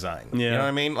game design. Yeah. You know what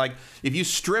I mean? Like if you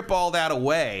strip all that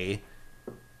away,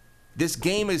 this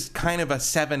game is kind of a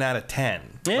 7 out of 10.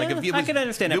 Yeah, I can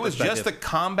understand that. If it was just the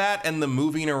combat and the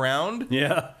moving around.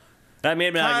 Yeah. That may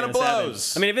have been kind of blows.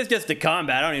 7. I mean, if it's just the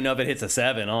combat, I don't even know if it hits a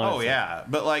 7. Honestly. Oh yeah,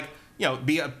 but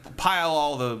pile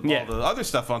all the other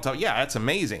stuff on top. Yeah, that's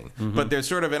amazing. But there's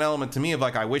sort of an element to me of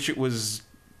I wish it was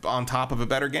on top of a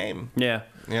better game. Yeah.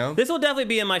 This will definitely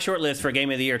be in my short list for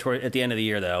Game of the Year at the end of the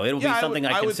year, though. It'll be something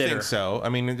I consider. I would think so.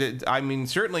 I mean,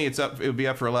 certainly it would be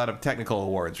up for a lot of technical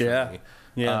awards for me.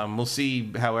 Yeah. We'll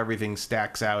see how everything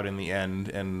stacks out in the end,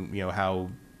 and how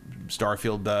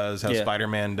Starfield does, how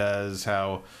Spider-Man does,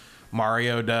 how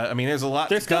Mario does. I mean, there's a lot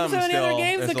to come still. There's so many other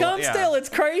games to come still. It's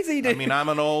crazy, dude. I mean, I'm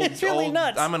an old, it's really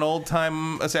nuts. I'm an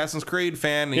old-time Assassin's Creed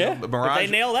fan. Mirage,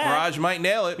 if they nail that. Mirage might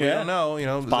nail it. We don't know.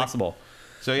 It's possible.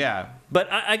 So yeah.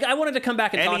 But I wanted to come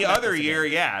back and talk about any other year,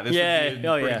 this would be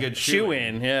a pretty good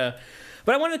shoe-in. Yeah.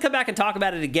 but I wanted to come back and talk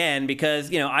about it again because,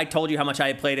 you know, I told you how much I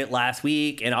had played it last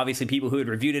week, and obviously people who had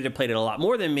reviewed it had played it a lot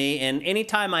more than me, and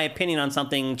anytime my opinion on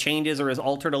something changes or is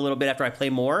altered a little bit after I play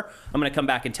more, I'm going to come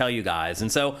back and tell you guys.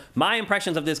 And so my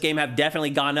impressions of this game have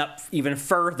definitely gone up even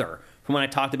further from when I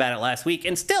talked about it last week,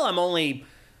 and still I'm only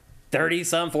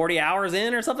 40 hours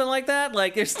in or something like that.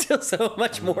 Like, there's still so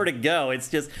much more to go. It's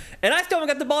just, and I still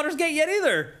haven't got the Baldur's Gate yet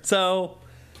either. So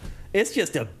it's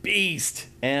just a beast.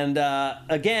 And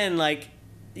again, like,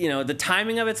 you know, the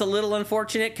timing of it's a little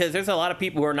unfortunate because there's a lot of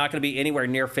people who are not going to be anywhere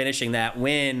near finishing that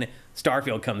when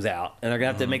Starfield comes out. And they're going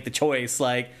to have to make the choice,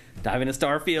 like, dive into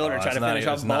Starfield or try to finish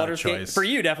off Baldur's Gate. For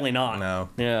you, definitely not. No.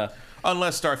 Yeah.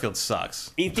 Unless Starfield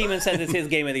sucks. Eve Demon says it's his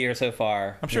game of the year so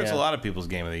far. I'm sure it's a lot of people's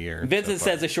game of the year. Vincent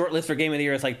says the short list for game of the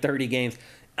year is like 30 games.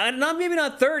 Maybe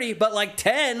not 30, but like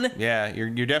 10. Yeah,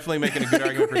 you're definitely making a good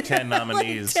argument for 10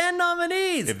 nominees. Like 10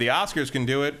 nominees. If the Oscars can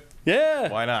do it, yeah,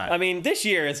 why not? I mean, this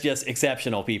year is just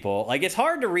exceptional, people. Like, it's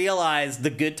hard to realize the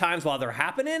good times while they're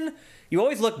happening. You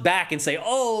always look back and say,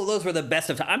 oh, those were the best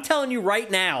of times. I'm telling you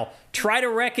right now, try to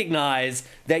recognize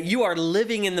that you are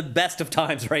living in the best of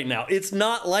times right now. It's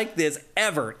not like this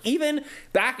ever. Even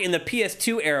back in the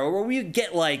PS2 era where we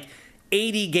get like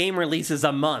 80 game releases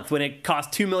a month when it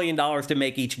cost $2 million to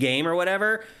make each game or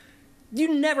whatever,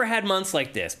 you never had months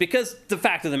like this because the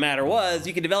fact of the matter was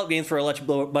you could develop games for a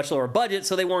much lower budget,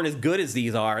 so they weren't as good as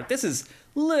these are. This is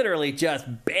literally just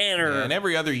banner. Yeah, and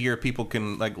every other year people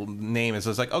can like name it. So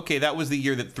it's like, okay, that was the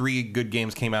year that 3 good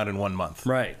games came out in 1 month.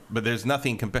 Right. But there's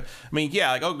nothing I mean,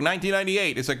 yeah, like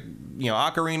 1998, it's like, you know,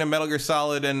 Ocarina, Metal Gear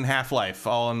Solid, and Half-Life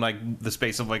all in like the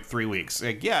space of like 3 weeks.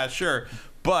 Like, yeah, sure.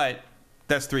 But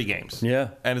that's 3 games.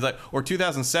 Yeah. And it's like, or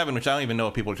 2007, which I don't even know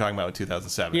what people are talking about with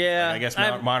 2007. Yeah. Like, I guess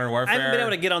Modern Warfare. I haven't been able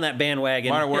to get on that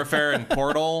bandwagon. Modern Warfare and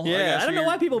Portal. Yeah, I don't know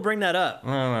why people bring that up. I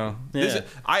don't know. Yeah.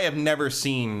 I have never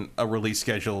seen a release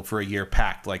schedule for a year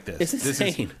packed like this. It's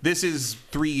insane. This is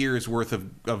 3 years worth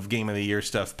of Game of the Year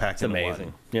stuff packed into amazing.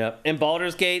 one. Yep. And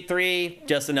Baldur's Gate 3,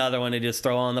 just another one to just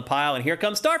throw on the pile. And here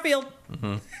comes Starfield.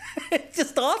 Mm-hmm. It's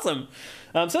just awesome.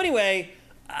 So anyway,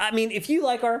 I mean, if you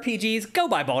like RPGs, go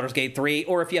buy Baldur's Gate 3,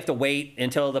 or if you have to wait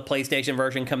until the PlayStation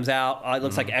version comes out, it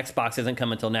looks like Xbox isn't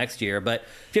coming until next year, but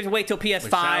if you have to wait till PS5...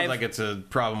 Which sounds like it's a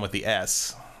problem with the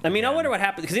S. I mean, I wonder what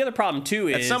happens, because the other problem, too,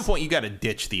 is... At some point, you got to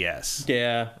ditch the S.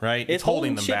 Yeah. Right? It's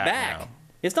holding them shit back now.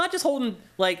 It's not just holding,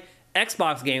 like,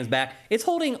 Xbox games back. It's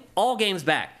holding all games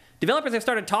back. Developers have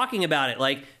started talking about it.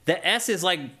 Like, the S is,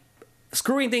 like,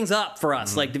 screwing things up for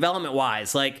us, like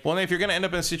development-wise. Like, well, and if you're going to end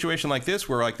up in a situation like this,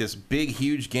 where like this big,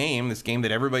 huge game, this game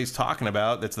that everybody's talking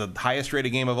about, that's the highest-rated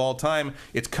game of all time,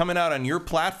 it's coming out on your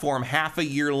platform half a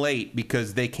year late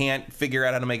because they can't figure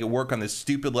out how to make it work on this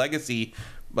stupid legacy,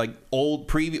 like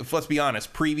let's be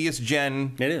honest, previous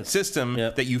gen system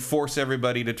that you force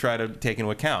everybody to try to take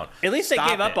into account. At least they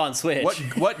gave up on Switch.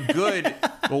 What good?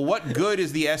 Well, what good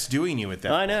is the S doing you with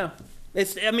that? I know.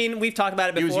 I mean, we've talked about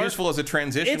it before. It was useful as a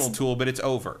transitional tool, but it's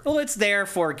over. Well, it's there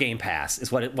for Game Pass,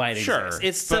 is why it exists.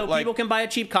 It's so like, people can buy a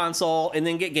cheap console and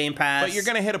then get Game Pass. But you're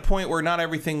going to hit a point where not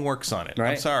everything works on it. Right?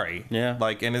 I'm sorry. Yeah.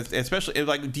 Like, and especially,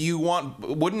 like,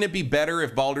 wouldn't it be better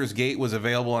if Baldur's Gate was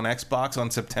available on Xbox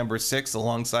on September 6th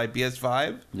alongside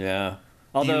PS5? Yeah.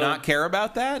 Although, do you not care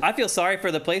about that? I feel sorry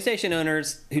for the PlayStation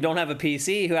owners who don't have a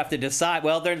PC who have to decide.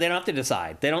 Well, they don't have to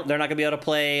decide. They're not going to be able to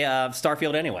play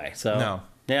Starfield anyway. So no.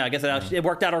 Yeah, I guess it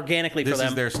worked out organically for them. This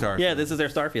is their Starfield. Yeah, this is their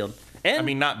Starfield. And, I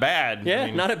mean, not bad. Yeah, I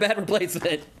mean, not a bad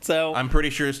replacement. So I'm pretty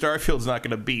sure Starfield's not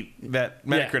going to beat that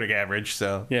Metacritic average.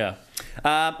 So yeah.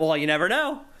 Well, you never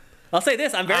know. I'll say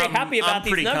this: I'm very happy about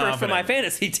these numbers for my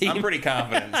fantasy team. I'm pretty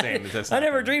confident saying that that's I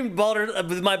never dreamed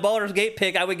with my Baldur's Gate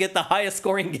pick I would get the highest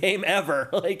scoring game ever.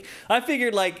 Like, I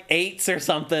figured like 8s or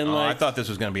something. Oh, like, I thought this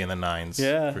was going to be in the 9s.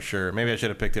 Yeah, for sure. Maybe I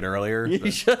should have picked it earlier.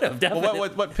 You should have definitely. Well,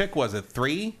 what pick was it?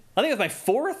 3? I think it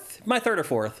was my third or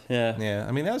fourth. Yeah. Yeah.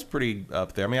 I mean, that was pretty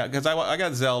up there. I mean, because I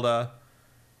got Zelda.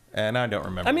 And I don't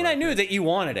remember. I mean, I knew that you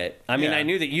wanted it. I mean, I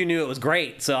knew that you knew it was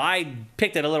great. So I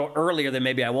picked it a little earlier than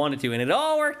maybe I wanted to. And it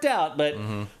all worked out. But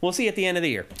we'll see at the end of the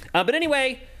year. But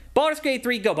anyway, Baldur's Gate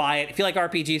 3, go buy it. If you like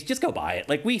RPGs, just go buy it.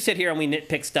 Like, we sit here and we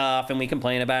nitpick stuff and we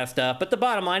complain about stuff. But the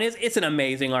bottom line is, it's an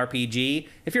amazing RPG.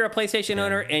 If you're a PlayStation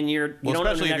owner and you don't own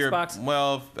an Xbox.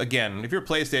 Well, again, if you're a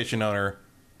PlayStation owner,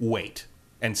 wait.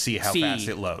 And see how fast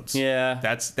it loads. Yeah,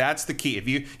 that's the key. If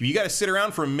you got to sit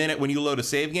around for a minute when you load a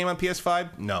save game on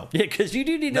PS5, no. Yeah, because you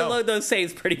do need to load those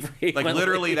saves pretty frequently. Like,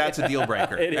 literally, that's a deal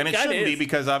breaker, and it shouldn't be,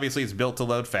 because obviously it's built to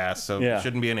load fast, so it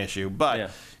shouldn't be an issue.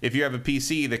 But if you have a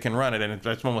PC that can run it, and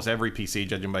that's almost every PC,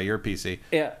 judging by your PC,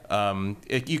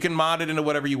 you can mod it into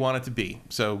whatever you want it to be.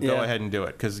 So go ahead and do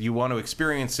it, because you want to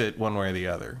experience it one way or the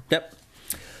other. Yep.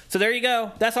 So there you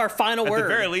go. That's our final At word. the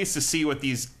very least, to see what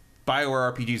these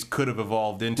BioWare RPGs could have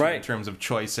evolved into Right. in terms of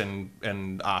choice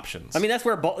and options. I mean, that's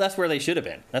where they should have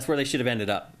been. That's where they should have ended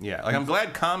up. yeah, like I'm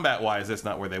glad combat-wise that's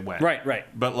not where they went. Right.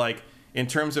 But like in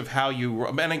terms of how you,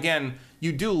 and again,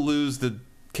 you do lose the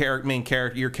main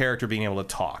character, your character being able to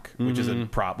talk, which is a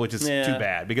which is Yeah. too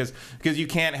bad because you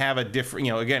can't have a different,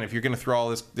 again, if you're going to throw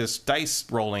all this dice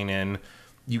rolling in,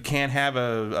 you can't have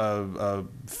a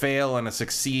fail and a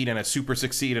succeed and a super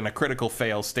succeed and a critical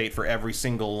fail state for every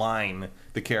single line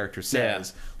the character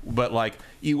says. But like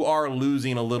you are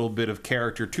losing a little bit of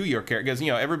character to your character because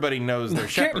everybody knows their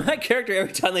shepherd. My character,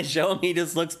 every time they show him, he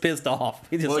just looks pissed off.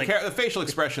 He's just Well, like, the facial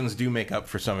expressions do make up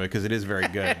for some of it because it is very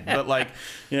good. But like,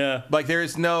 yeah. like there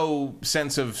is no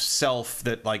sense of self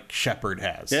that like Shepard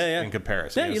has Yeah. in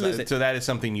comparison. Yeah, you lose it. So that is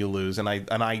something you lose. And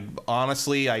I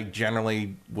honestly, I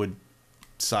generally would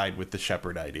side with the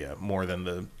Shepard idea more than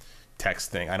the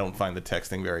text thing. I don't find the text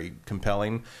thing very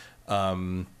compelling.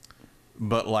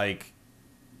 But like,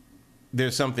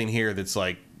 there's something here that's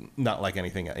like not like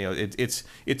anything. It's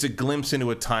a glimpse into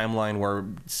a timeline where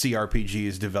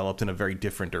CRPGs developed in a very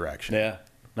different direction. Yeah,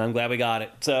 I'm glad we got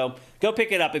it. So go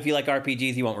pick it up if you like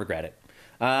RPGs. You won't regret it.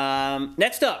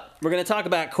 Next up, we're going to talk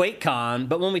about QuakeCon.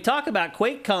 But when we talk about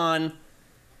QuakeCon,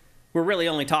 we're really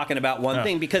only talking about one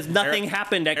thing because nothing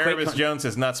happened at Erebus QuakeCon. Jones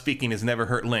says not speaking has never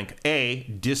hurt Link. A,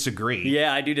 disagree.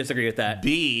 Yeah, I do disagree with that.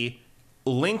 B,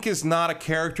 Link is not a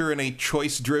character in a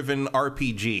choice-driven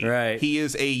RPG. Right. He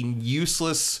is a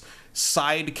useless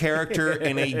side character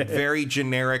in a very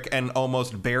generic and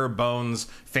almost bare-bones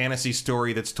fantasy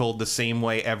story that's told the same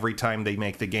way every time they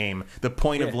make the game. The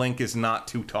point of Link is not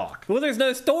to talk. Well, there's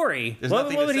no story. There's What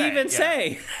nothing would to he say, even yeah.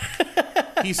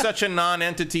 say? He's such a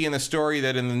non-entity in the story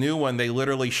that in the new one, they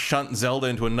literally shunt Zelda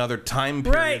into another time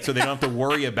period Right. so they don't have to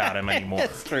worry about him anymore.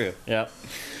 That's true. Yeah.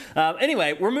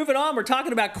 Anyway, we're moving on. We're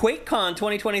talking about QuakeCon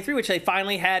 2023, which they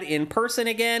finally had in person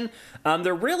again.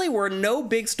 There really were no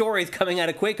big stories coming out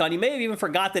of QuakeCon. You may have even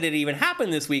forgot that it even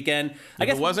happened this weekend. If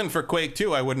it wasn't for Quake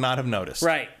 2, I would not have noticed.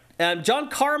 Right. John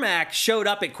Carmack showed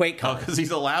up at QuakeCon. Because he's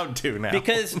allowed to now.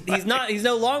 Because he's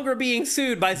no longer being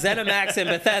sued by ZeniMax and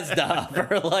Bethesda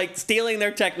for like stealing their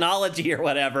technology or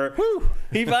whatever. Woo.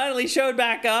 He finally showed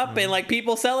back up and like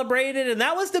people celebrated, and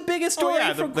that was the biggest story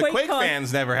from the QuakeCon. Quake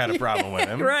fans never had a problem with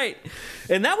him. Right.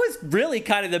 And that was really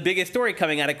kind of the biggest story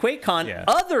coming out of QuakeCon,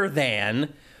 other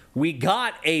than we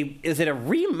got is it a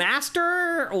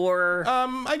remaster or?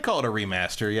 I'd call it a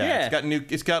remaster. Yeah.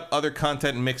 It's got other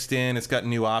content mixed in. It's got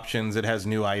new options. It has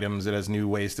new items. It has new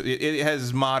ways it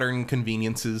has modern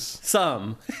conveniences.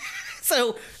 Some.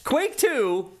 So Quake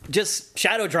 2 just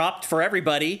shadow dropped for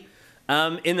everybody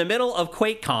in the middle of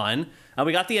QuakeCon.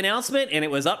 We got the announcement and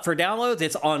it was up for downloads.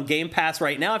 It's on Game Pass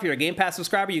right now. If you're a Game Pass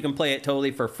subscriber, you can play it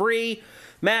totally for free.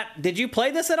 Matt, did you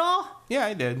play this at all? Yeah,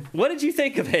 I did. What did you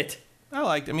think of it?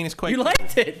 It's Quake. You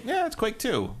liked it? Yeah, it's Quake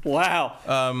 2. Wow.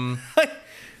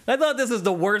 I thought this was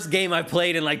the worst game I've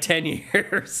played in like 10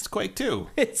 years. It's Quake 2.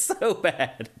 It's so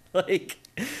bad. Like,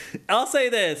 I'll say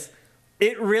this.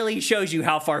 It really shows you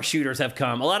how far shooters have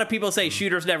come. A lot of people say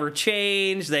shooters never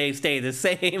change. They stay the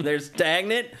same. They're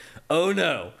stagnant. Oh,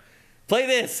 no. Play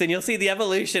this, and you'll see the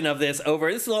evolution of this over.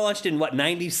 This launched in, what,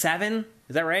 97?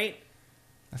 Is that right?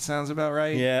 That sounds about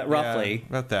right. Yeah, roughly. Yeah,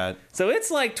 about that. So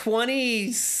it's like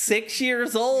 26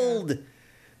 years old.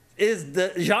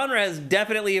 The genre has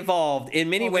definitely evolved in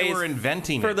many ways. They were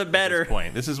inventing for it the better. At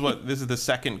this point. This is the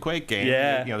second Quake game.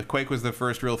 Yeah. The Quake was the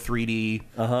first real 3D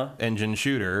engine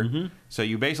shooter. Mm-hmm. So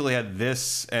you basically had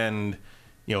this, and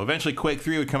eventually Quake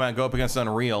 3 would come out and go up against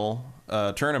Unreal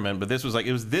tournament. But this was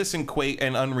it was this and Quake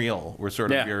and Unreal were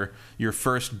sort of your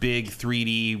first big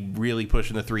 3D, really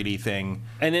pushing the 3D thing.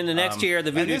 And then the next year,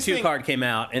 the Voodoo 2 card came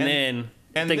out, and then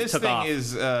things this took thing off.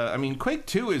 is, Quake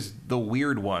 2 is the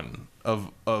weird one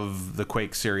of the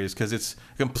Quake series because it's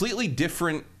a completely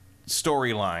different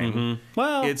storyline. Mm-hmm.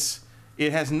 Well,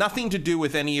 it has nothing to do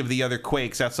with any of the other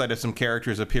Quakes outside of some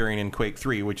characters appearing in Quake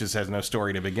 3, which has no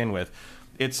story to begin with.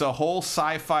 It's a whole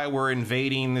sci-fi. We're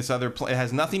invading this other it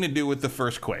has nothing to do with the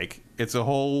first Quake. It's a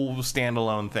whole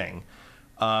standalone thing.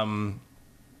 And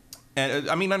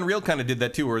Unreal kind of did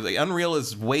that too, where Unreal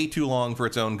is way too long for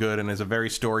its own good and is a very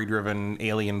story-driven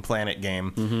alien planet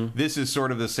game. Mm-hmm. This is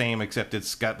sort of the same, except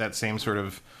it's got that same sort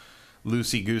of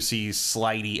loosey-goosey,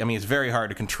 slidey. It's very hard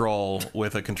to control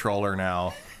with a controller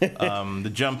now.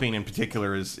 The jumping in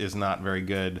particular is not very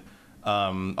good.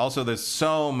 Also, there's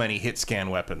so many hit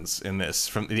scan weapons in this.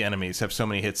 From the enemies have so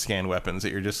many hit scan weapons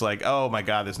that you're just like, oh my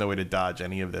god, there's no way to dodge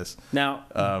any of this. Now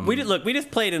we just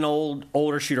played an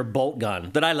older shooter, Bolt Gun,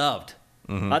 that I loved.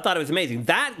 I thought it was amazing.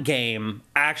 That game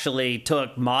actually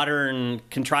took modern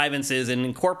contrivances and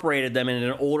incorporated them in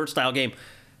an older style game.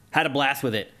 Had a blast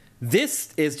with it.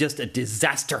 This is just a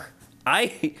disaster.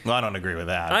 Well, I don't agree with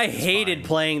that. I hated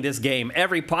playing this game. I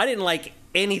didn't like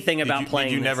anything about playing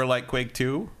Did you this. never like Quake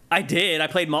 2? I did. I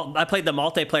played the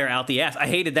multiplayer out the ass. I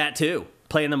hated that too.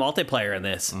 Playing the multiplayer in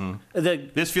this.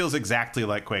 This feels exactly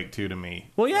like Quake 2 to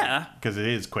me. Well, yeah. Because it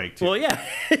is Quake 2. Well, yeah.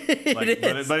 It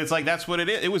is. But it's like, that's what it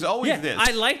is. It was always this.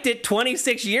 I liked it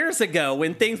 26 years ago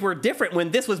when things were different,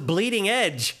 when this was bleeding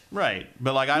edge. Right.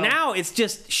 But like, Now it's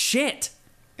just shit.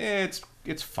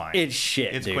 It's fine. It's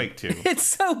shit, It's dude. Quake 2. It's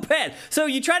so bad. So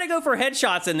you try to go for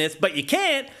headshots in this, but you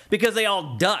can't because they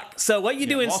all duck. So what you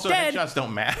do instead... Also, headshots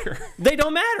don't matter. They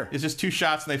don't matter. It's just 2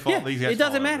 shots and they fall. Yeah, These guys it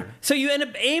doesn't fall matter. over. So you end up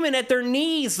aiming at their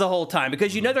knees the whole time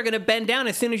because you know they're going to bend down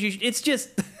as soon as you... It's just...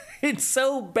 It's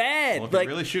so bad. Well, if you're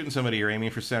really shooting somebody, you're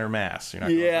aiming for center mass. You're not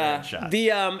going for a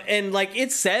headshot. And like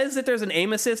it says that there's an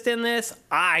aim assist in this.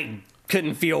 I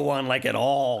couldn't feel one like at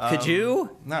all. Could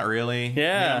you? Not really.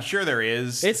 Yeah. I mean, I'm sure there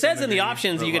is. It says in the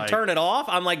options you can turn it off.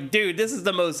 I'm like, dude, this is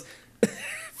the most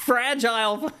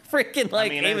fragile freaking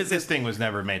like aim assist. This thing was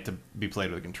never meant to be played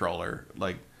with a controller.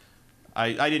 Like,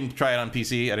 I didn't try it on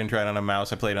PC. I didn't try it on a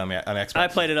mouse. I played it on Xbox. I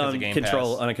played it on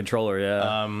a controller.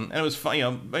 Yeah. And it was fun. You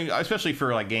know, especially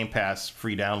for like Game Pass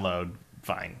free download.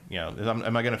 Fine. You know,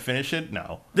 am I going to finish it?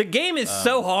 No. The game is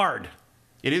so hard.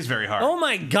 It is very hard. Oh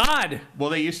my god!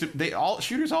 Well,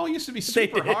 shooters all used to be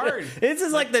super hard. This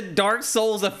is like the Dark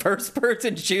Souls of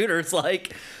first-person shooters.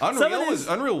 Like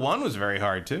Unreal 1 was very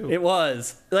hard too. It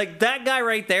was like that guy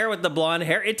right there with the blonde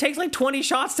hair. It takes like 20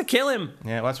 shots to kill him.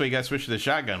 Yeah, well, that's why you got to switch to the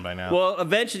shotgun by now. Well,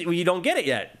 eventually you don't get it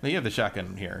yet. You have the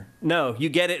shotgun here. No, you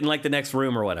get it in like the next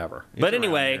room or whatever. But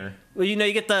anyway, well, you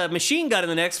get the machine gun in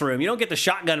the next room. You don't get the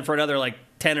shotgun for another like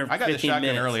 10 or 15 minutes. I got the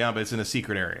shotgun early on, but it's in a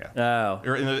secret area. Oh.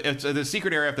 Or it's the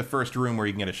secret area of the first room where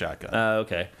you can get a shotgun. Oh,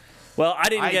 okay. Well, I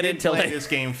didn't get it until... I did play this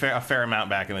game a fair amount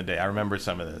back in the day. I remember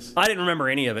some of this. I didn't remember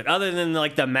any of it, other than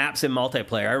like the maps in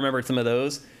multiplayer. I remembered some of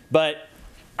those. But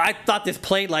I thought this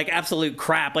played like absolute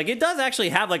crap. Like, it does actually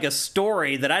have like a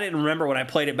story that I didn't remember when I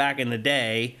played it back in the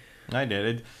day. I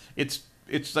did. It's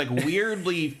like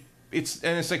weirdly... it's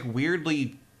like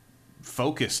weirdly...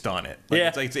 focused on it. Like,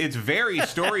 yeah. It's very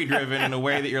story driven in a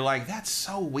way that you're like, that's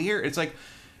so weird. It's like,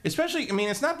 especially, I mean,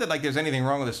 it's not that like there's anything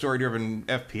wrong with a story driven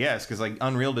FPS because like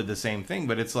Unreal did the same thing,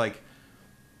 but it's like,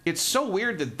 it's so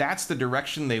weird that that's the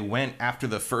direction they went after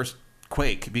the first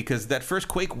Quake, because that first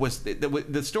Quake was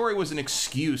the story was an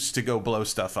excuse to go blow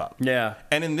stuff up. Yeah.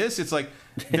 And in this, it's like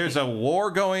there's a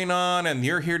war going on, and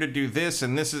you're here to do this,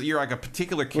 and you're like a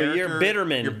particular character. Well, you're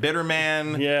Bitterman. You're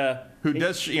Bitterman. Yeah. Who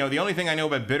does, the only thing I know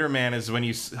about Bitterman is when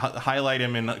you highlight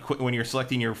him when you're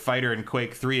selecting your fighter in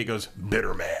Quake 3, it goes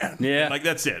Bitterman. Yeah. Like,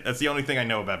 that's it. That's the only thing I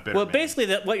know about Bitterman. Well,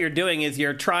 basically, what you're doing is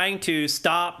you're trying to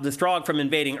stop the Strogg from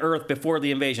invading Earth before the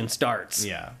invasion starts.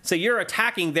 Yeah. So you're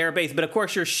attacking their base, but of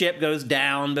course your ship goes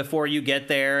down before you get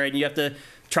there, and you have to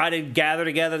try to gather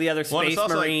together the other space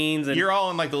marines. Like, you're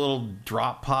all in like the little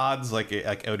drop pods, like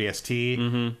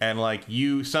ODST, and like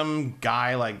some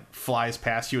guy like flies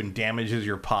past you and damages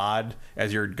your pod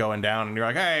as you're going down, and you're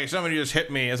like, "Hey, somebody just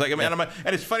hit me!" It's like, and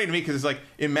it's funny to me because it's like,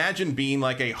 imagine being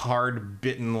like a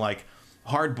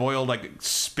hard-boiled like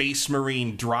space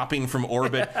marine dropping from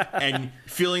orbit and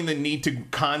feeling the need to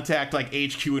contact like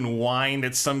HQ and whine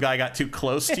that some guy got too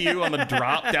close to you on the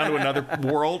drop down to another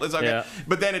world. It's like, yeah.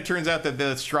 But then it turns out that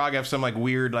the Strogg have some like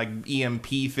weird like EMP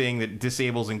thing that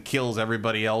disables and kills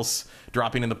everybody else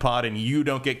dropping in the pod, and you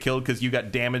don't get killed because you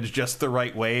got damaged just the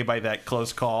right way by that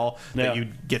close call that you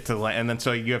get to land, and then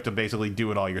so you have to basically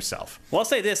do it all yourself. Well, I'll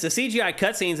say this: the CGI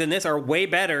cutscenes in this are way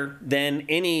better than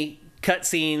any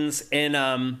cutscenes in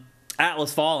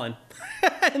Atlas Fallen.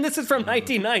 And this is from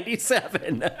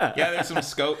 1997. Yeah, there's some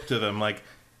scope to them, like,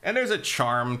 and there's a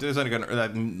charm. There's like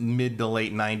that mid to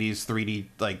late 90s 3D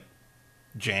like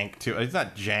jank to it. It's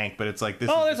not jank, but it's like this.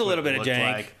 Oh, there's a little bit of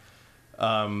jank.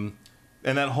 Like.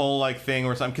 And that whole like thing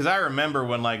where because I remember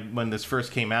when this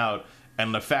first came out,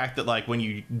 and the fact that like when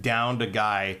you downed a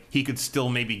guy, he could still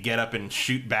maybe get up and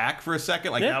shoot back for a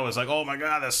second. Like, that was like, oh my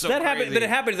god, that's so crazy. Happened, but it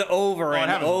happens over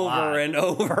and over and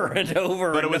over and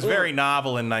over. But it was very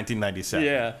novel in 1997.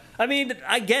 Yeah, I mean,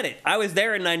 I get it. I was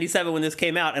there in '97 when this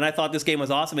came out, and I thought this game was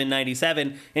awesome in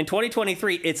 '97. In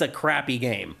 2023, it's a crappy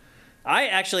game. I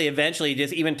actually eventually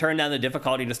just even turned down the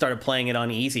difficulty and started playing it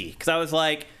on easy because I was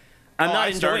like, I'm not I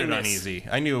enjoying started this. on easy.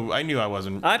 I knew I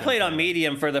wasn't. I gonna played play on that.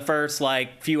 medium for the first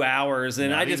like few hours,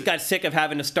 and No, I just these- got sick of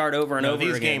having to start over and No, over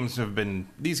these again.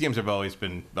 these games have always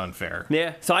been unfair.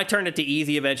 Yeah, so I turned it to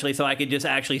easy eventually so I could just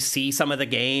actually see some of the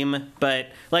game. But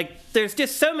like there's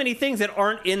just so many things that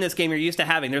aren't in this game you're used to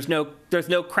having. There's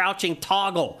no crouching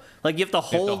toggle. Like you have to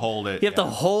hold it, You have to yeah.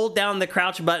 hold down the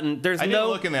crouch button. There's I didn't no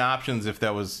look in the options if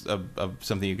that was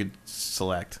something you could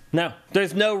select. No,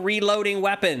 there's no reloading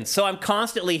weapons. So I'm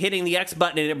constantly hitting the X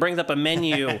button and it brings up a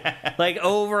menu like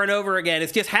over and over again.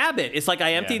 It's just habit. It's like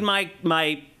I emptied my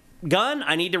gun,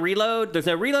 I need to reload. There's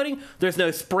no reloading, there's no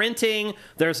sprinting,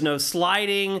 there's no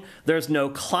sliding, there's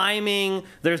no climbing,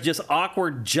 there's just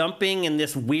awkward jumping and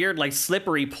this weird like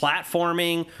slippery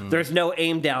platforming. There's no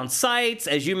aim down sights.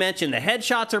 As you mentioned, the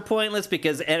headshots are pointless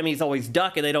because enemies always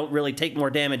duck and they don't really take more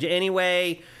damage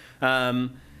anyway.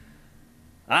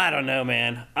 I don't know,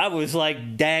 man. I was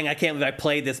like, dang, I can't believe I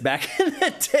played this back in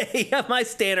the day. My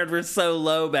standards were so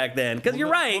low back then. Because you're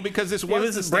right. Well, because this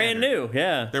was the brand standard. new.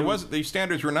 Yeah. The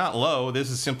standards were not low. This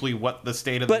is simply what the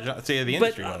state of the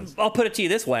industry was. I'll put it to you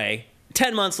this way.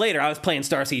 10 months later, I was playing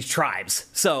Star Siege Tribes.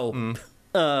 So,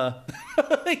 10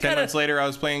 months later, I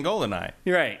was playing GoldenEye.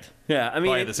 You're right. Yeah. I mean,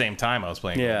 Probably at the same time I was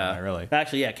playing yeah. GoldenEye, really.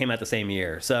 Actually, yeah, it came out the same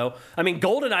year. So, I mean,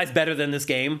 GoldenEye's better than this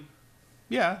game.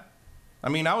 Yeah. I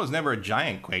mean, I was never a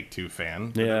giant Quake 2 fan.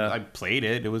 But Yeah. I played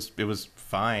it. It was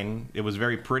fine. It was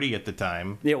very pretty at the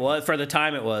time. It was. For the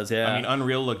time, it was, yeah. I mean,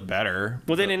 Unreal looked better.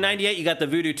 well, then but, in 98, you got the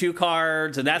Voodoo 2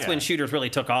 cards, and that's Yeah. when shooters really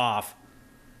took off.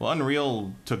 Well,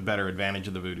 Unreal took better advantage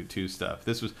of the Voodoo 2 stuff.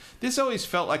 This always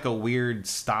felt like a weird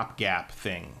stopgap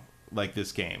thing, like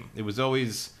this game. It was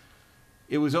always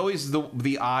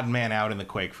the odd man out in the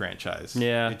Quake franchise.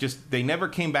 Yeah. They never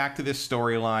came back to this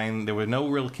storyline. There were no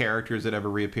real characters that ever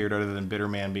reappeared other than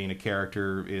Bitterman being a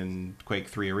character in Quake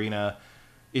 3 Arena.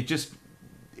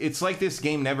 It's like this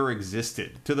game never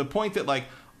existed, to the point that like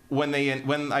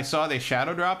when I saw they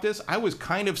shadow dropped this, I was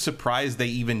kind of surprised they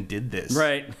even did this.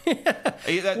 Right. Well,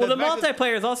 the fact that-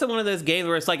 multiplayer is also one of those games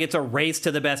where it's like it's a race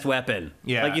to the best weapon.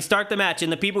 Yeah. Like you start the match, and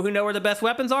the people who know where the best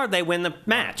weapons are, they win the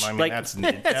match. I mean, like,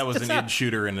 that was an id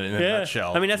shooter in a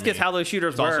nutshell. I mean, that's to just me. how those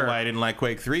shooters It's were. also why I didn't like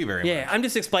Quake 3 very Yeah, much. I'm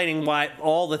just explaining why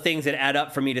all the things that add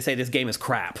up for me to say this game is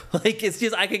crap. Like it's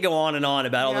just I could go on and on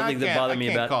about all the things that bother me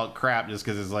I about. can't call it crap just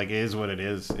because it's like it is what it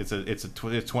is. It's a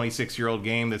 26-year-old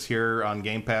game that's here on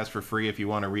Game Pass for free. If you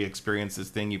want to re-experience this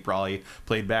thing you probably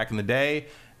played back in the day,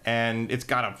 and it's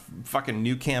got a fucking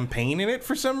new campaign in it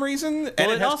for some reason, and Well,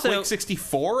 it it has also- Quake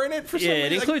 64 in it for some Yeah,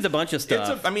 reason. it includes a bunch of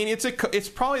stuff. It's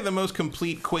probably the most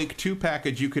complete Quake 2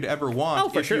 package you could ever want. Oh,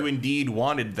 for if sure. you indeed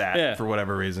wanted that Yeah. for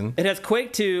whatever reason. It has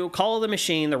Quake 2, Call of the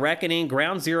Machine, The Reckoning,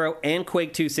 Ground Zero, and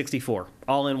Quake 2 64,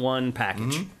 all in one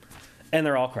package, and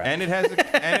they're all crap. And it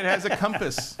has a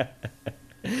compass.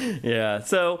 Yeah.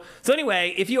 So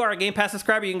anyway, if you are a Game Pass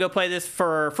subscriber, you can go play this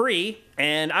for free.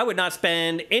 And I would not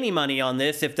spend any money on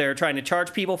this if they're trying to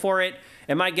charge people for it.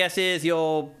 And my guess is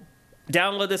you'll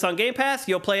download this on Game Pass,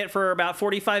 you'll play it for about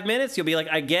 45 minutes, you'll be like,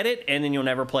 I get it, and then you'll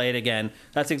never play it again.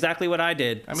 That's exactly what I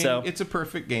did. I mean, so, it's a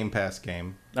perfect Game Pass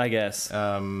game. I guess.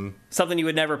 Something you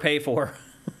would never pay for.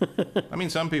 I mean,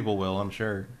 some people will, I'm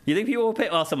sure. You think people will pay?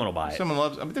 Well, someone will buy it. Someone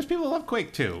loves. I mean, there's people who love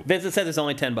Quake too. Vincent says it's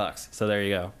only $10, so there you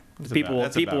go. People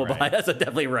that's will about buy. right. That's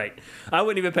definitely right. I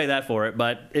wouldn't even pay that for it,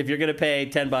 but if you're going to pay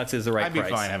 $10 is the right I'd be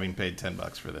price. fine having paid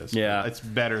 $10 for this. Yeah. It's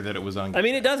better that it was on. I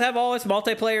mean, it does have all its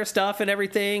multiplayer stuff and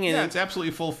everything, and Yeah, it's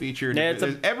absolutely full featured. Yeah, it's a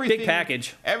big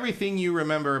package. Everything you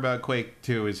remember about Quake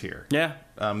 2 is here. yeah.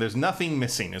 There's nothing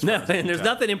missing. As far No, as I can and there's tell.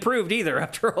 nothing improved either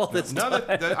after all this No,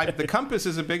 time. the compass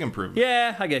is a big improvement.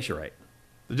 Yeah, I guess you're right.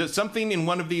 Just something in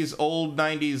one of these old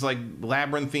 90s like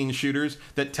labyrinthine shooters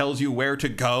that tells you where to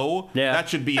go. Yeah. That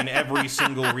should be in every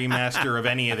single remaster of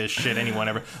any of this shit anyone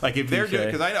ever. Like if they're doing,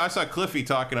 Touche. because I saw Cliffy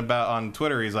talking about on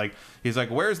Twitter, he's like,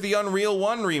 where's the Unreal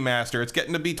 1 remaster? It's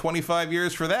getting to be 25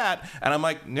 years for that. And I'm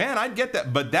like, man, I'd get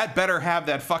that, but that better have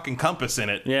that fucking compass in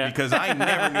it. Yeah. Because I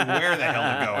never knew where the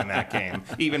hell to go in that game,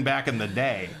 even back in the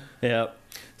day. Yep.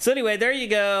 So anyway, there you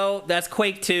go. That's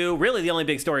Quake 2. Really the only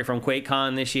big story from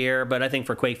QuakeCon this year, but I think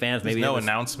for Quake fans, There's maybe no it was,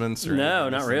 announcements or No,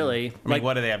 anything. not really. I mean, Like-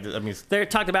 what do they have? I mean, they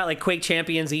talked about like Quake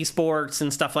Champions esports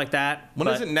and stuff like that. when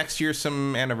but is it next year?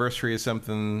 Some anniversary or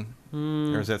something?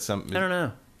 Or is that something? I don't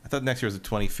know. I thought next year was the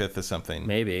 25th or something.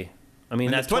 Maybe. I mean,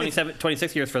 And that's the 20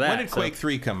 26 years for that. When did so Quake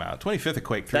 3 come out? 25th of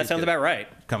Quake 3. that sounds about right.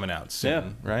 Coming out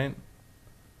soon, right?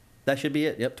 That should be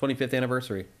it. Yep, 25th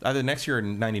anniversary. Either next year or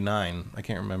 99. I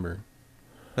can't remember.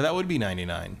 But that would be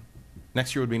 99.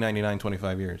 Next year would be 99,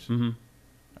 25 years. Mm-hmm.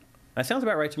 That sounds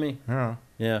about right to me. Yeah.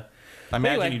 Yeah. I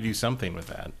imagine Anyway. you do something with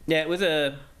that. Yeah,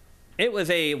 it It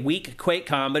was a weak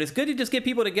QuakeCon, but it's good to just get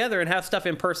people together and have stuff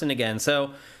in person again.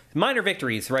 So minor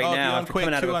victories right now if after you own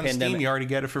coming out Quake of 2 a on pandemic. Steam, you already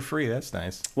get it for free. That's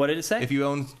nice. What did it say? If you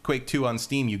own Quake 2 on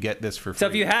Steam, you get this for free. So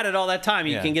if you had it all that time,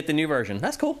 you Yeah. can get the new version.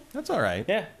 That's cool. That's all right.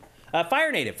 Yeah.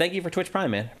 Fire Native, thank you for Twitch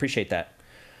Prime, man. Appreciate that.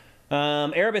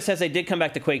 Erebus says they did come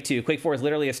back to Quake 2. Quake 4 is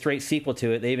literally a straight sequel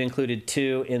to it. They've included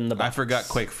 2 in the box. I forgot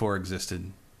Quake 4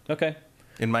 existed. Okay.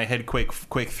 In my head, Quake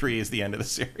 3 is the end of the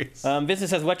series. Vincent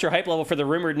says, what's your hype level for the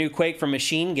rumored new Quake from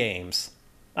Machine Games?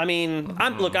 I mean,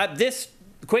 this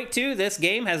Quake 2, this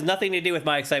game has nothing to do with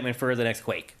my excitement for the next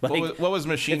Quake. Like, what was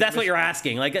Machine? if that's what you're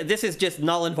asking, like this is just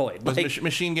null and void. Was Like,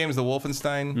 Machine Games the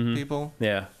Wolfenstein people?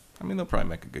 yeah. I mean, they'll probably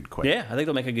make a good Quake. Yeah, I think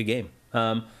they'll make a good game.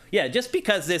 Yeah, just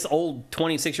because this old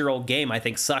 26-year-old game I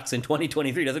think sucks in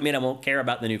 2023 doesn't mean I won't care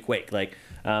about the new Quake. Like,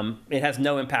 it has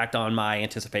no impact on my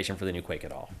anticipation for the new Quake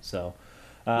at all. So,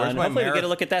 and hopefully we'll get a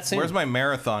look at that soon. Where's my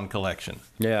Marathon collection?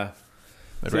 Yeah,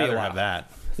 I'd gonna be a rather while. have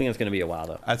that. I think it's going to be a while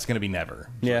though. That's going to be never.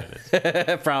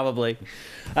 Yeah, probably.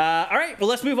 All right, well,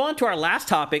 let's move on to our last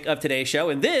topic of today's show,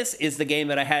 and this is the game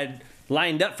that I had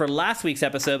lined up for last week's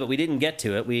episode, but we didn't get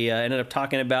to it. We ended up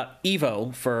talking about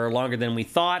Evo for longer than we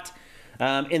thought.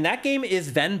 And that game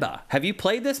is Venba. Have you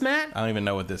played this, Matt? I don't even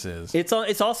know what this is.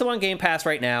 It's also on Game Pass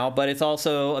right now, but it's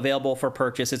also available for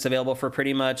purchase. It's available for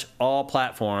pretty much all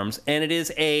platforms, and it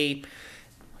is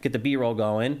get the B-roll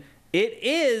going. It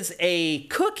is a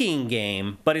cooking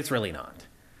game, but it's really not.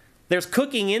 There's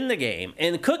cooking in the game,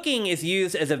 and cooking is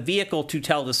used as a vehicle to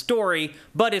tell the story,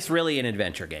 but it's really an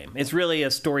adventure game. It's really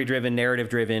a story-driven,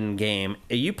 narrative-driven game.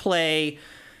 You play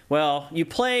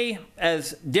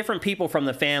as different people from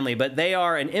the family, but they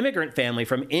are an immigrant family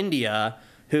from India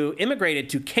who immigrated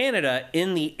to Canada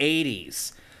in the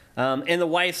 80s. And the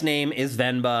wife's name is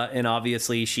Venba, and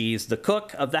obviously she's the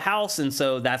cook of the house, and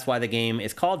so that's why the game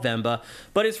is called Venba.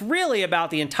 But it's really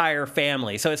about the entire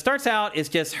family. So it starts out, it's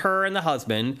just her and the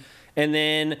husband, and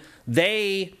then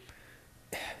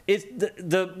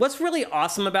what's really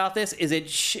awesome about this is it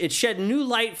shed new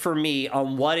light for me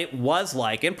on what it was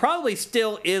like, and probably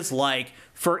still is like,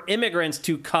 for immigrants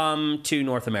to come to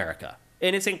North America.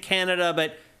 And it's in Canada,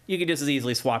 but you could just as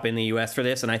easily swap in the U.S. for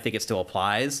this, and I think it still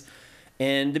applies.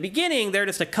 In the beginning, they're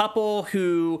just a couple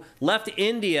who left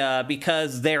India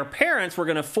because their parents were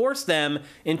going to force them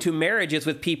into marriages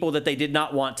with people that they did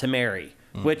not want to marry,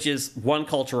 which is one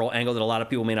cultural angle that a lot of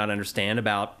people may not understand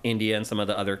about India and some of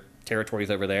the other territories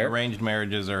over there. Arranged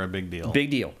marriages are a big deal. Big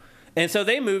deal. And so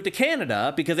they moved to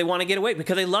Canada because they want to get away,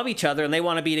 because they love each other and they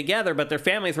want to be together, but their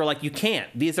families were like, you can't.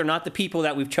 These are not the people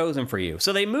that we've chosen for you.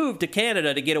 So they moved to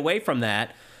Canada to get away from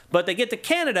that. But they get to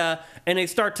Canada and they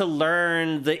start to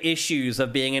learn the issues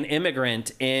of being an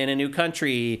immigrant in a new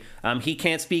country. He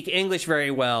can't speak English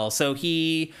very well, so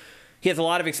he has a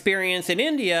lot of experience in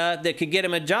India that could get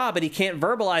him a job, but he can't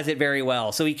verbalize it very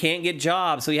well, so he can't get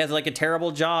jobs. So he has like a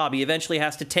terrible job. He eventually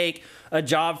has to take a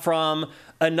job from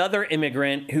another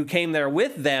immigrant who came there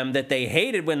with them that they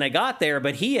hated when they got there,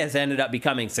 but he has ended up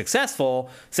becoming successful,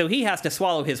 so he has to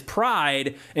swallow his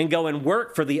pride and go and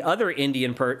work for the other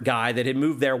Indian guy that had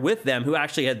moved there with them who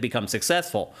actually had become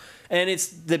successful. And it's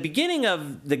the beginning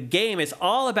of the game. It's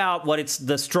all about it's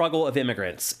the struggle of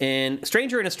immigrants and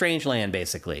stranger in a strange land,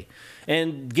 basically,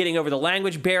 and getting over the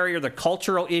language barrier, the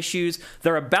cultural issues.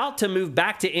 They're about to move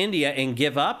back to India and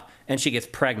give up, and she gets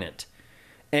pregnant.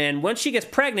 And once she gets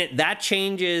pregnant, that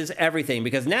changes everything,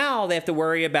 because now they have to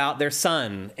worry about their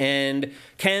son. And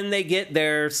can they get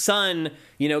their son,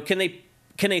 can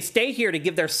they stay here to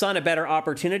give their son a better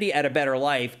opportunity at a better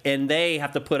life? And they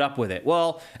have to put up with it.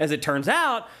 Well, as it turns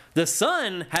out, the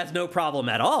son has no problem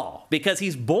at all, because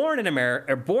he's born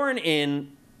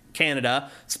in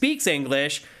Canada, speaks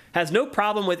English, has no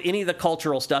problem with any of the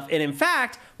cultural stuff. And in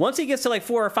fact, once he gets to like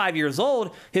 4 or 5 years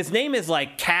old, his name is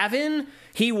like Kevin.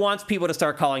 He wants people to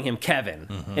start calling him Kevin.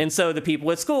 Mm-hmm. And so the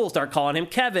people at school start calling him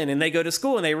Kevin, and they go to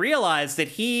school and they realize that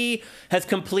he has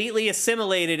completely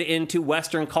assimilated into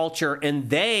Western culture, and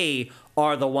they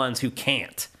are the ones who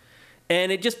can't.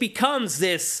 And it just becomes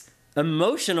this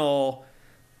emotional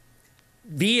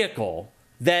vehicle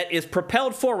that is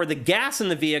propelled forward. The gas in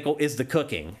the vehicle is the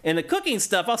cooking. And the cooking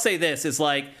stuff, I'll say this, is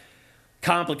like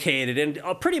complicated and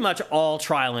pretty much all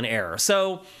trial and error.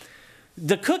 So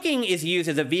the cooking is used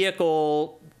as a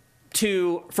vehicle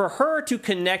for her to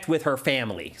connect with her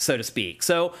family, so to speak.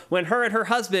 So when her and her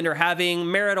husband are having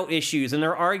marital issues and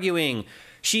they're arguing,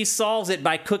 she solves it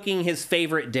by cooking his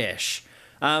favorite dish.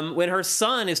 when her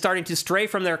son is starting to stray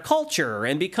from their culture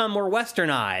and become more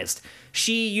westernized.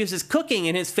 She uses cooking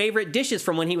and his favorite dishes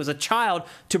from when he was a child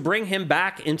to bring him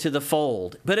back into the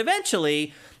fold. But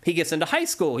eventually, he gets into high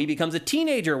school. He becomes a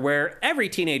teenager where every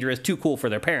teenager is too cool for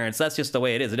their parents. That's just the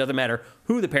way it is. It doesn't matter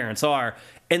who the parents are.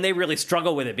 And they really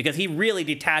struggle with it because he really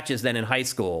detaches then in high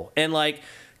school. And like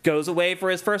goes away for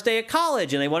his first day at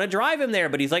college and they want to drive him there.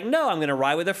 But he's like, no, I'm going to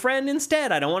ride with a friend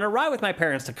instead. I don't want to ride with my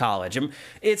parents to college. And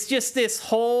it's just this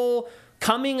whole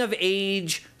coming of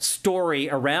age story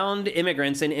around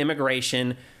immigrants and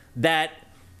immigration that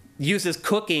uses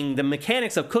cooking, the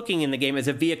mechanics of cooking in the game as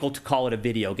a vehicle to call it a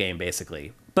video game,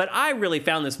 basically. But I really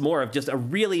found this more of just a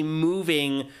really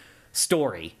moving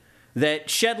story that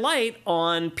shed light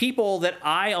on people that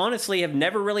I honestly have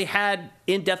never really had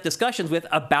in-depth discussions with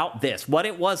about this, what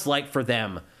it was like for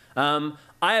them. I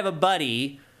have a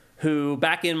buddy who,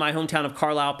 back in my hometown of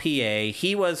Carlisle, PA,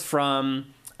 he was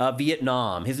from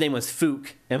Vietnam. His name was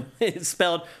Phuc, and it's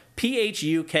spelled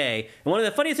P-H-U-K. And one of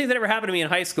the funniest things that ever happened to me in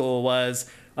high school was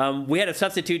we had a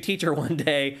substitute teacher one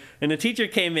day, and the teacher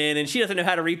came in, and she doesn't know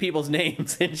how to read people's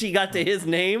names, and she got to his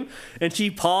name, and she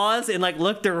paused and like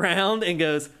looked around and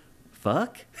goes,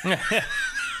 fuck?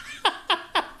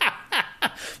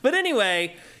 But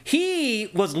anyway, he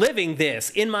was living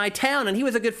this in my town, and he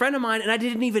was a good friend of mine, and I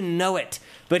didn't even know it.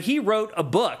 But he wrote a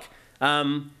book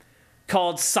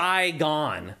called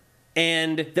Saigon,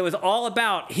 and that was all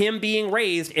about him being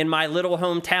raised in my little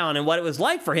hometown and what it was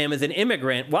like for him as an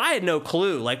immigrant. Well, I had no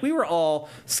clue. Like, we were all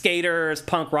skaters,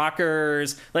 punk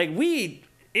rockers. Like,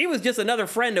 it was just another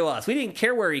friend to us. We didn't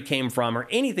care where he came from or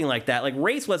anything like that. Like,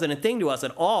 race wasn't a thing to us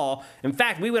at all. In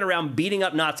fact, we went around beating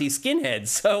up Nazi skinheads.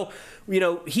 So, you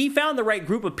know, he found the right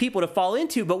group of people to fall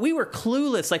into, but we were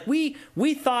clueless. Like,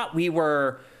 we thought we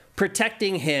were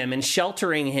protecting him and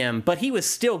sheltering him, but he was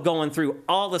still going through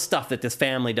all the stuff that this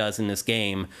family does in this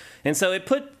game. And so it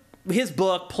put his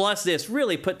book plus this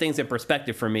really put things in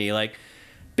perspective for me. Like,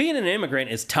 being an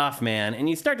immigrant is tough, man. And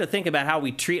you start to think about how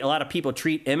a lot of people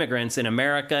treat immigrants in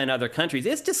America and other countries.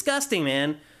 It's disgusting,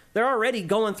 man. They're already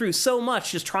going through so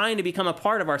much just trying to become a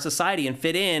part of our society and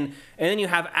fit in. And then you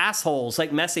have assholes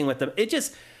like messing with them.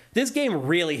 This game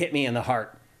really hit me in the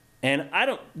heart. And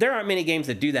there aren't many games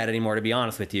that do that anymore, to be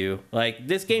honest with you. Like,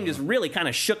 this game just really kind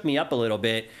of shook me up a little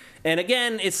bit. And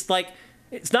again, it's like,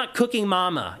 it's not Cooking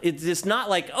Mama. It's just not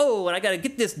like, oh, and I got to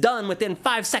get this done within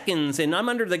 5 seconds, and I'm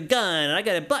under the gun, and I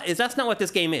got to, but that's not what this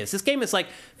game is. This game is like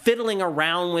fiddling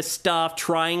around with stuff,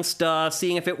 trying stuff,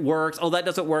 seeing if it works. Oh, that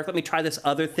doesn't work. Let me try this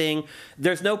other thing.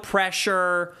 There's no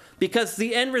pressure, because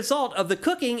the end result of the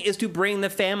cooking is to bring the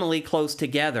family close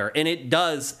together. And it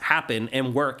does happen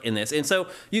and work in this. And so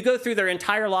you go through their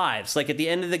entire lives. Like, at the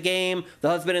end of the game, the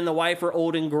husband and the wife are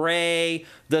old and gray.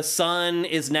 The son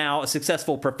is now a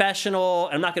successful professional.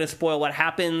 I'm not going to spoil what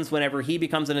happens whenever he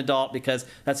becomes an adult, because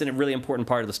that's a really important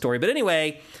part of the story. But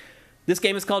anyway, this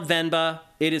game is called Venba.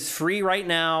 It is free right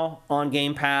now on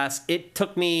Game Pass. It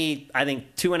took me, I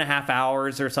think, 2.5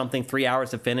 hours or something, 3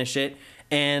 hours to finish it.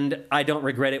 And I don't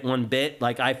regret it one bit.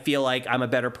 Like, I feel like I'm a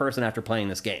better person after playing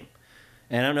this game.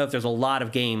 And I don't know if there's a lot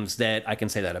of games that I can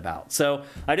say that about. So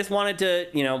I just wanted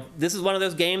to, this is one of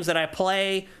those games that I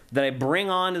play, that I bring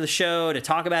on to the show to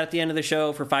talk about at the end of the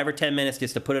show for 5 or 10 minutes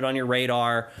just to put it on your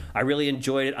radar. I really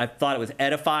enjoyed it. I thought it was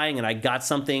edifying, and I got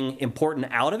something important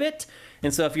out of it.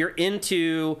 And so if you're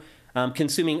into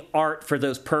consuming art for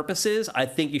those purposes, I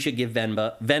think you should give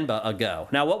Venba a go.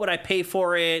 Now, what would I pay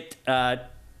for it?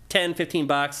 $10-15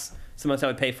 bucks. It's the most I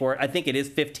would pay for it. I think it is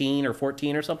 15 or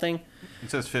 14 or something. It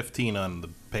says 15 on the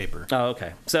paper. Oh,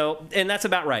 okay. So, and that's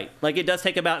about right. Like, it does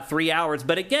take about 3 hours,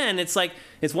 but again, it's like,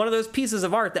 it's one of those pieces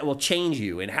of art that will change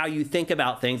you and how you think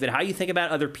about things and how you think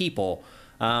about other people.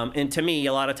 And to me,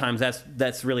 a lot of times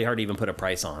that's really hard to even put a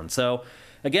price on. So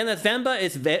again, that's Venba.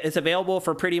 It's available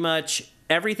for pretty much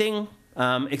everything.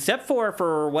 Except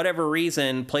for whatever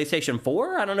reason, PlayStation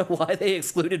 4. I don't know why they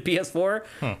excluded PS4.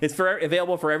 It's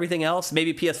available for everything else.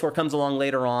 Maybe PS4 comes along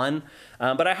later on.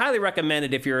 But I highly recommend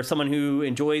it if you're someone who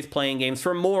enjoys playing games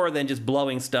for more than just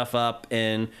blowing stuff up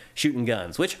and shooting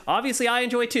guns, which obviously I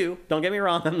enjoy too. Don't get me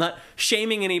wrong. I'm not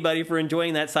shaming anybody for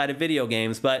enjoying that side of video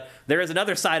games, but there is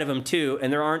another side of them too,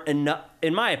 and there aren't enough,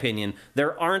 in my opinion,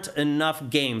 there aren't enough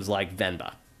games like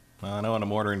Venba. I know what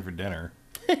I'm ordering for dinner.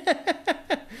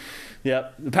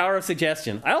 Yep, the power of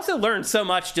suggestion. I also learned so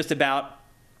much just about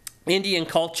Indian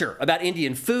culture, about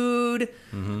Indian food,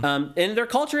 and their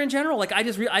culture in general. Like, I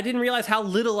didn't realize how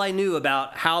little I knew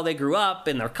about how they grew up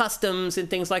and their customs and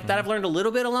things like that. I've learned a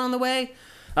little bit along the way,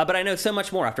 but I know so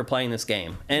much more after playing this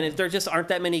game. And there just aren't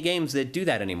that many games that do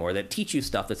that anymore, that teach you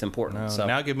stuff that's important. No, so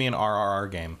now give me an RRR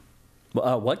game.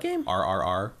 what game?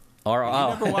 RRR. Or, You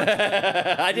never watched it?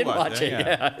 I did watched watch it, it. yeah.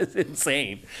 Yeah, it's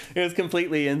insane. It was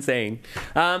completely insane.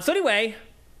 So anyway,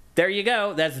 there you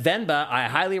go. That's Venba. I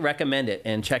highly recommend it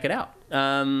and check it out.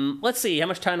 Let's see. How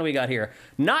much time do we got here?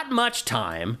 Not much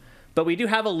time, but we do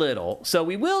have a little. So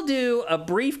we will do a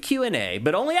brief Q&A,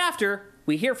 but only after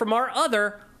we hear from our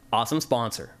other awesome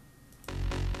sponsor.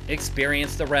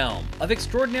 Experience the realm of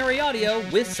extraordinary audio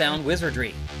with Sound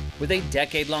Wizardry. With a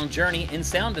decade-long journey in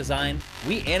sound design,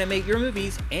 we animate your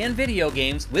movies and video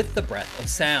games with the breath of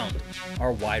sound.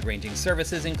 Our wide-ranging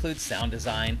services include sound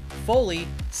design, Foley,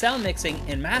 sound mixing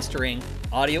and mastering,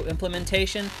 audio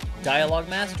implementation, dialogue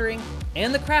mastering,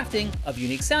 and the crafting of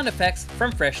unique sound effects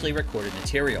from freshly recorded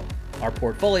material. Our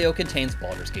portfolio contains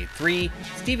Baldur's Gate 3,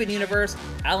 Steven Universe,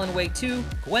 Alan Wake 2,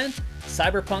 Gwent,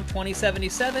 Cyberpunk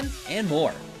 2077, and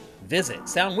more. Visit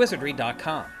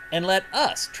soundwizardry.com and let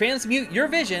us transmute your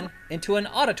vision into an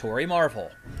auditory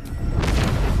marvel.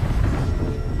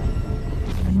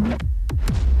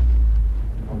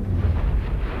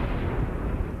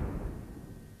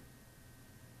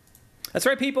 That's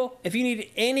right, people. If you need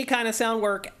any kind of sound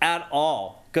work at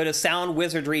all, go to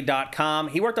soundwizardry.com.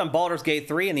 He worked on Baldur's Gate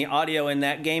 3, and the audio in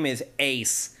that game is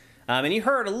ace. And you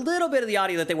heard a little bit of the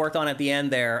audio that they worked on at the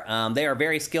end there. They are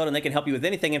very skilled, and they can help you with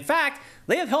anything. In fact,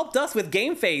 they have helped us with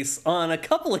GameFace on a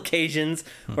couple occasions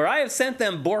where I have sent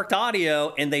them borked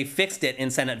audio, and they fixed it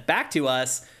and sent it back to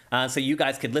us so you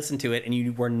guys could listen to it, and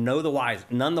you were none the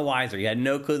wiser. You had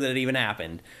no clue that it even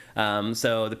happened.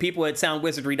 So the people at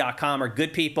soundwizardry.com are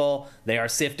good people. They are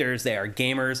sifters. They are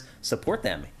gamers. Support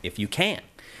them if you can.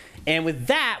 And with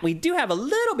that, we do have a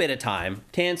little bit of time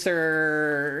to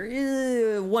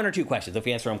answer one or two questions if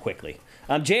we answer them quickly.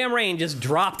 JM Rain just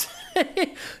dropped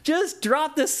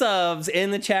the subs in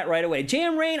the chat right away.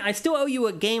 JM Rain, I still owe you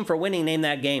a game for winning Name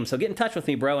That Game, so get in touch with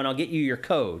me, bro, and I'll get you your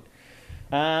code.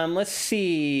 Let's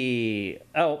see.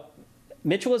 Oh,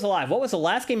 Mitchell is alive. What was the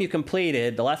last game you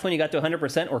completed? The last one you got to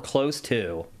 100% or close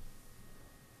to?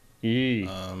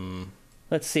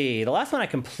 Let's see. The last one I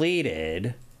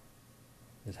completed...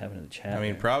 Just having in the chat. I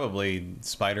mean, probably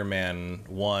Spider-Man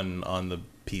 1 on the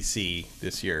PC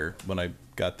this year when I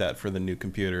got that for the new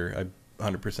computer. I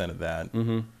 100%ed that.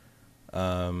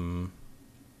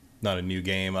 Not a new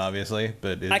game, obviously,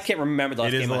 but I can't remember the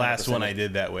last game. It is the last one I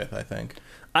did that with, I think.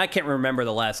 I can't remember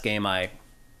the last game I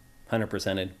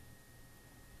 100%ed.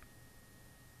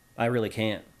 I really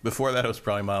can't. Before that, it was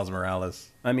probably Miles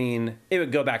Morales. I mean, it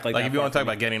would go back like that. If you want to talk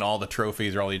about getting all the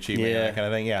trophies or all the achievements, Yeah. that kind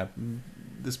of thing, yeah.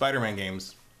 The Spider-Man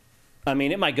games. I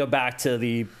mean, it might go back to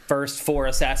the first 4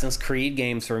 Assassin's Creed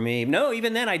games for me. No,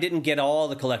 even then I didn't get all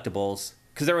the collectibles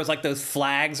because there was like those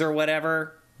flags or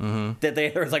whatever that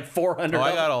there was like 400. Oh,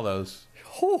 I got all those.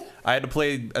 Whew. I had to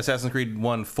play Assassin's Creed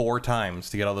 1 4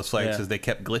 times to get all those flags because they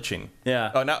kept glitching.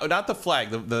 Yeah. Oh, not the flag.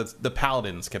 The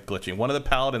paladins kept glitching. One of the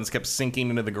paladins kept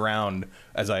sinking into the ground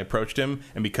as I approached him,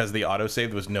 and because the autosave,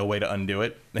 there was no way to undo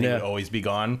it, and he would always be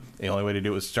gone. The only way to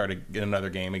do it was start another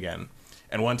game again.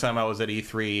 And one time I was at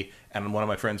E3, and one of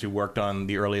my friends who worked on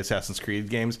the early Assassin's Creed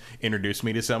games introduced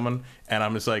me to someone, and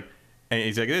I'm just like, and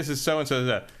he's like, this is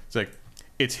so-and-so. It's like,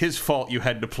 it's his fault you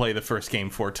had to play the first game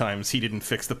 4 times. He didn't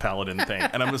fix the paladin thing.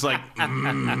 And I'm just like,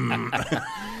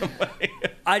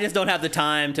 I just don't have the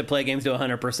time to play games to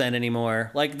 100%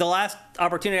 anymore. Like, the last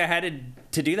opportunity I had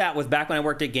to do that was back when I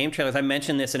worked at Game Trailers. I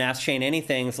mentioned this in Ask Shane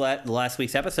Anything's last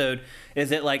week's episode, is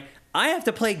that, like, I have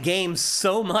to play games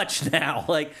so much now.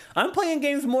 Like, I'm playing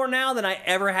games more now than I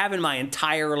ever have in my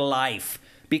entire life.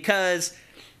 Because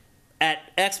at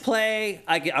XPlay,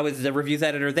 I was the reviews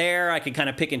editor there. I could kind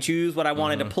of pick and choose what I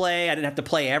wanted to play. I didn't have to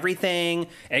play everything.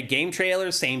 At Game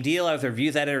Trailers, same deal. I was the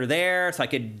reviews editor there, so I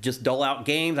could just dole out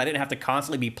games. I didn't have to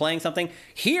constantly be playing something.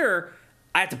 Here,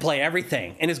 I have to play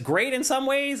everything. And it's great in some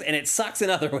ways, and it sucks in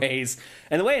other ways.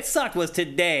 And the way it sucked was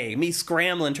today, me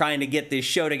scrambling trying to get this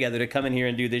show together to come in here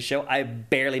and do this show. I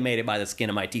barely made it by the skin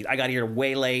of my teeth. I got here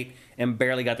way late and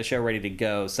barely got the show ready to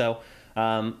go. So,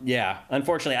 yeah,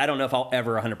 unfortunately, I don't know if I'll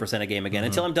ever 100% a game again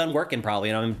until I'm done working probably,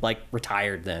 and I'm, like,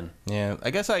 retired then. yeah,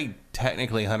 I guess I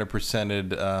technically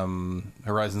 100%ed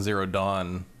Horizon Zero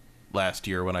Dawn last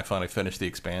year when I finally finished the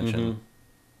expansion.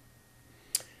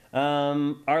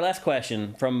 Our last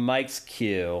question from Mike's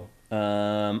Q.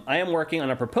 I am working on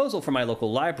a proposal for my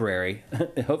local library.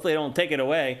 Hopefully I don't take it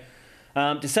away.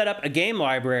 To set up a game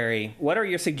library. What are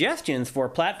your suggestions for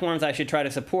platforms I should try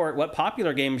to support? What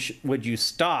popular games would you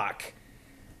stock?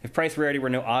 If price rarity were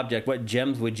no object, what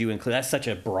gems would you include? That's such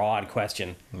a broad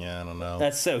question. Yeah, I don't know.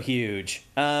 That's so huge.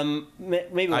 Maybe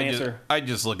we'll answer. I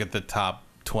just look at the top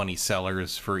 20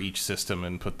 sellers for each system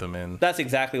and put them in. That's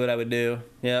exactly what I would do.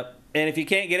 Yep. And if you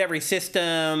can't get every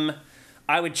system,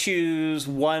 I would choose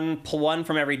one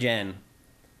from every gen.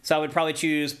 So I would probably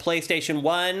choose PlayStation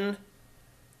 1,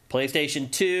 PlayStation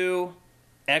 2,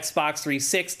 Xbox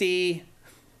 360,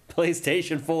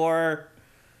 PlayStation 4,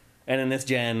 and in this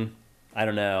gen, I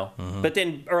don't know. But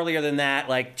then earlier than that,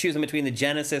 like choosing between the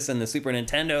Genesis and the Super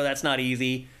Nintendo, that's not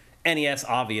easy. NES,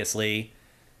 obviously.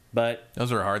 But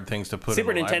those are hard things to put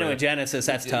Super in the Nintendo library. and Genesis,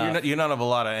 that's tough. You don't have a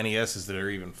lot of NESs that are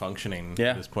even functioning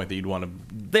at this point that you'd want to...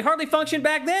 They hardly functioned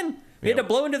back then. You had to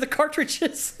blow into the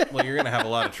cartridges. Well, you're going to have a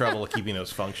lot of trouble keeping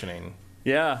those functioning.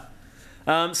 Yeah.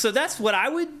 So that's what I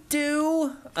would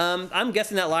do. I'm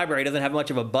guessing that library doesn't have much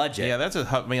of a budget. Yeah, that's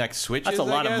like Switches. That's a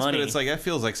lot of money. But it's like that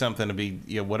feels like something to be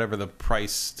whatever the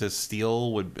price to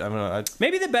steal would. I don't know.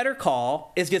 Maybe the better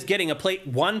call is just getting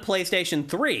one PlayStation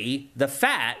 3, the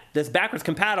fat, that's backwards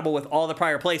compatible with all the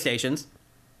prior PlayStations.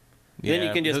 Yeah, then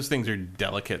you can just. Those things are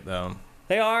delicate though.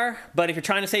 They are, but if you're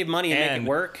trying to save money and make it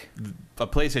work, a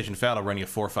PlayStation Fat will run you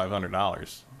 $400 or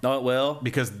 $500. No, it will.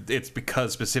 Because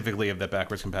specifically of that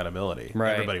backwards compatibility.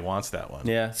 Right. Everybody wants that one.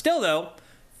 Yeah. Still though,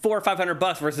 $400 or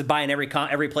 $500 versus buying every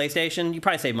PlayStation, you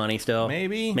probably save money still.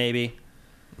 Maybe.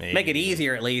 Make it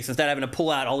easier at least instead of having to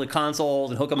pull out all the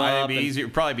consoles and hook them up.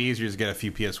 Probably be easier to get a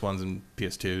few PS1s and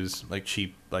PS2s, like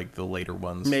cheap, like the later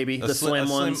ones. Maybe the slim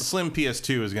ones. Slim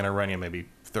PS2 is going to run you maybe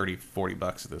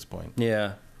 $30-$40 at this point.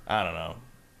 Yeah. I don't know.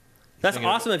 That's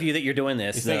awesome of you that you're doing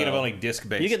this. You're thinking of only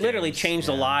disc-based. You could literally games. change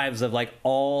the lives of like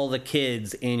all the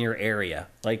kids in your area.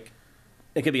 Like,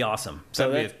 it could be awesome.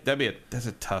 So that's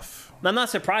a tough. I'm not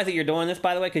surprised that you're doing this,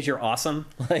 by the way, because you're awesome.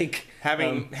 Like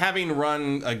having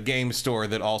run a game store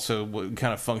that also would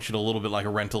kind of function a little bit like a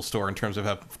rental store in terms of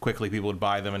how quickly people would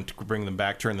buy them and bring them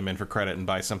back, turn them in for credit, and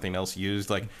buy something else used.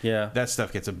 Like that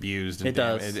stuff gets abused. And it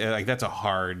does. Like that's a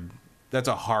hard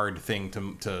thing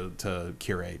to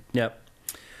curate. Yep.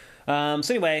 So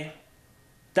anyway,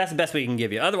 that's the best we can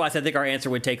give you. Otherwise, I think our answer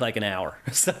would take like an hour.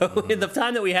 So in the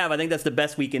time that we have, I think that's the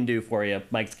best we can do for you,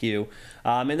 Mike's Q.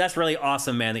 And that's really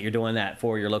awesome, man, that you're doing that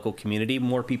for your local community.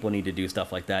 More people need to do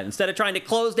stuff like that. Instead of trying to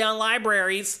close down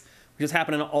libraries, which is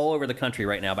happening all over the country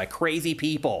right now by crazy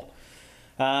people.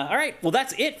 All right, well,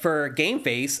 that's it for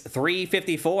GameFace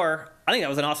 354. I think that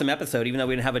was an awesome episode, even though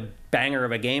we didn't have a banger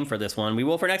of a game for this one. We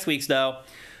will for next week's, though.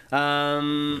 We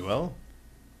will?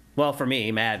 Well, for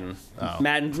me, Madden. Oh.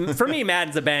 For me,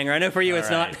 Madden's a banger. I know for you it's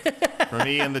not. For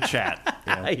me in the chat.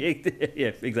 Yeah.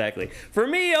 Yeah, exactly. For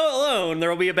me alone, there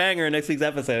will be a banger in next week's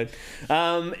episode.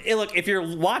 Look, if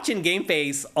you're watching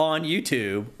GameFace on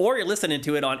YouTube or you're listening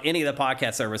to it on any of the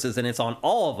podcast services, and it's on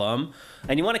all of them,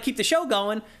 and you want to keep the show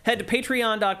going, head to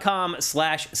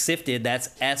patreon.com/sifted. That's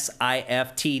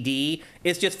SIFTD.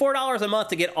 It's just $4 a month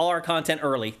to get all our content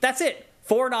early. That's it.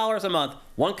 $4 a month.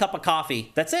 1 cup of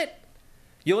coffee. That's it.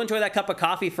 You'll enjoy that cup of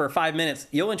coffee for 5 minutes.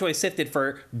 You'll enjoy Sifted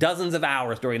for dozens of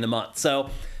hours during the month. So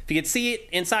if you could see it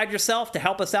inside yourself to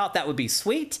help us out, that would be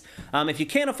sweet. If you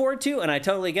can't afford to, and I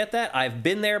totally get that, I've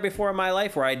been there before in my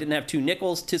life where I didn't have 2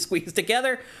 nickels to squeeze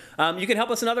together. You can help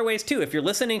us in other ways too. If you're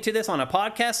listening to this on a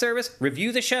podcast service,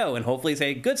 review the show and hopefully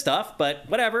say good stuff, but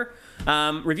whatever.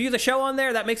 Review the show on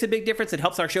there. That makes a big difference. It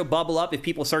helps our show bubble up. If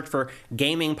people search for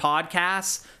gaming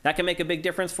podcasts, that can make a big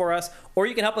difference for us. Or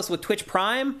you can help us with Twitch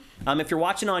Prime. If you're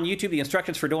watching on YouTube, the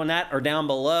instructions for doing that are down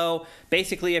below.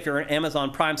 Basically, if you're an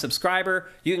Amazon Prime subscriber,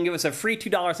 you can give us a free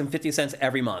 $2.50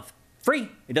 every month. Free.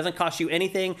 It doesn't cost you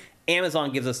anything.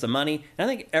 Amazon gives us the money. And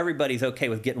I think everybody's okay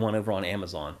with getting one over on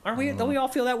Amazon. Aren't we? Don't we all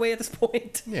feel that way at this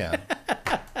point? Yeah.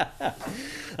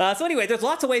 So anyway, there's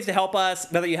lots of ways to help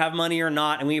us, whether you have money or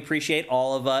not, and we appreciate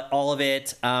all of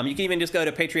it. You can even just go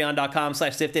to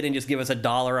patreon.com/sifted and just give us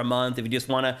 $1 a month if you just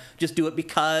want to just do it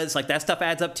because like that stuff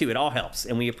adds up too. It all helps,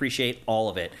 and we appreciate all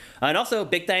of it. And also,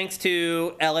 big thanks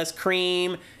to LS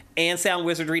Cream and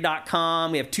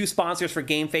soundwizardry.com. We have 2 sponsors for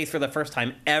GameFace for the first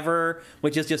time ever,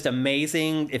 which is just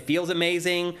amazing. It feels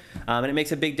amazing, and it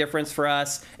makes a big difference for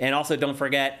us. And also, don't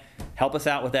forget, help us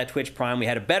out with that Twitch Prime. We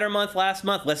had a better month last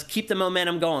month. Let's keep the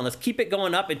momentum going. Let's keep it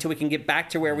going up until we can get back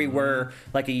to where we were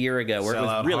like a year ago, where Sell it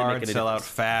was out really hard, making a sell difference. out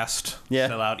fast, Yeah.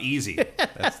 sell out easy.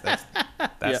 That's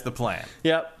the plan.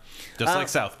 Yep. Just like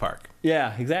South Park.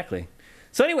 Yeah, exactly.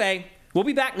 So anyway, we'll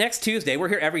be back next Tuesday. We're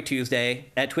here every Tuesday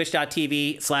at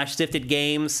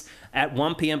twitch.tv/siftedgames at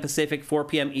 1 p.m. Pacific, 4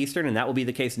 p.m. Eastern, and that will be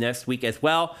the case next week as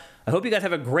well. I hope you guys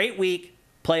have a great week.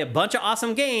 Play a bunch of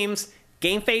awesome games.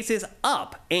 GameFace is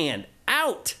up and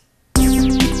out.